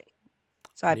far away.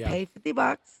 So I paid $50.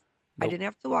 Nope. I didn't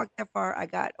have to walk that far. I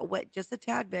got wet just a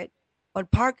tad bit.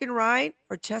 But Park and Ride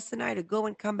for Chess and I to go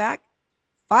and come back,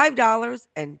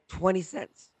 $5.20.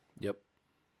 Yep.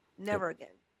 Never again.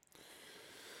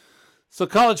 So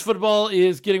college football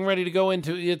is getting ready to go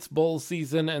into its bowl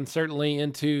season and certainly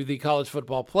into the college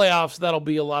football playoffs. That'll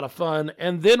be a lot of fun.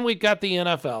 And then we've got the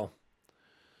NFL.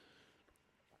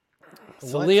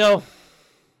 So, Leo,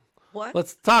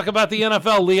 let's talk about the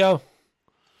NFL, Leo.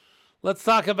 Let's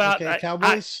talk about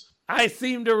Cowboys. I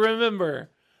seem to remember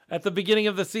at the beginning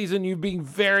of the season you being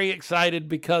very excited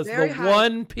because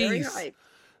one piece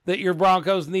that your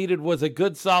Broncos needed was a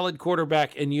good, solid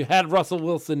quarterback, and you had Russell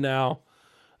Wilson now.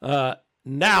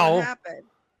 Now,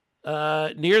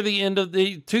 near the end of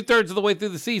the 2/3 of the way through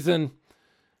the season,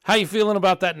 how you feeling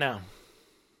about that now?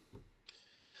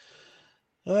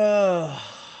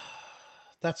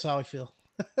 That's how I feel.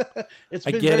 It's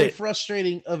been very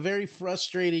frustrating, a very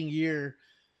frustrating year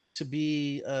to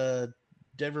be a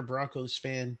Denver Broncos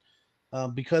fan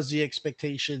because the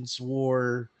expectations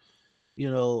were,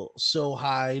 so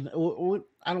high.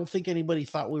 I don't think anybody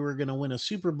thought we were going to win a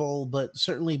Super Bowl, but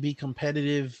certainly be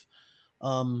competitive.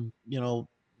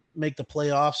 make the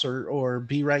playoffs or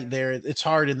be right there. It's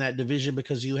hard in that division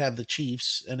because you have the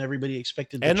Chiefs and everybody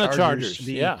expected the Chargers to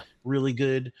be really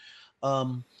good.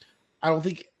 I don't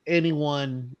think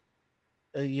anyone,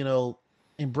 in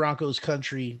Broncos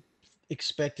country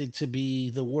expected to be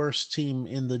the worst team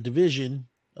in the division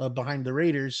behind the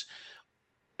Raiders,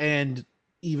 and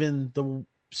even the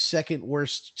second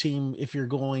worst team if you're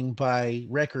going by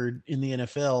record in the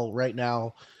NFL right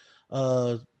now,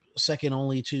 second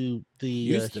only to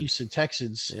the Houston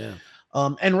Texans. Yeah.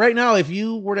 And right now, if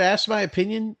you were to ask my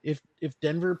opinion, if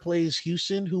Denver plays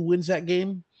Houston, who wins that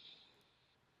game?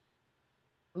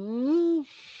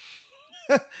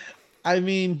 I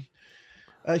mean,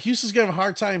 Houston's gonna have a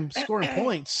hard time scoring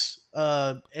points.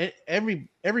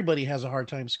 Everybody has a hard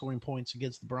time scoring points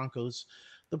against the Broncos.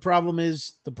 The problem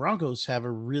is the Broncos have a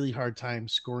really hard time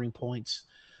scoring points.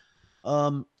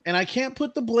 And I can't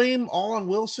put the blame all on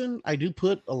Wilson. I do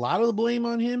put a lot of the blame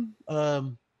on him.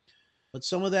 But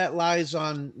some of that lies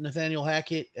on Nathaniel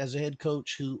Hackett as a head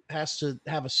coach who has to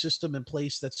have a system in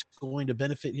place that's going to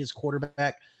benefit his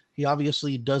quarterback. He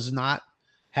obviously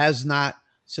has not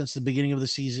since the beginning of the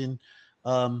season.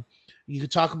 You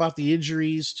could talk about the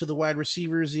injuries to the wide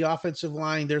receivers, the offensive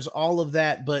line. There's all of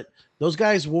that, but those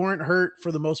guys weren't hurt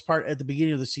for the most part at the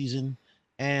beginning of the season,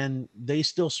 and they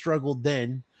still struggled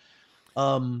then.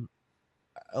 I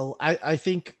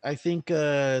think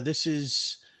this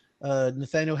is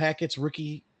Nathaniel Hackett's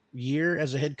rookie year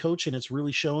as a head coach, and it's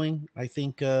really showing. I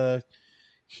think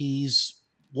he's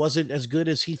wasn't as good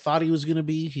as he thought he was going to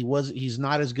be. He's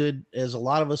not as good as a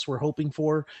lot of us were hoping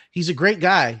for. He's a great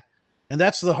guy. And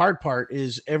that's the hard part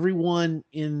is everyone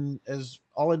as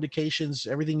all indications,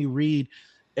 everything you read,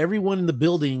 everyone in the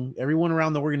building, everyone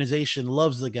around the organization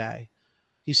loves the guy.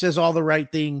 He says all the right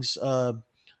things,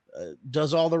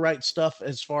 does all the right stuff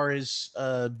as far as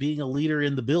being a leader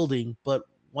in the building. But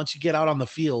once you get out on the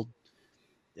field,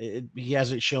 he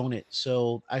hasn't shown it.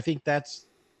 So I think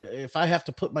if I have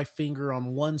to put my finger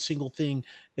on one single thing,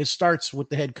 it starts with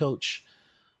the head coach.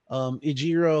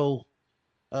 Ejiro,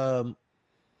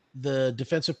 the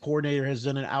defensive coordinator, has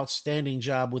done an outstanding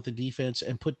job with the defense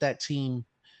and put that team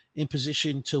in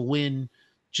position to win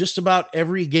just about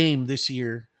every game this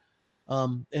year.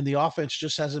 And the offense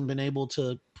just hasn't been able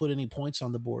to put any points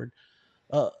on the board.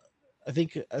 I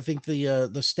think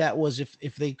the stat was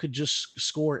if they could just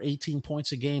score 18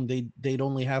 points a game, they'd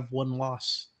only have one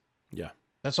loss. Yeah.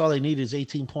 That's all they need is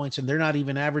 18 points, and they're not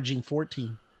even averaging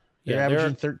 14. They're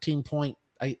averaging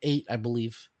 13.8, I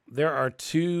believe. There are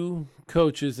two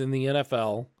coaches in the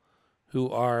NFL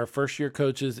who are first-year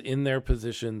coaches in their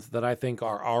positions that I think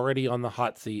are already on the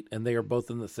hot seat, and they are both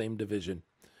in the same division.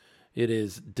 It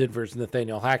is Denver's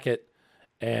Nathaniel Hackett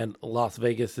and Las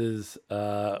Vegas's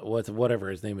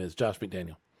whatever his name is, Josh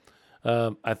McDaniel.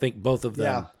 I think both of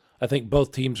them. Yeah. I think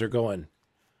both teams are going.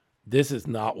 This is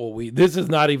not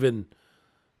even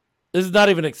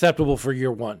acceptable for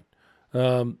year one.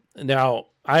 Now,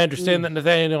 I understand that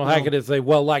Nathaniel Hackett is a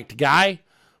well-liked guy,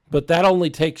 but that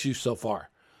only takes you so far.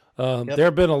 There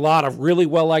have been a lot of really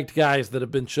well-liked guys that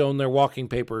have been shown their walking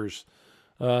papers.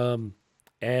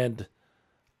 And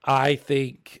I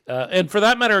think, and for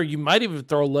that matter, you might even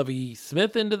throw Lovie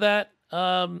Smith into that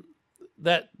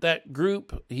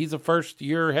group. He's a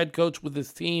first-year head coach with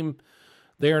his team.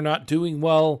 They are not doing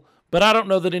well. But I don't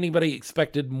know that anybody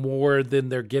expected more than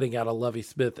they're getting out of Lovie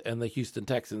Smith and the Houston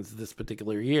Texans this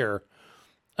particular year.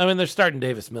 I mean, they're starting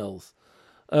Davis Mills.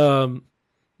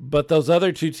 But those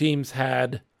other two teams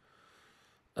had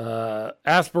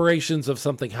aspirations of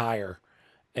something higher.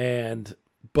 And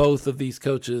both of these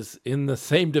coaches in the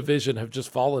same division have just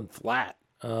fallen flat.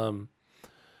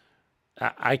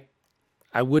 I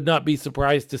would not be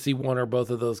surprised to see one or both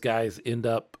of those guys end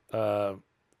up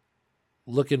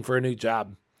looking for a new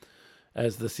job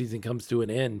as the season comes to an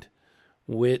end,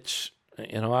 which, I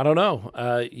don't know.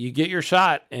 You get your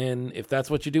shot, and if that's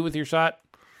what you do with your shot,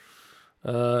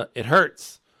 it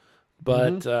hurts.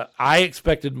 But I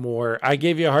expected more. I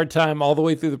gave you a hard time all the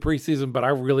way through the preseason, but I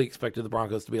really expected the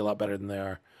Broncos to be a lot better than they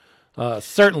are.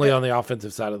 Certainly on the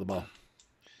offensive side of the ball.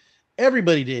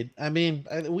 Everybody did. I mean,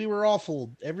 we were all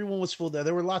fooled. Everyone was fooled.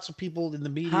 There were lots of people in the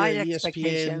media,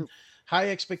 ESPN, high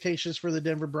expectations for the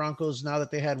Denver Broncos now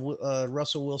that they had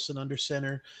Russell Wilson under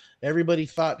center. Everybody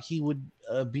thought he would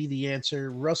be the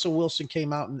answer. Russell Wilson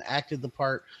came out and acted the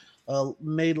part,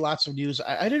 made lots of news.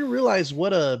 I didn't realize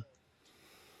what a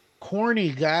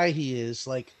corny guy he is,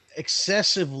 like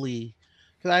excessively,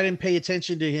 because I didn't pay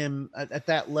attention to him at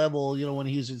that level, when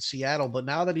he was in Seattle. But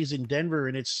now that he's in Denver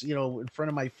and it's, in front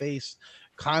of my face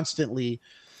constantly,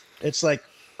 it's like,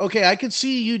 okay, I could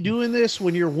see you doing this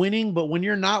when you're winning, but when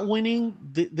you're not winning,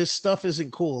 this stuff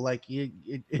isn't cool. Like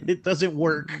it doesn't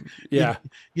work. Yeah.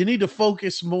 You need to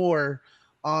focus more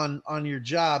on your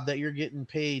job that you're getting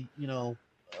paid,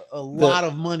 a lot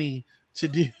of money to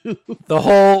do. The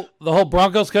whole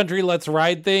Broncos country let's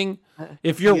ride thing.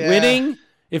 If you're winning,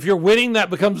 that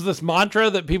becomes this mantra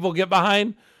that people get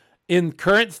behind. In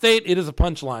current state, it is a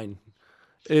punchline.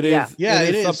 It is. Yeah,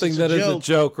 it is is. something It's that is joke. a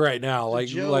joke right now. Like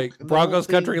joke. And Broncos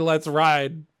the whole country thing, let's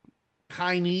ride.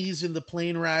 high knees in the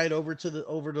plane ride over to the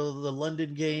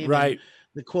London game. Right.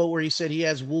 The quote where he said he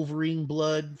has Wolverine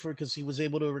blood because he was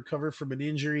able to recover from an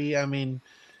injury. I mean,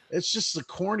 it's just the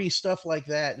corny stuff like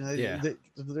that. And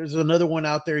there's another one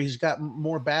out there. He's got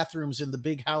more bathrooms in the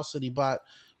big house that he bought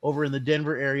over in the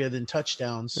Denver area than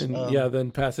touchdowns. And,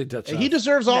 than passing touchdowns. He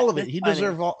deserves all of it. That's He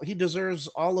funny. deserves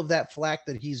all of that flack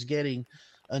that he's getting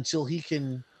until he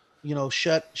can,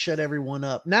 shut everyone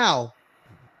up. Now,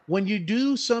 when you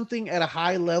do something at a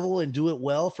high level and do it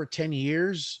well for 10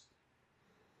 years,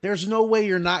 there's no way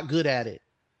you're not good at it.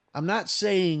 I'm not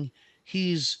saying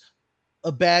he's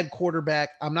a bad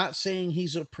quarterback. I'm not saying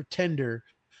he's a pretender.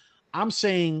 I'm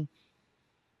saying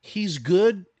he's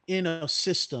good in a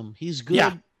system. He's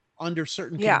good under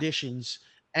certain conditions.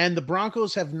 And the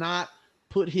Broncos have not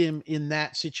put him in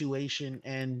that situation,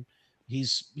 and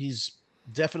he's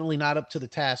definitely not up to the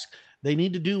task. They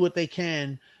need to do what they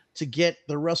can to get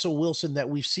the Russell Wilson that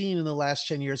we've seen in the last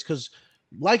 10 years, because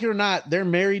like it or not, they're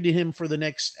married to him for the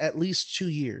next at least 2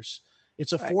 years.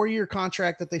 It's a 4-year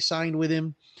contract that they signed with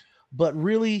him, but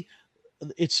really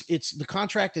it's the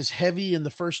contract is heavy in the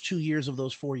first 2 years of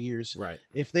those 4 years. Right.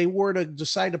 If they were to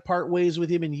decide to part ways with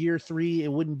him in year 3,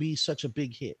 it wouldn't be such a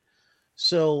big hit.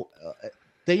 So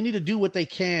they need to do what they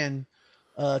can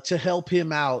to help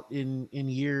him out in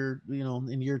year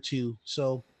 2.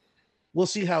 So we'll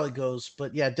see how it goes.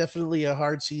 But yeah, definitely a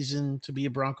hard season to be a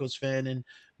Broncos fan, and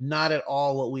not at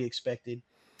all what we expected.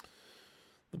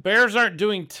 The Bears aren't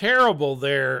doing terrible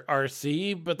there,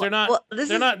 RC, but they're not. Well,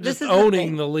 they're not this just is the owning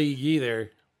thing. the league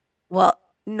either. Well,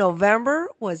 November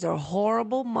was a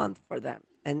horrible month for them,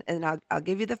 and I'll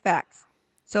give you the facts.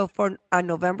 So on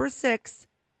November 6th,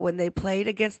 when they played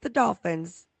against the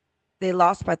Dolphins, they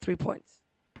lost by 3 points.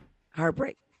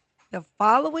 Heartbreak. The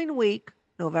following week,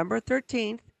 November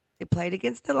 13th, they played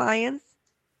against the Lions.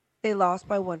 They lost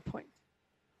by 1 point.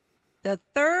 The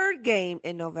third game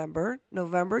in November,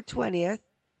 November 20th,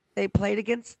 they played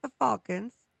against the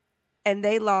Falcons, and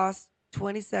they lost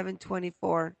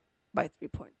 27-24 by 3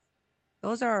 points.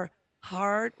 Those are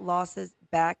hard losses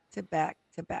back to back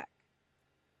to back.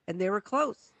 And they were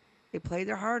close. They played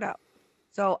their heart out.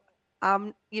 So,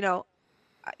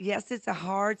 yes, it's a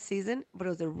hard season, but it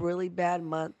was a really bad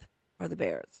month for the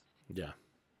Bears. Yeah.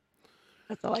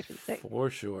 That's all I can say. For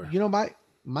sure.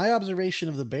 My observation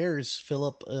of the Bears,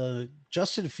 Philip,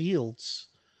 Justin Fields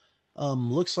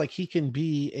looks like he can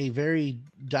be a very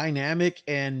dynamic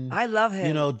and I love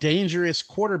him. Dangerous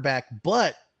quarterback.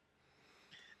 But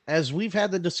as we've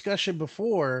had the discussion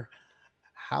before,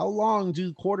 how long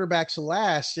do quarterbacks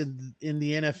last in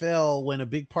the NFL when a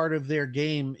big part of their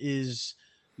game is,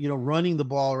 running the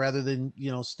ball rather than,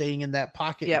 staying in that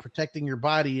pocket and protecting your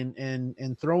body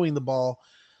and throwing the ball?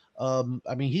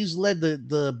 I mean, he's led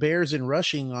the Bears in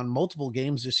rushing on multiple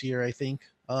games this year, I think.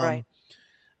 Right.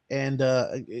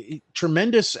 And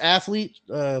tremendous athlete,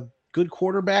 good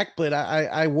quarterback, but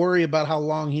I worry about how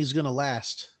long he's going to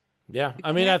last. Yeah. You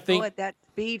I mean, I can't think go at that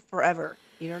speed forever.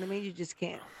 You know what I mean? You just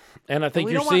can't. and I think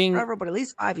We you're don't want seeing forever, but at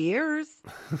least 5 years.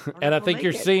 and I think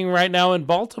you're seeing right now in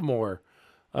Baltimore,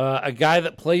 a guy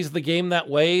that plays the game that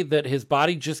way that his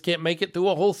body just can't make it through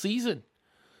a whole season.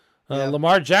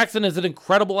 Lamar Jackson is an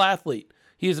incredible athlete.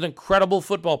 He is an incredible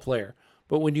football player.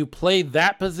 But when you play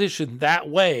that position that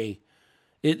way,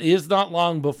 it is not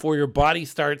long before your body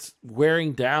starts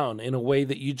wearing down in a way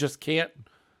that you just can't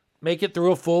make it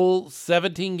through a full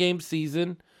 17-game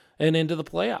season and into the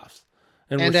playoffs.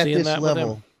 And we're at seeing this that level.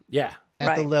 with him. Yeah.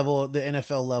 At the level, the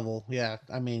NFL level. Yeah.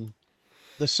 I mean,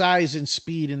 the size and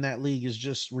speed in that league is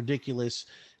just ridiculous.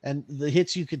 And the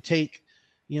hits you could take,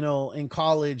 in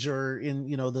college or in,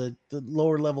 the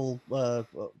lower level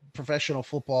professional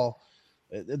football,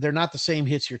 they're not the same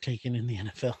hits you're taking in the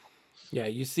NFL. Yeah,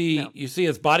 you see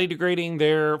his body degrading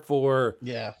there for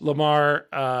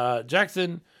Lamar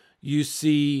Jackson. You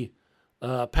see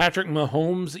Patrick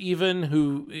Mahomes even,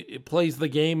 who plays the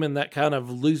game in that kind of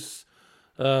loose,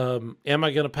 am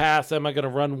I going to pass, am I going to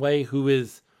run way, who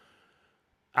is,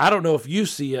 I don't know if you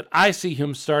see it, I see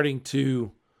him starting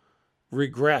to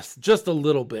regress just a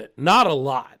little bit, not a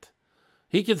lot.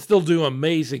 He can still do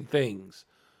amazing things,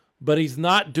 but he's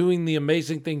not doing the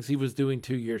amazing things he was doing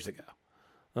 2 years ago.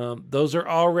 Those are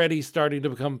already starting to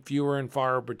become fewer and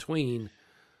far between.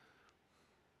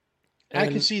 I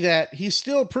can see that. He's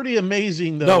still pretty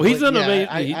amazing, though. No, he's but an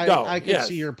amazing. I can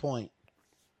see your point.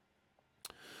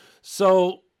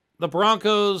 So the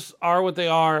Broncos are what they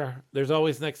are. There's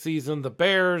always next season. The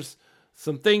Bears,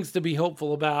 some things to be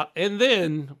hopeful about. And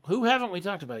then, who haven't we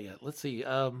talked about yet? Let's see.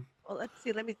 Well, let's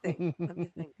see. Let me think.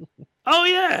 Oh,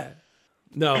 yeah.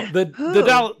 No,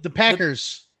 the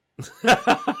Packers.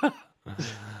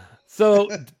 So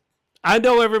I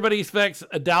know everybody expects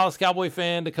a Dallas Cowboy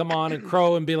fan to come on and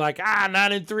crow and be like,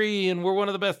 9-3, and we're one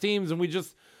of the best teams, and we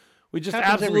just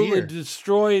absolutely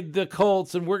destroyed the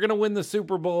Colts, and we're going to win the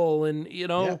Super Bowl, and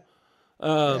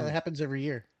that happens every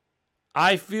year.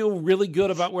 I feel really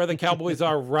good about where the Cowboys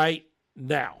are right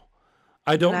now.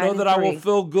 I don't know that I will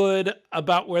feel good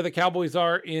about where the Cowboys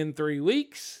are in 3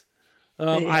 weeks.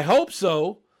 I hope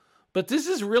so, but this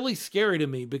is really scary to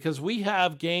me because we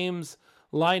have games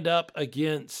lined up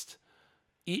against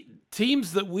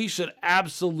teams that we should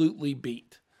absolutely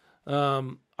beat.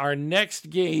 Our next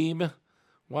game,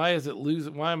 why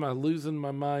am I losing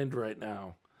my mind right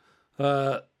now?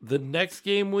 The next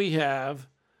game we have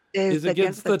is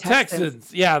against the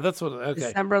Texans. Yeah, that's what. Okay,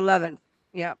 December 11th.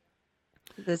 Yep,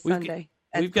 this Sunday.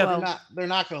 They're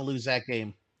not going to lose that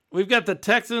game. We've got the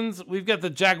Texans. We've got the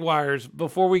Jaguars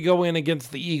before we go in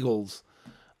against the Eagles.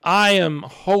 I am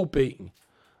hoping,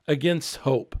 against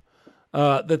hope,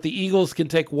 that the Eagles can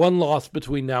take one loss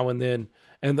between now and then,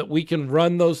 and that we can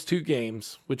run those 2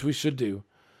 games, which we should do.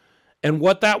 And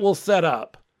what that will set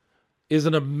up is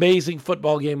an amazing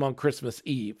football game on Christmas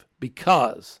Eve,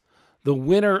 because the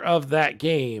winner of that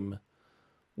game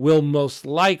will most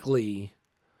likely,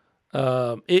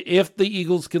 if the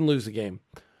Eagles can lose a game,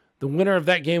 the winner of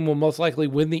that game will most likely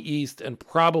win the East and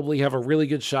probably have a really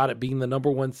good shot at being the number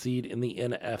 1 seed in the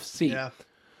NFC. Yeah.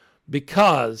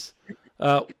 Because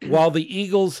while the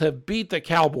Eagles have beat the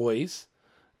Cowboys,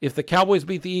 if the Cowboys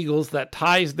beat the Eagles, that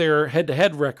ties their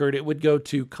head-to-head record. It would go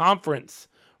to conference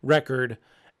record,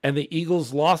 and the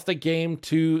Eagles lost a game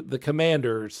to the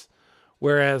Commanders,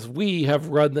 whereas we have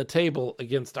run the table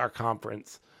against our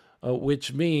conference,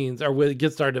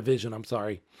 against our division,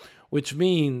 which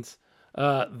means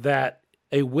that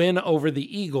a win over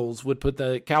the Eagles would put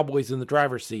the Cowboys in the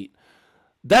driver's seat.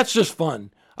 That's just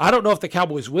fun. I don't know if the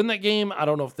Cowboys win that game. I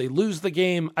don't know if they lose the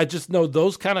game. I just know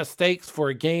those kind of stakes for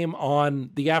a game on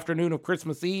the afternoon of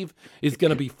Christmas Eve is going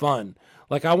to be fun.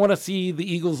 Like, I want to see the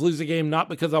Eagles lose a game, not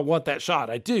because I want that shot.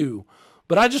 I do.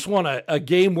 But I just want a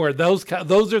game where those are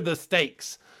the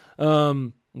stakes.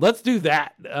 Let's do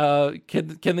that.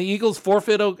 Can the Eagles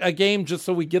forfeit a game just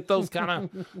so we get those kind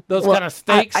of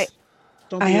stakes?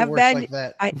 I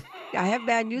have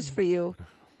bad news for you.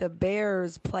 The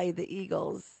Bears play the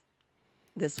Eagles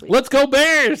this week. Let's go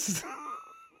Bears!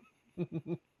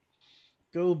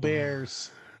 Go Bears!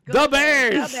 The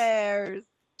Bears! The Bears!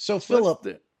 So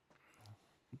Philip,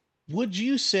 would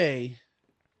you say,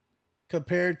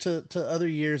 compared to other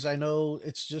years, I know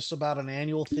it's just about an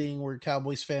annual thing where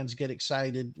Cowboys fans get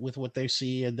excited with what they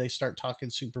see and they start talking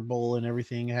Super Bowl and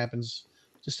everything happens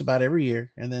just about every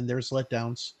year, and then there's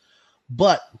letdowns.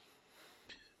 But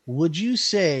would you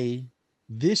say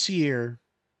this year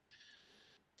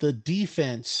the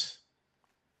defense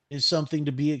is something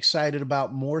to be excited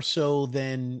about more so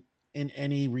than in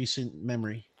any recent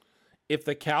memory? If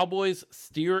the Cowboys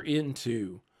steer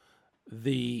into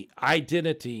the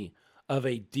identity of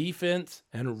a defense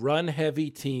and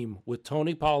run-heavy team with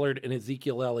Tony Pollard and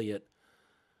Ezekiel Elliott,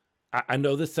 I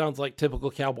know this sounds like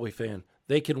typical Cowboy fan.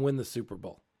 They can win the Super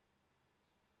Bowl.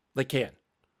 They can.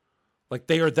 Like,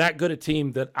 they are that good a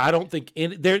team that I don't think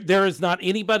there is not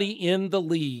anybody in the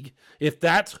league, if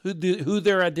that's who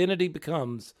their identity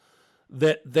becomes,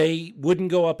 that they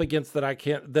wouldn't go up against, that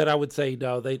I would say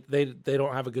no, they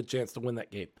don't have a good chance to win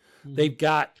that game. Mm-hmm. They've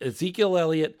got Ezekiel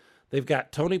Elliott, they've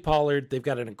got Tony Pollard, they've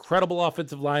got an incredible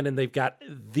offensive line, and they've got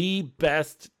the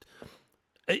best.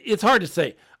 It's hard to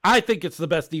say. I think it's the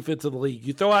best defense in the league.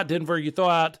 You throw out Denver, you throw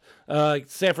out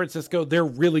San Francisco, they're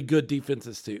really good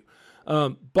defenses too.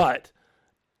 But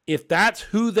if that's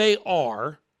who they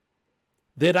are,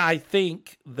 then I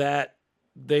think that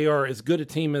they are as good a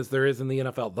team as there is in the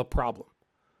NFL. The problem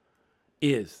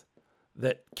is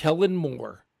that Kellen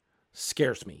Moore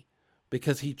scares me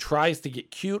because he tries to get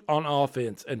cute on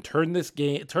offense and turn this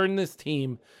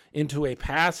team into a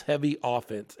pass-heavy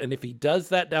offense. And if he does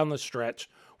that down the stretch,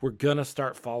 we're going to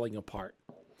start falling apart.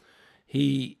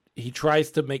 He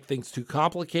tries to make things too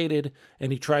complicated,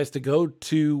 and he tries to go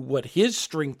to what his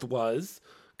strength was,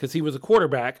 because he was a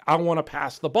quarterback. I want to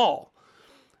pass the ball.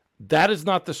 That is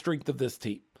not the strength of this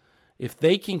team. If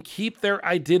they can keep their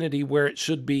identity where it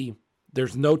should be,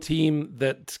 There's no team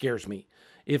that scares me.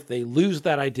 If they lose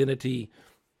that identity,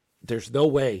 there's no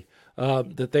way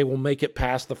that they will make it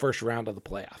past the first round of the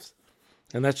playoffs.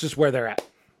 And that's just where they're at.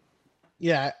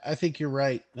 Yeah, I think you're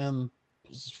right.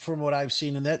 From what I've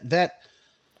seen, and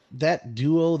that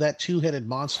duo, that two-headed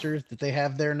monster that they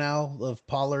have there now of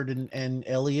Pollard and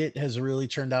Elliott has really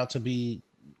turned out to be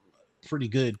pretty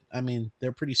good. I mean,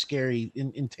 they're pretty scary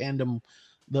in tandem,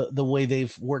 the way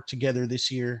they've worked together this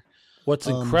year. What's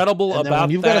incredible about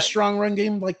when you've got a strong run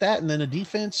game like that, and then a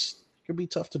defense, it could be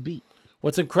tough to beat.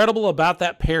 What's incredible about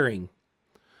that pairing,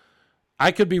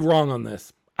 I could be wrong on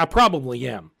this. I probably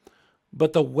am.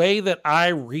 But the way that I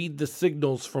read the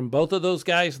signals from both of those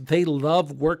guys, they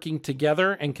love working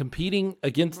together and competing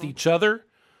against each other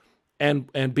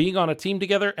and being on a team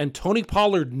together. And Tony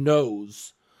Pollard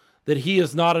knows that he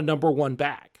is not a number one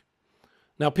back.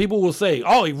 Now, people will say,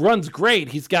 oh, he runs great.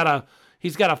 He's got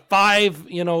a 5,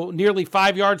 nearly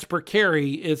 5 yards per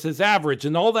carry is his average.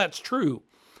 And all that's true.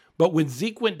 But when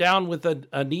Zeke went down with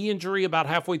a knee injury about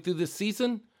halfway through this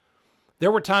season,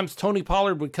 there were times Tony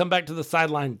Pollard would come back to the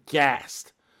sideline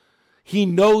gassed. He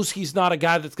knows he's not a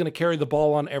guy that's going to carry the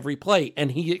ball on every play,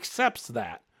 and he accepts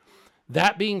that.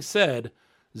 That being said,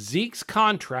 Zeke's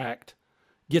contract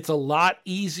gets a lot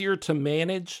easier to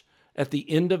manage at the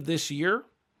end of this year.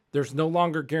 There's no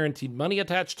longer guaranteed money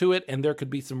attached to it, and there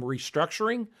could be some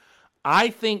restructuring. I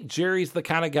think Jerry's the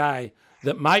kind of guy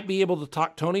that might be able to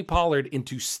talk Tony Pollard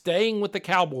into staying with the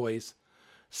Cowboys,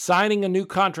 signing a new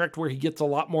contract where he gets a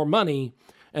lot more money,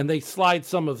 and they slide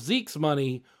some of Zeke's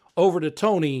money over to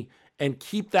Tony and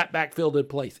keep that backfield in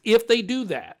place. If they do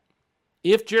that,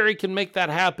 if Jerry can make that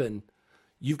happen,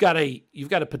 you've got a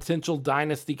potential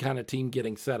dynasty kind of team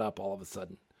getting set up all of a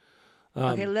sudden.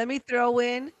 Okay, let me throw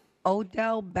in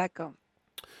Odell Beckham.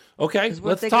 Okay,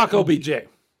 let's talk OBJ.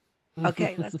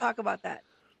 Okay, let's talk about that.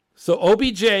 So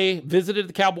OBJ visited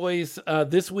the Cowboys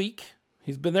this week.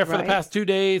 He's been there for the past 2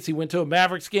 days. He went to a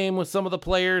Mavericks game with some of the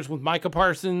players, with Micah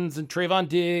Parsons and Trayvon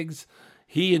Diggs.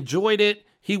 He enjoyed it.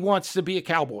 He wants to be a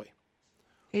Cowboy.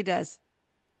 He does.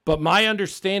 But my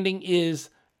understanding is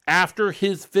after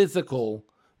his physical,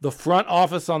 the front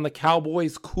office on the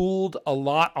Cowboys cooled a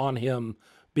lot on him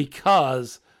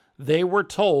because they were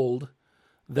told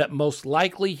that most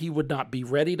likely he would not be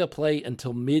ready to play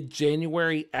until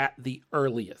mid-January at the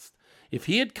earliest. If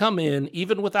he had come in,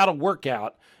 even without a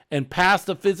workout, and passed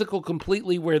a physical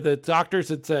completely where the doctors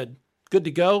had said, good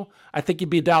to go, I think he'd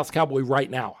be a Dallas Cowboy right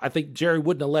now. I think Jerry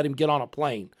wouldn't have let him get on a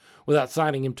plane without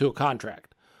signing him to a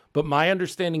contract. But my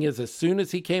understanding is as soon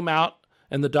as he came out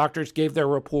and the doctors gave their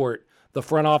report, the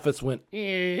front office went,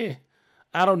 I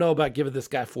don't know about giving this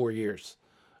guy 4 years.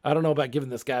 I don't know about giving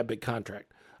this guy a big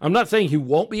contract. I'm not saying he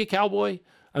won't be a Cowboy.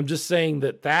 I'm just saying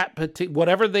that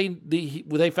whatever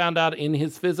they found out in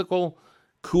his physical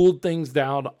cooled things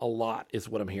down a lot is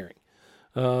what I'm hearing.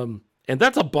 And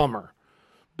that's a bummer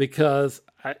because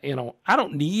I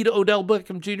don't need Odell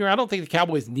Beckham Jr. I don't think the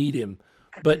Cowboys need him,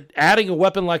 but adding a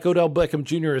weapon like Odell Beckham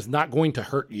Jr. is not going to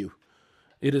hurt you.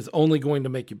 It is only going to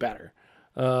make you better.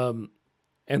 And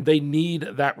they need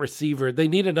that receiver. They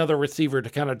need another receiver to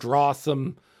kind of draw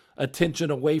some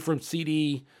attention away from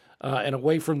CD and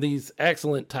away from these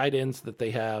excellent tight ends that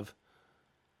they have.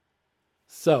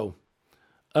 So,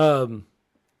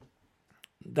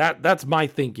 that's my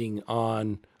thinking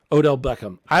on Odell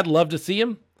Beckham. I'd love to see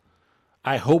him.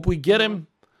 I hope we get him.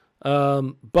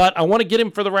 But I want to get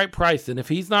him for the right price. And if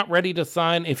he's not ready to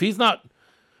sign, if he's not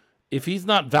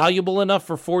valuable enough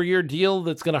for a 4-year deal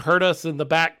that's going to hurt us in the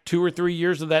back 2 or 3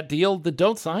 years of that deal, then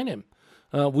don't sign him.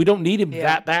 We don't need him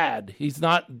that bad. He's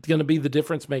not going to be the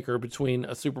difference maker between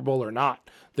a Super Bowl or not.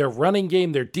 Their running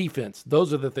game, their defense,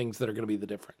 those are the things that are going to be the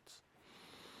difference.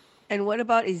 And what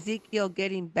about Ezekiel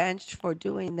getting benched for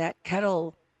doing that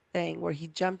kettle thing where he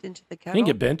jumped into the kettle? He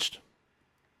didn't get benched.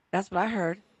 That's what I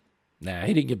heard. Nah,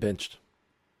 he didn't get benched.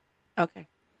 Okay.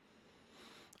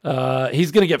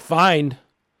 He's going to get fined,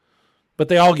 but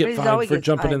they all get fined for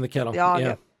jumping in the kettle.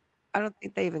 I don't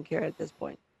think they even care at this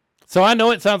point. So I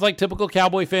know it sounds like typical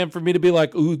Cowboy fan for me to be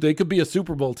like, ooh, they could be a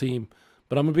Super Bowl team.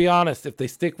 But I'm going to be honest, if they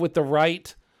stick with the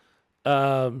right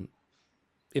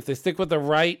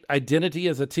identity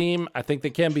as a team, I think they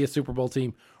can be a Super Bowl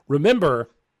team.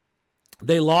 Remember,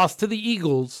 they lost to the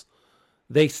Eagles.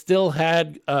 They still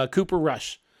had Cooper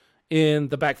Rush in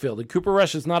the backfield. And Cooper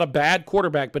Rush is not a bad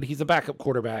quarterback, but he's a backup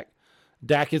quarterback.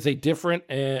 Dak is a different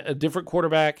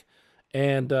quarterback.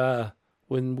 And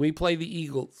when we play the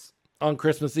Eagles on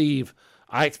Christmas Eve,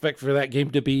 I expect for that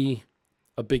game to be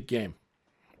a big game.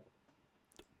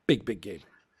 Big game.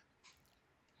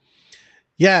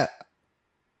 Yeah.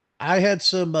 I had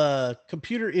some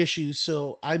computer issues,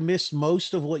 so I missed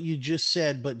most of what you just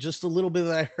said, but just a little bit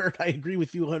that I heard, I agree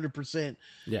with you 100%.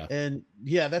 Yeah. And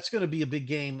yeah, that's going to be a big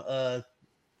game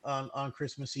on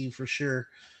Christmas Eve for sure.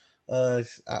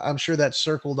 I'm sure that's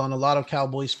circled on a lot of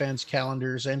Cowboys fans'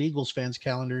 calendars and Eagles fans'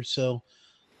 calendars. So,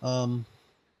 um,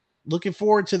 looking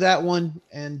forward to that one.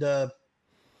 And yeah,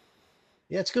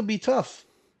 it's going to be tough.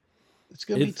 It's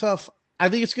going to be tough. I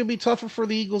think it's going to be tougher for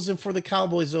the Eagles than for the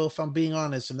Cowboys, though, if I'm being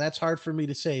honest. And that's hard for me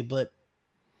to say, but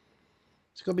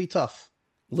it's going to be tough.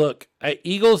 Look,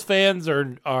 Eagles fans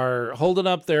are holding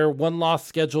up their one-loss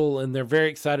schedule, and they're very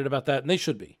excited about that, and they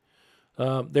should be.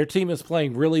 Their team is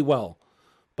playing really well.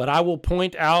 But I will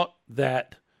point out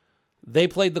that they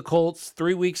played the Colts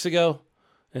 3 weeks ago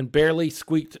and barely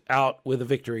squeaked out with a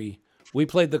victory. We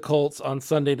played the Colts on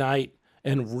Sunday night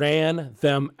and ran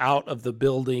them out of the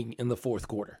building in the fourth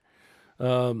quarter.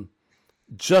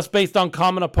 Just based on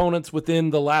common opponents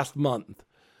within the last month,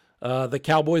 the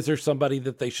Cowboys are somebody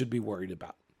that they should be worried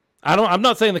about. I'm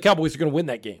not saying the Cowboys are going to win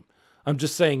that game. I'm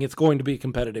just saying it's going to be a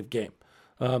competitive game.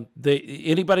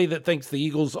 Anybody that thinks the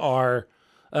Eagles are,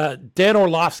 Dan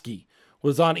Orlovsky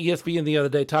was on ESPN the other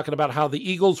day talking about how the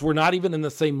Eagles were not even in the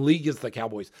same league as the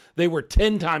Cowboys. They were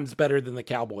 10 times better than the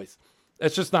Cowboys.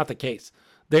 That's just not the case.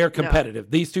 They are competitive. No.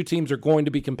 These two teams are going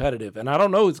to be competitive, and I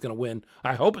don't know who's going to win.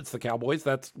 I hope it's the Cowboys.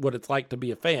 That's what it's like to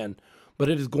be a fan, but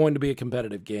it is going to be a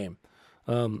competitive game.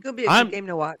 It's going to be a good game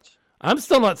to watch. I'm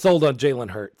still not sold on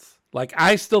Jalen Hurts. Like,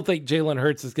 I still think Jalen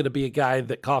Hurts is going to be a guy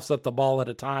that coughs up the ball at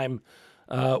a time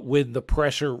when the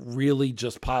pressure really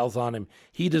just piles on him.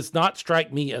 He does not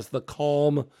strike me as the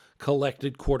calm,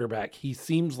 collected quarterback. He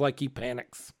seems like he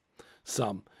panics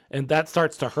some. And that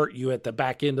starts to hurt you at the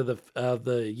back end of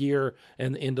the year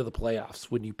and into the playoffs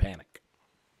when you panic.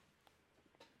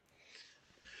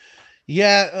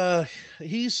 Yeah,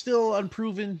 he's still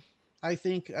unproven, I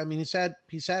think. I mean,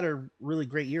 he's had a really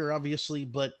great year, obviously,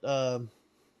 but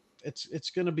it's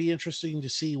going to be interesting to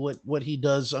see what he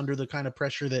does under the kind of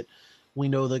pressure that we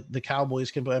know the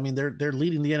Cowboys can. But I mean, they're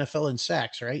leading the NFL in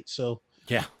sacks, right? So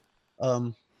yeah,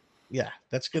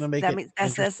 that's going to make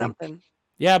that says something.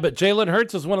 Yeah, but Jalen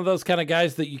Hurts is one of those kind of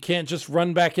guys that you can't just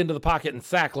run back into the pocket and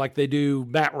sack like they do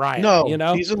Matt Ryan. No, you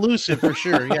know? He's elusive for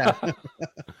sure, yeah.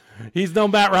 He's no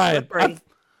Matt Ryan.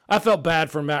 I felt bad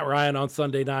for Matt Ryan on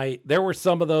Sunday night. There were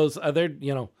some of those,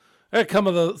 some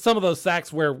of those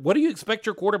sacks where, what do you expect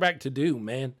your quarterback to do,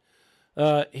 man?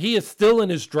 He is still in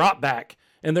his drop back,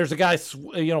 and there's a guy,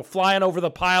 flying over the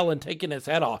pile and taking his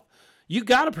head off. You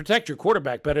got to protect your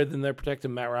quarterback better than they're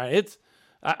protecting Matt Ryan.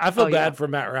 I feel bad for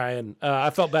Matt Ryan.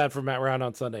 I felt bad for Matt Ryan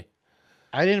on Sunday.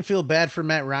 I didn't feel bad for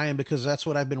Matt Ryan because that's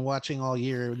what I've been watching all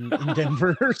year in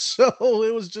Denver. So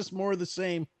it was just more of the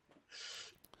same.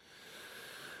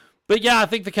 But yeah, I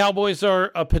think the Cowboys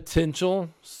are a potential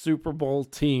Super Bowl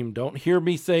team. Don't hear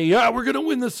me say, we're going to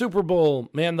win the Super Bowl.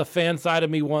 Man, the fan side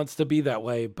of me wants to be that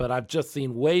way, but I've just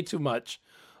seen way too much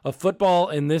of football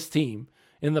in this team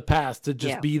in the past to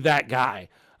just be that guy.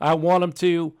 I want them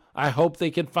to. I hope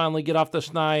they can finally get off the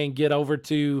schneid and get over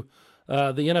to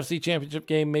the NFC Championship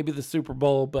game, maybe the Super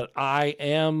Bowl. But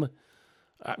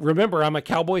remember, I'm a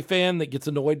Cowboy fan that gets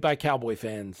annoyed by Cowboy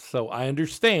fans. So I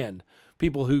understand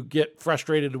people who get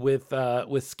frustrated with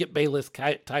Skip Bayless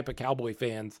type of Cowboy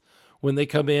fans when they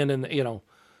come in and,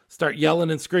 start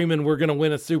yelling and screaming, we're going to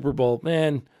win a Super Bowl.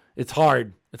 Man, it's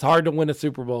hard. It's hard to win a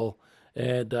Super Bowl.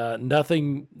 And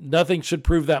nothing should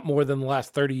prove that more than the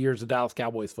last 30 years of Dallas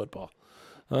Cowboys football.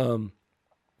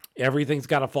 Everything's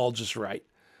got to fall just right.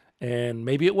 And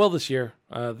maybe it will this year.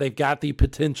 They've got the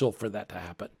potential for that to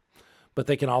happen. But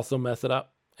they can also mess it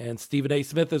up. And Stephen A.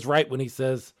 Smith is right when he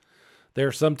says there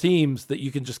are some teams that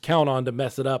you can just count on to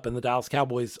mess it up. And the Dallas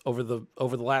Cowboys over the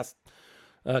last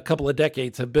couple of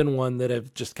decades have been one that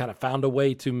have just kind of found a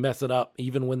way to mess it up,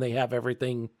 even when they have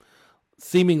everything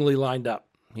seemingly lined up.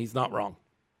 He's not wrong.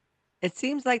 It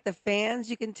seems like the fans,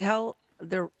 you can tell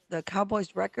the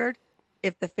Cowboys record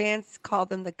if the fans call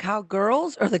them the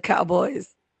Cowgirls or the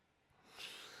Cowboys.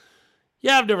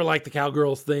 Yeah, I've never liked the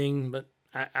Cowgirls thing, but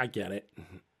I get it.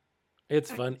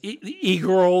 It's fun. The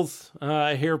E-Girls.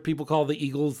 I hear people call the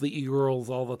Eagles the E-Girls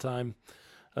all the time.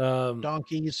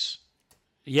 Donkeys.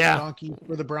 Yeah. Donkey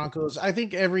for the Broncos. I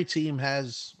think every team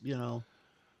has,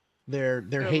 their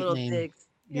hate name.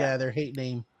 Yeah, their hate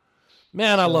name.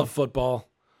 Man, I love football.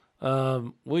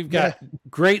 We've got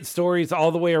great stories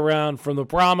all the way around, from the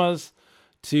Brahmas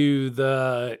to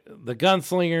the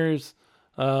Gunslingers,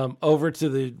 over to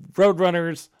the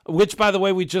Roadrunners, which, by the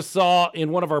way, we just saw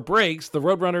in one of our breaks. The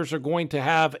Roadrunners are going to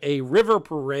have a river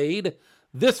parade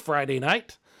this Friday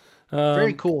night.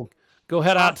 Very cool. Go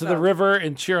head out to the river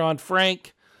and cheer on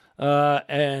Frank.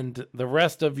 and the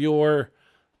rest of your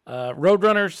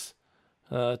Roadrunners,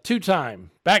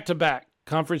 two-time, back-to-back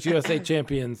Conference USA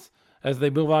champions as they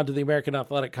move on to the American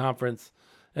Athletic Conference.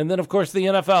 And then, of course, the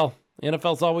NFL. The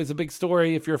NFL is always a big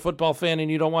story. If you're a football fan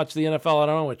and you don't watch the NFL, I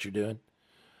don't know what you're doing.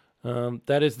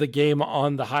 That is the game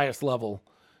on the highest level.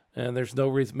 And there's no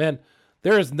reason. Man,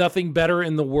 there is nothing better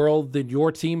in the world than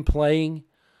your team playing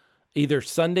either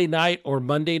Sunday night or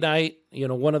Monday night. You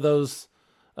know, one of those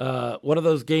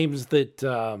games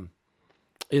that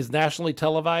is nationally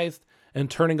televised, and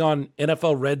turning on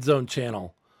NFL Red Zone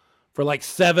channel for like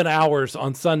 7 hours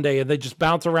on Sunday, and they just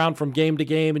bounce around from game to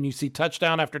game, and you see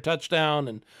touchdown after touchdown,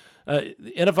 and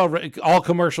NFL all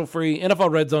commercial free.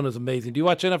 NFL Red Zone is amazing. Do you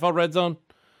watch NFL Red Zone,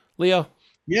 Leo?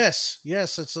 Yes,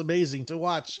 it's amazing to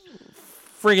watch.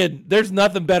 Friggin', there's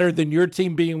nothing better than your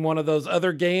team being one of those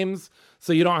other games,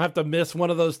 so you don't have to miss one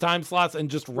of those time slots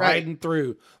and just riding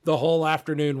through the whole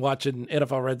afternoon watching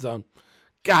NFL Red Zone.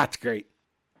 God, it's great.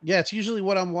 Yeah, it's usually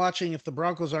what I'm watching. If the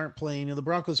Broncos aren't playing, if the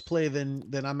Broncos play,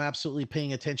 then I'm absolutely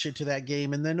paying attention to that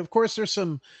game. And then, of course, there's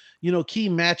some, key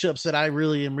matchups that I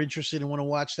really am interested in, want to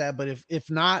watch that. But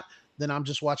if not, then I'm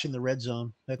just watching the Red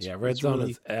Zone. Red Zone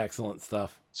is excellent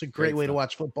stuff. It's a great way to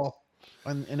watch football,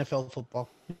 on NFL football.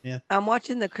 Yeah, I'm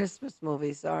watching the Christmas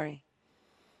movie. Sorry.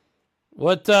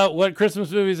 What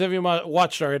Christmas movies have you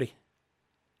watched already?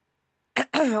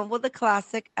 Well, the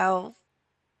classic Elf.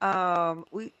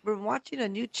 We're watching a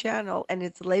new channel, and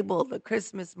it's labeled the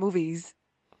Christmas movies.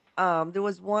 There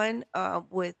was one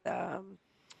with I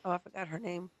forgot her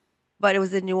name, but it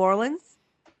was in New Orleans,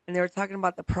 and they were talking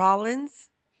about the Prowlins.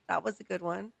 That was a good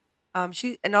one.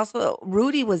 And also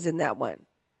Rudy was in that one.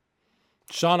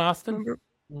 Sean Austin? Remember?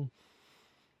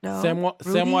 No.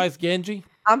 Samwise Gamgee?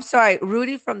 I'm sorry,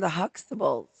 Rudy from the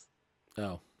Huxtables.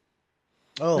 Oh.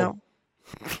 No.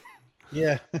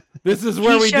 Yeah. This is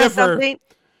where we differ.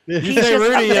 You say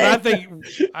Rudy, and I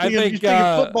think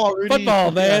football, Rudy.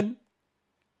 Football, man.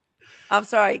 I'm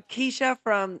sorry, Keisha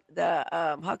from the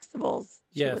Huxtables.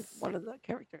 She was one of the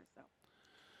characters. So.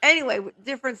 Anyway,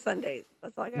 different Sundays.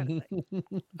 That's all I gotta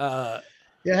say.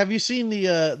 Yeah, have you seen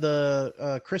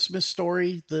the Christmas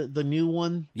Story, the new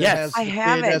one? Yes, I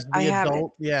haven't.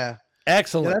 Yeah,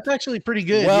 excellent. Yeah, that's actually pretty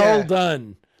good. Well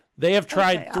done. They have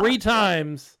tried 3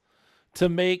 times to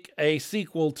make a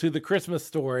sequel to the Christmas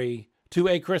Story. To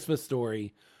A Christmas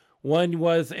Story. One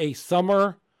was a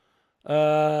summer,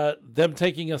 them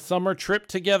taking a summer trip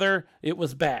together. It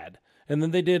was bad. And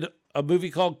then they did a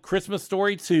movie called Christmas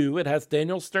Story 2. It has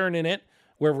Daniel Stern in it,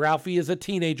 where Ralphie is a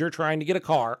teenager trying to get a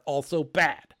car. Also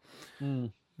bad.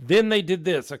 Then they did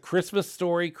this, A Christmas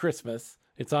Story Christmas.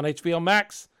 It's on HBO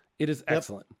Max. It is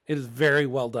excellent. It is very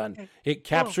well done. Okay. It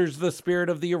captures the spirit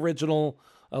of the original.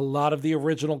 A lot of the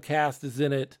original cast is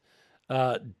in it.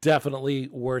 Definitely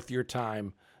worth your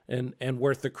time and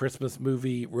worth the Christmas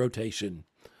movie rotation.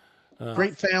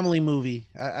 Great family movie.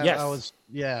 Yes.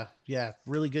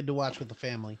 Really good to watch with the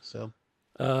family. So,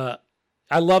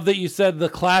 I love that you said the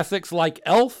classics like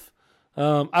Elf.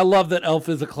 I love that Elf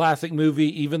is a classic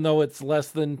movie, even though it's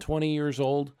less than 20 years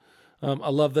old. I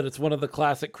love that it's one of the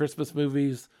classic Christmas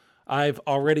movies. I've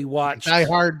already watched Die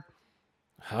Hard.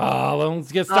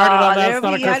 Let's get started on that. It's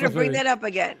not a Christmas had to bring that up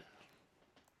again.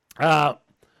 The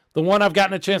one I've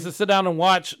gotten a chance to sit down and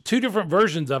watch, 2 different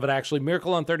versions of it, actually.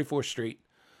 Miracle on 34th Street.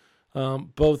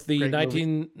 Both the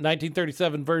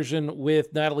 1937 version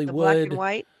with Natalie Wood. Black and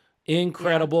white.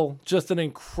 Incredible. Yeah. Just an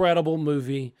incredible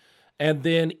movie. And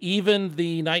then even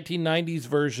the 1990s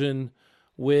version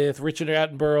with Richard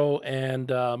Attenborough and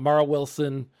Mara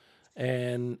Wilson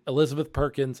and Elizabeth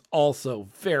Perkins, also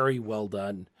very well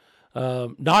done.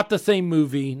 Not the same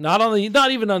movie, not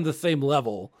even on the same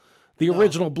level. The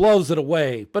original blows it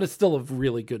away, but it's still a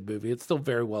really good movie. It's still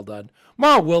very well done.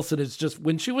 Mara Wilson is just,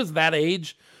 when she was that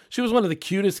age, she was one of the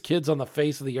cutest kids on the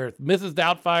face of the earth. Mrs.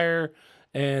 Doubtfire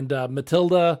and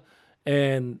Matilda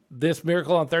and this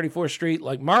Miracle on 34th Street.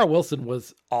 Like, Mara Wilson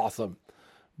was awesome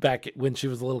back when she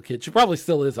was a little kid. She probably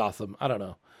still is awesome. I don't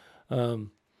know.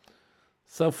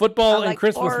 So football and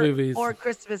Christmas movies. Four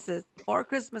Christmases. Four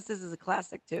Christmases is a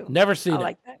classic too. Never seen it. I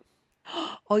like that.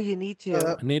 Oh, you need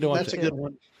to. I need to watch it. That's a good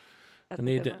one. I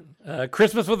need to.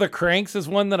 Christmas with the Cranks is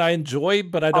one that I enjoy,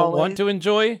 but I don't want to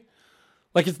enjoy.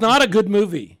 Like, it's not a good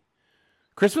movie.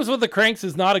 Christmas with the Cranks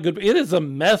is not a good. It is a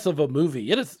mess of a movie.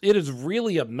 It is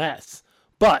really a mess.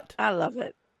 But I love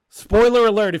it. Spoiler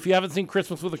alert: if you haven't seen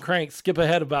Christmas with the Cranks, skip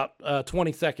ahead about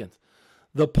 20 seconds.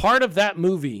 The part of that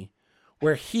movie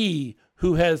where he,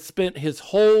 who has spent his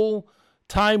whole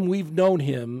time we've known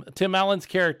him, Tim Allen's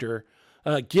character,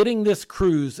 getting this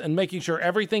cruise and making sure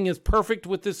everything is perfect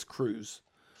with this cruise.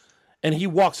 And he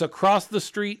walks across the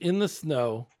street in the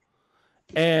snow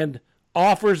and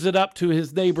offers it up to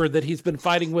his neighbor that he's been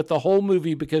fighting with the whole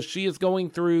movie because she is going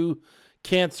through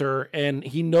cancer and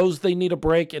he knows they need a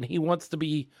break and he wants to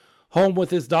be home with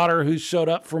his daughter who showed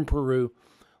up from Peru.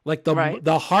 Like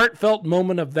the heartfelt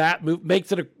moment of that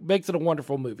makes it a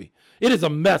wonderful movie. It is a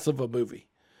mess of a movie.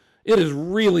 It is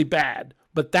really bad,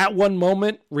 but that one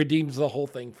moment redeems the whole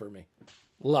thing for me.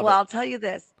 Love it. Well, I'll tell you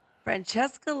this.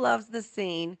 Francesca loves the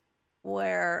scene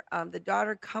where the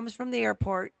daughter comes from the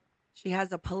airport. She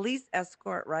has a police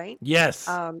escort, right? Yes.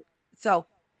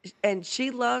 And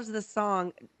she loves the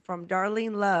song from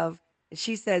Darlene Love. And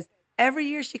she says every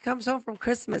year she comes home from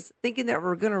Christmas thinking that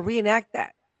we're going to reenact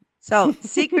that. So the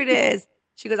secret is,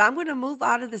 she goes, I'm going to move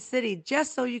out of the city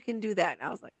just so you can do that. And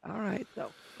I was like, all right.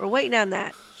 So we're waiting on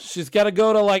that. She's got to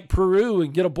go to like Peru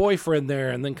and get a boyfriend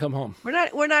there and then come home. We're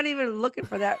not even looking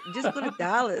for that. Just go to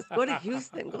Dallas, go to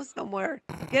Houston, go somewhere,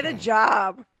 get a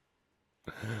job.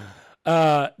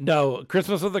 No,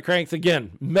 Christmas with the Cranks,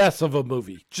 again, mess of a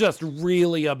movie. Just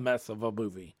really a mess of a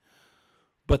movie.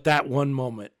 But that one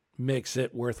moment makes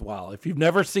it worthwhile. If you've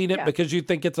never seen it because you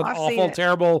think it's an awful,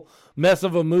 terrible mess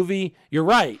of a movie, you're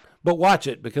right. But watch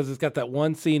it because it's got that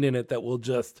one scene in it that will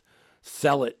just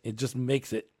sell it. It just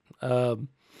makes it.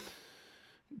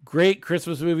 Great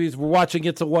Christmas movies. We're watching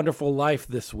It's a Wonderful Life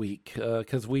this week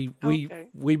because we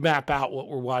map out what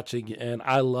we're watching, and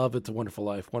I love It's a Wonderful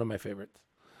Life. One of my favorites.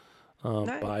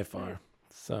 Nice. By far.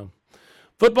 So,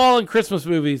 football and Christmas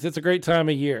movies. It's a great time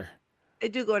of year. They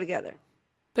do go together.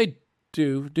 They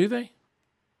do they?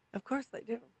 Of course they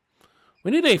do.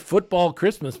 We need a football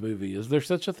Christmas movie. Is there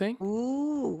such a thing?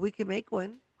 Ooh, we can make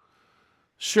one.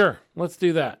 Sure. Let's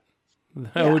do that.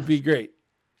 That would be great.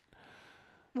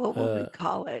 What would we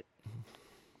call it?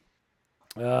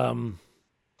 The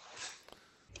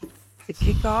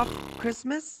kickoff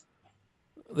Christmas?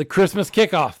 The Christmas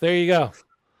kickoff. There you go.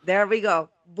 There we go.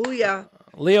 Booyah.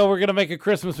 Leo, we're going to make a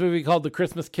Christmas movie called The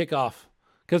Christmas Kickoff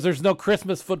because there's no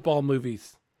Christmas football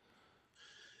movies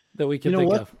that we can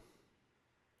think of.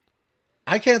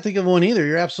 I can't think of one either.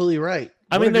 You're absolutely right.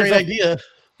 I mean, there's great idea.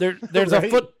 There's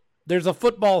right? There's a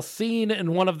football scene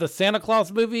in one of the Santa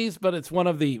Claus movies, but it's one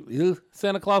of the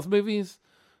Santa Claus movies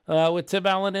with Tim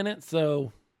Allen in it.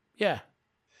 So, yeah.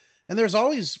 And there's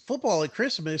always football at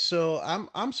Christmas, so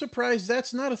I'm surprised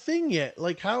that's not a thing yet.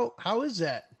 Like how is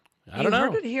that? I don't know.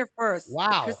 You heard it here first.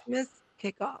 Wow. Christmas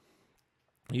kickoff.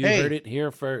 You heard it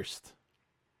here first.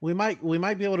 We might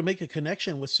be able to make a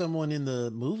connection with someone in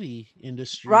the movie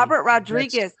industry. Robert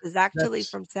Rodriguez is actually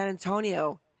from San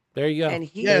Antonio. There you go. And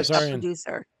he is a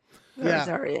producer.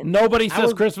 Yeah. Nobody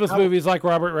says Christmas movies like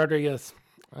Robert Rodriguez.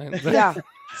 Yeah.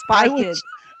 Spy Kids.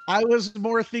 I was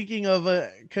more thinking of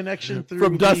a connection through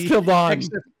From Dusk Till Dawn.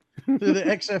 Through the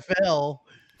XFL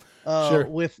Sure.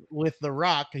 with The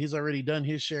Rock. He's already done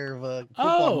his share of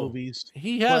football movies.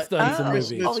 He has done some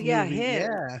movies. Oh, yeah,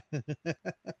 him. Yeah.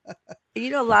 You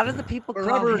know, a lot of the people But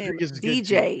call Robert him Rodriguez is good,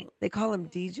 DJ. They call him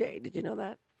DJ. Did you know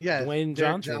that? Yeah. Dwayne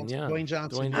Derek Johnson. Yeah. Dwayne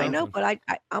Johnson. Dwayne I know, Johnson.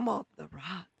 but I'm all The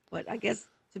Rock. But I guess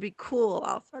to be cool,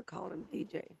 I'll start calling him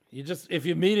DJ. If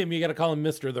you meet him, you got to call him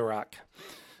Mr. The Rock.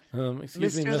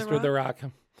 Excuse me, Mr. The Rock.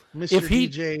 Mr.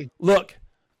 DJ. Look,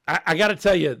 I got to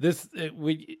tell you this: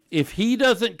 if he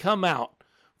doesn't come out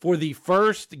for the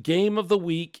first game of the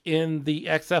week in the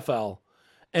XFL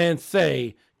and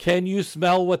say, "Can you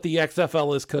smell what the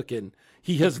XFL is cooking?"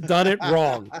 He has done it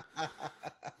wrong.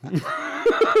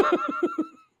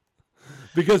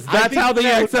 Because that's how the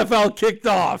XFL kicked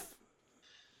off.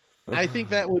 I think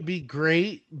that would be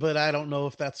great, but I don't know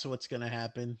if that's what's going to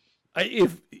happen.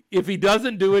 If he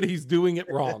doesn't do it, he's doing it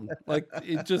wrong. Like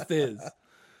it just is.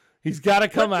 He's got to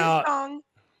come out. Song?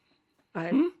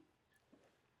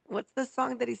 What's the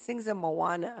song that he sings in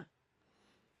Moana?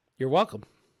 You're welcome.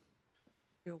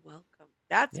 You're welcome.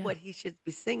 That's what he should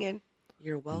be singing.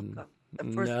 You're welcome. The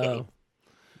first game.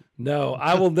 No,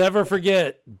 I will never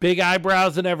forget big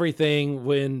eyebrows and everything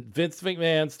when Vince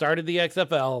McMahon started the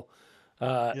XFL.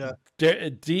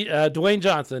 Dwayne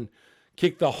Johnson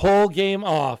kicked the whole game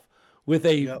off with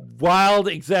a wild,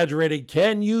 exaggerated,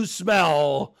 "Can you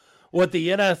smell what the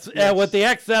what the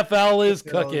XFL is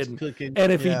cooking?"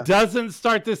 And if he doesn't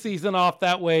start the season off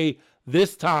that way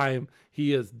this time,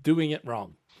 he is doing it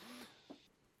wrong.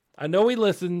 I know he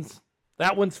listens.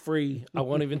 That one's free. I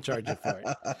won't even charge you for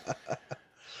it.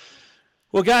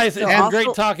 Well, guys, it's been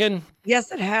great talking.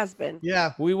 Yes, it has been.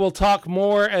 Yeah. We will talk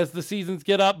more as the seasons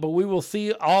get up, but we will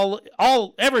see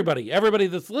everybody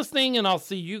that's listening, and I'll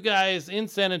see you guys in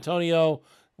San Antonio.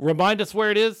 Remind us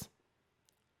where it is.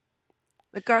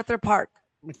 MacArthur Park.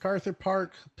 MacArthur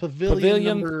Park Pavilion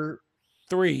number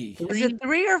 3. Is it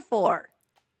 3 or 4?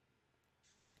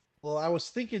 Well, I was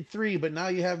thinking 3, but now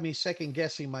you have me second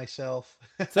guessing myself.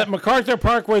 It's at MacArthur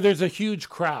Park where there's a huge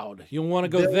crowd. You'll want to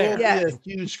go There there. will be Yes. a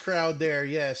huge crowd there.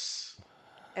 Yes.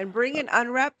 And bring an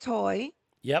unwrapped toy.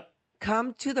 Yep.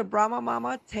 Come to the Brahma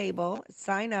Mama table.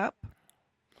 Sign up.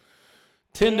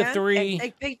 10 to and 3.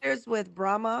 take pictures with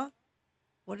Brahma.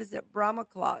 What is it? Brahma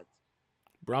Claus.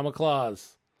 Brahma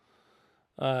Claus.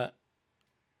 Well,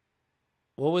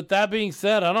 with that being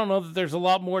said, I don't know that there's a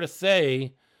lot more to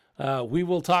say. We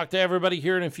will talk to everybody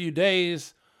here in a few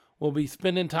days. We'll be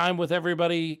spending time with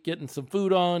everybody, getting some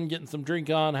food on, getting some drink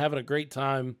on, having a great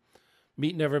time,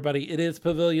 meeting everybody. It is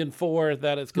Pavilion 4.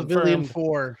 That is confirmed. Pavilion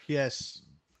 4. Yes.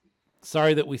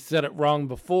 Sorry that we said it wrong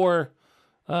before.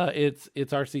 It's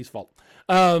RC's fault.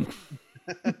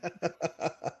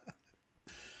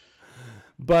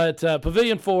 But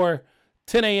Pavilion 4,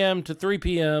 10 a.m. to 3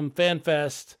 p.m. Fan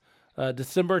Fest,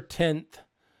 December 10th.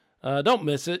 Don't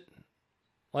miss it.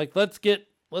 Like, let's get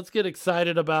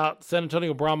excited about San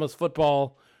Antonio Brahmas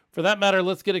football. For that matter,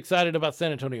 let's get excited about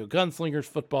San Antonio Gunslingers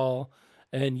football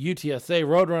and UTSA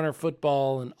Roadrunner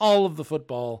football and all of the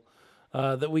football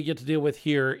that we get to deal with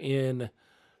here in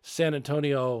San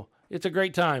Antonio. It's a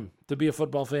great time to be a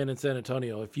football fan in San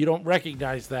Antonio. If you don't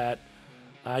recognize that,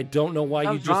 I don't know why you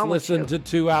Something's just wrong with listened you. to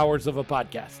 2 hours of a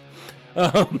podcast.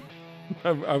 I'm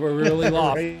really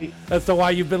lost Right. as to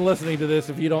why you've been listening to this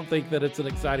if you don't think that it's an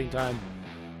exciting time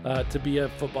to be a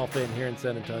football fan here in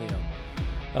San Antonio.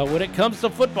 When it comes to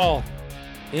football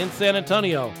in San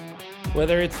Antonio,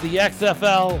 whether it's the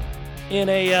XFL,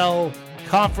 NAL,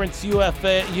 Conference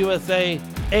USA,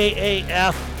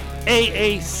 AAF,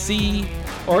 AAC,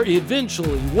 or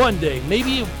eventually one day,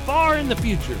 maybe far in the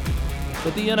future,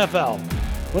 but the NFL,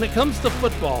 when it comes to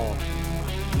football,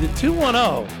 the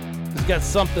 210 has got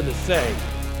something to say.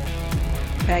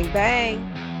 Bang, bang.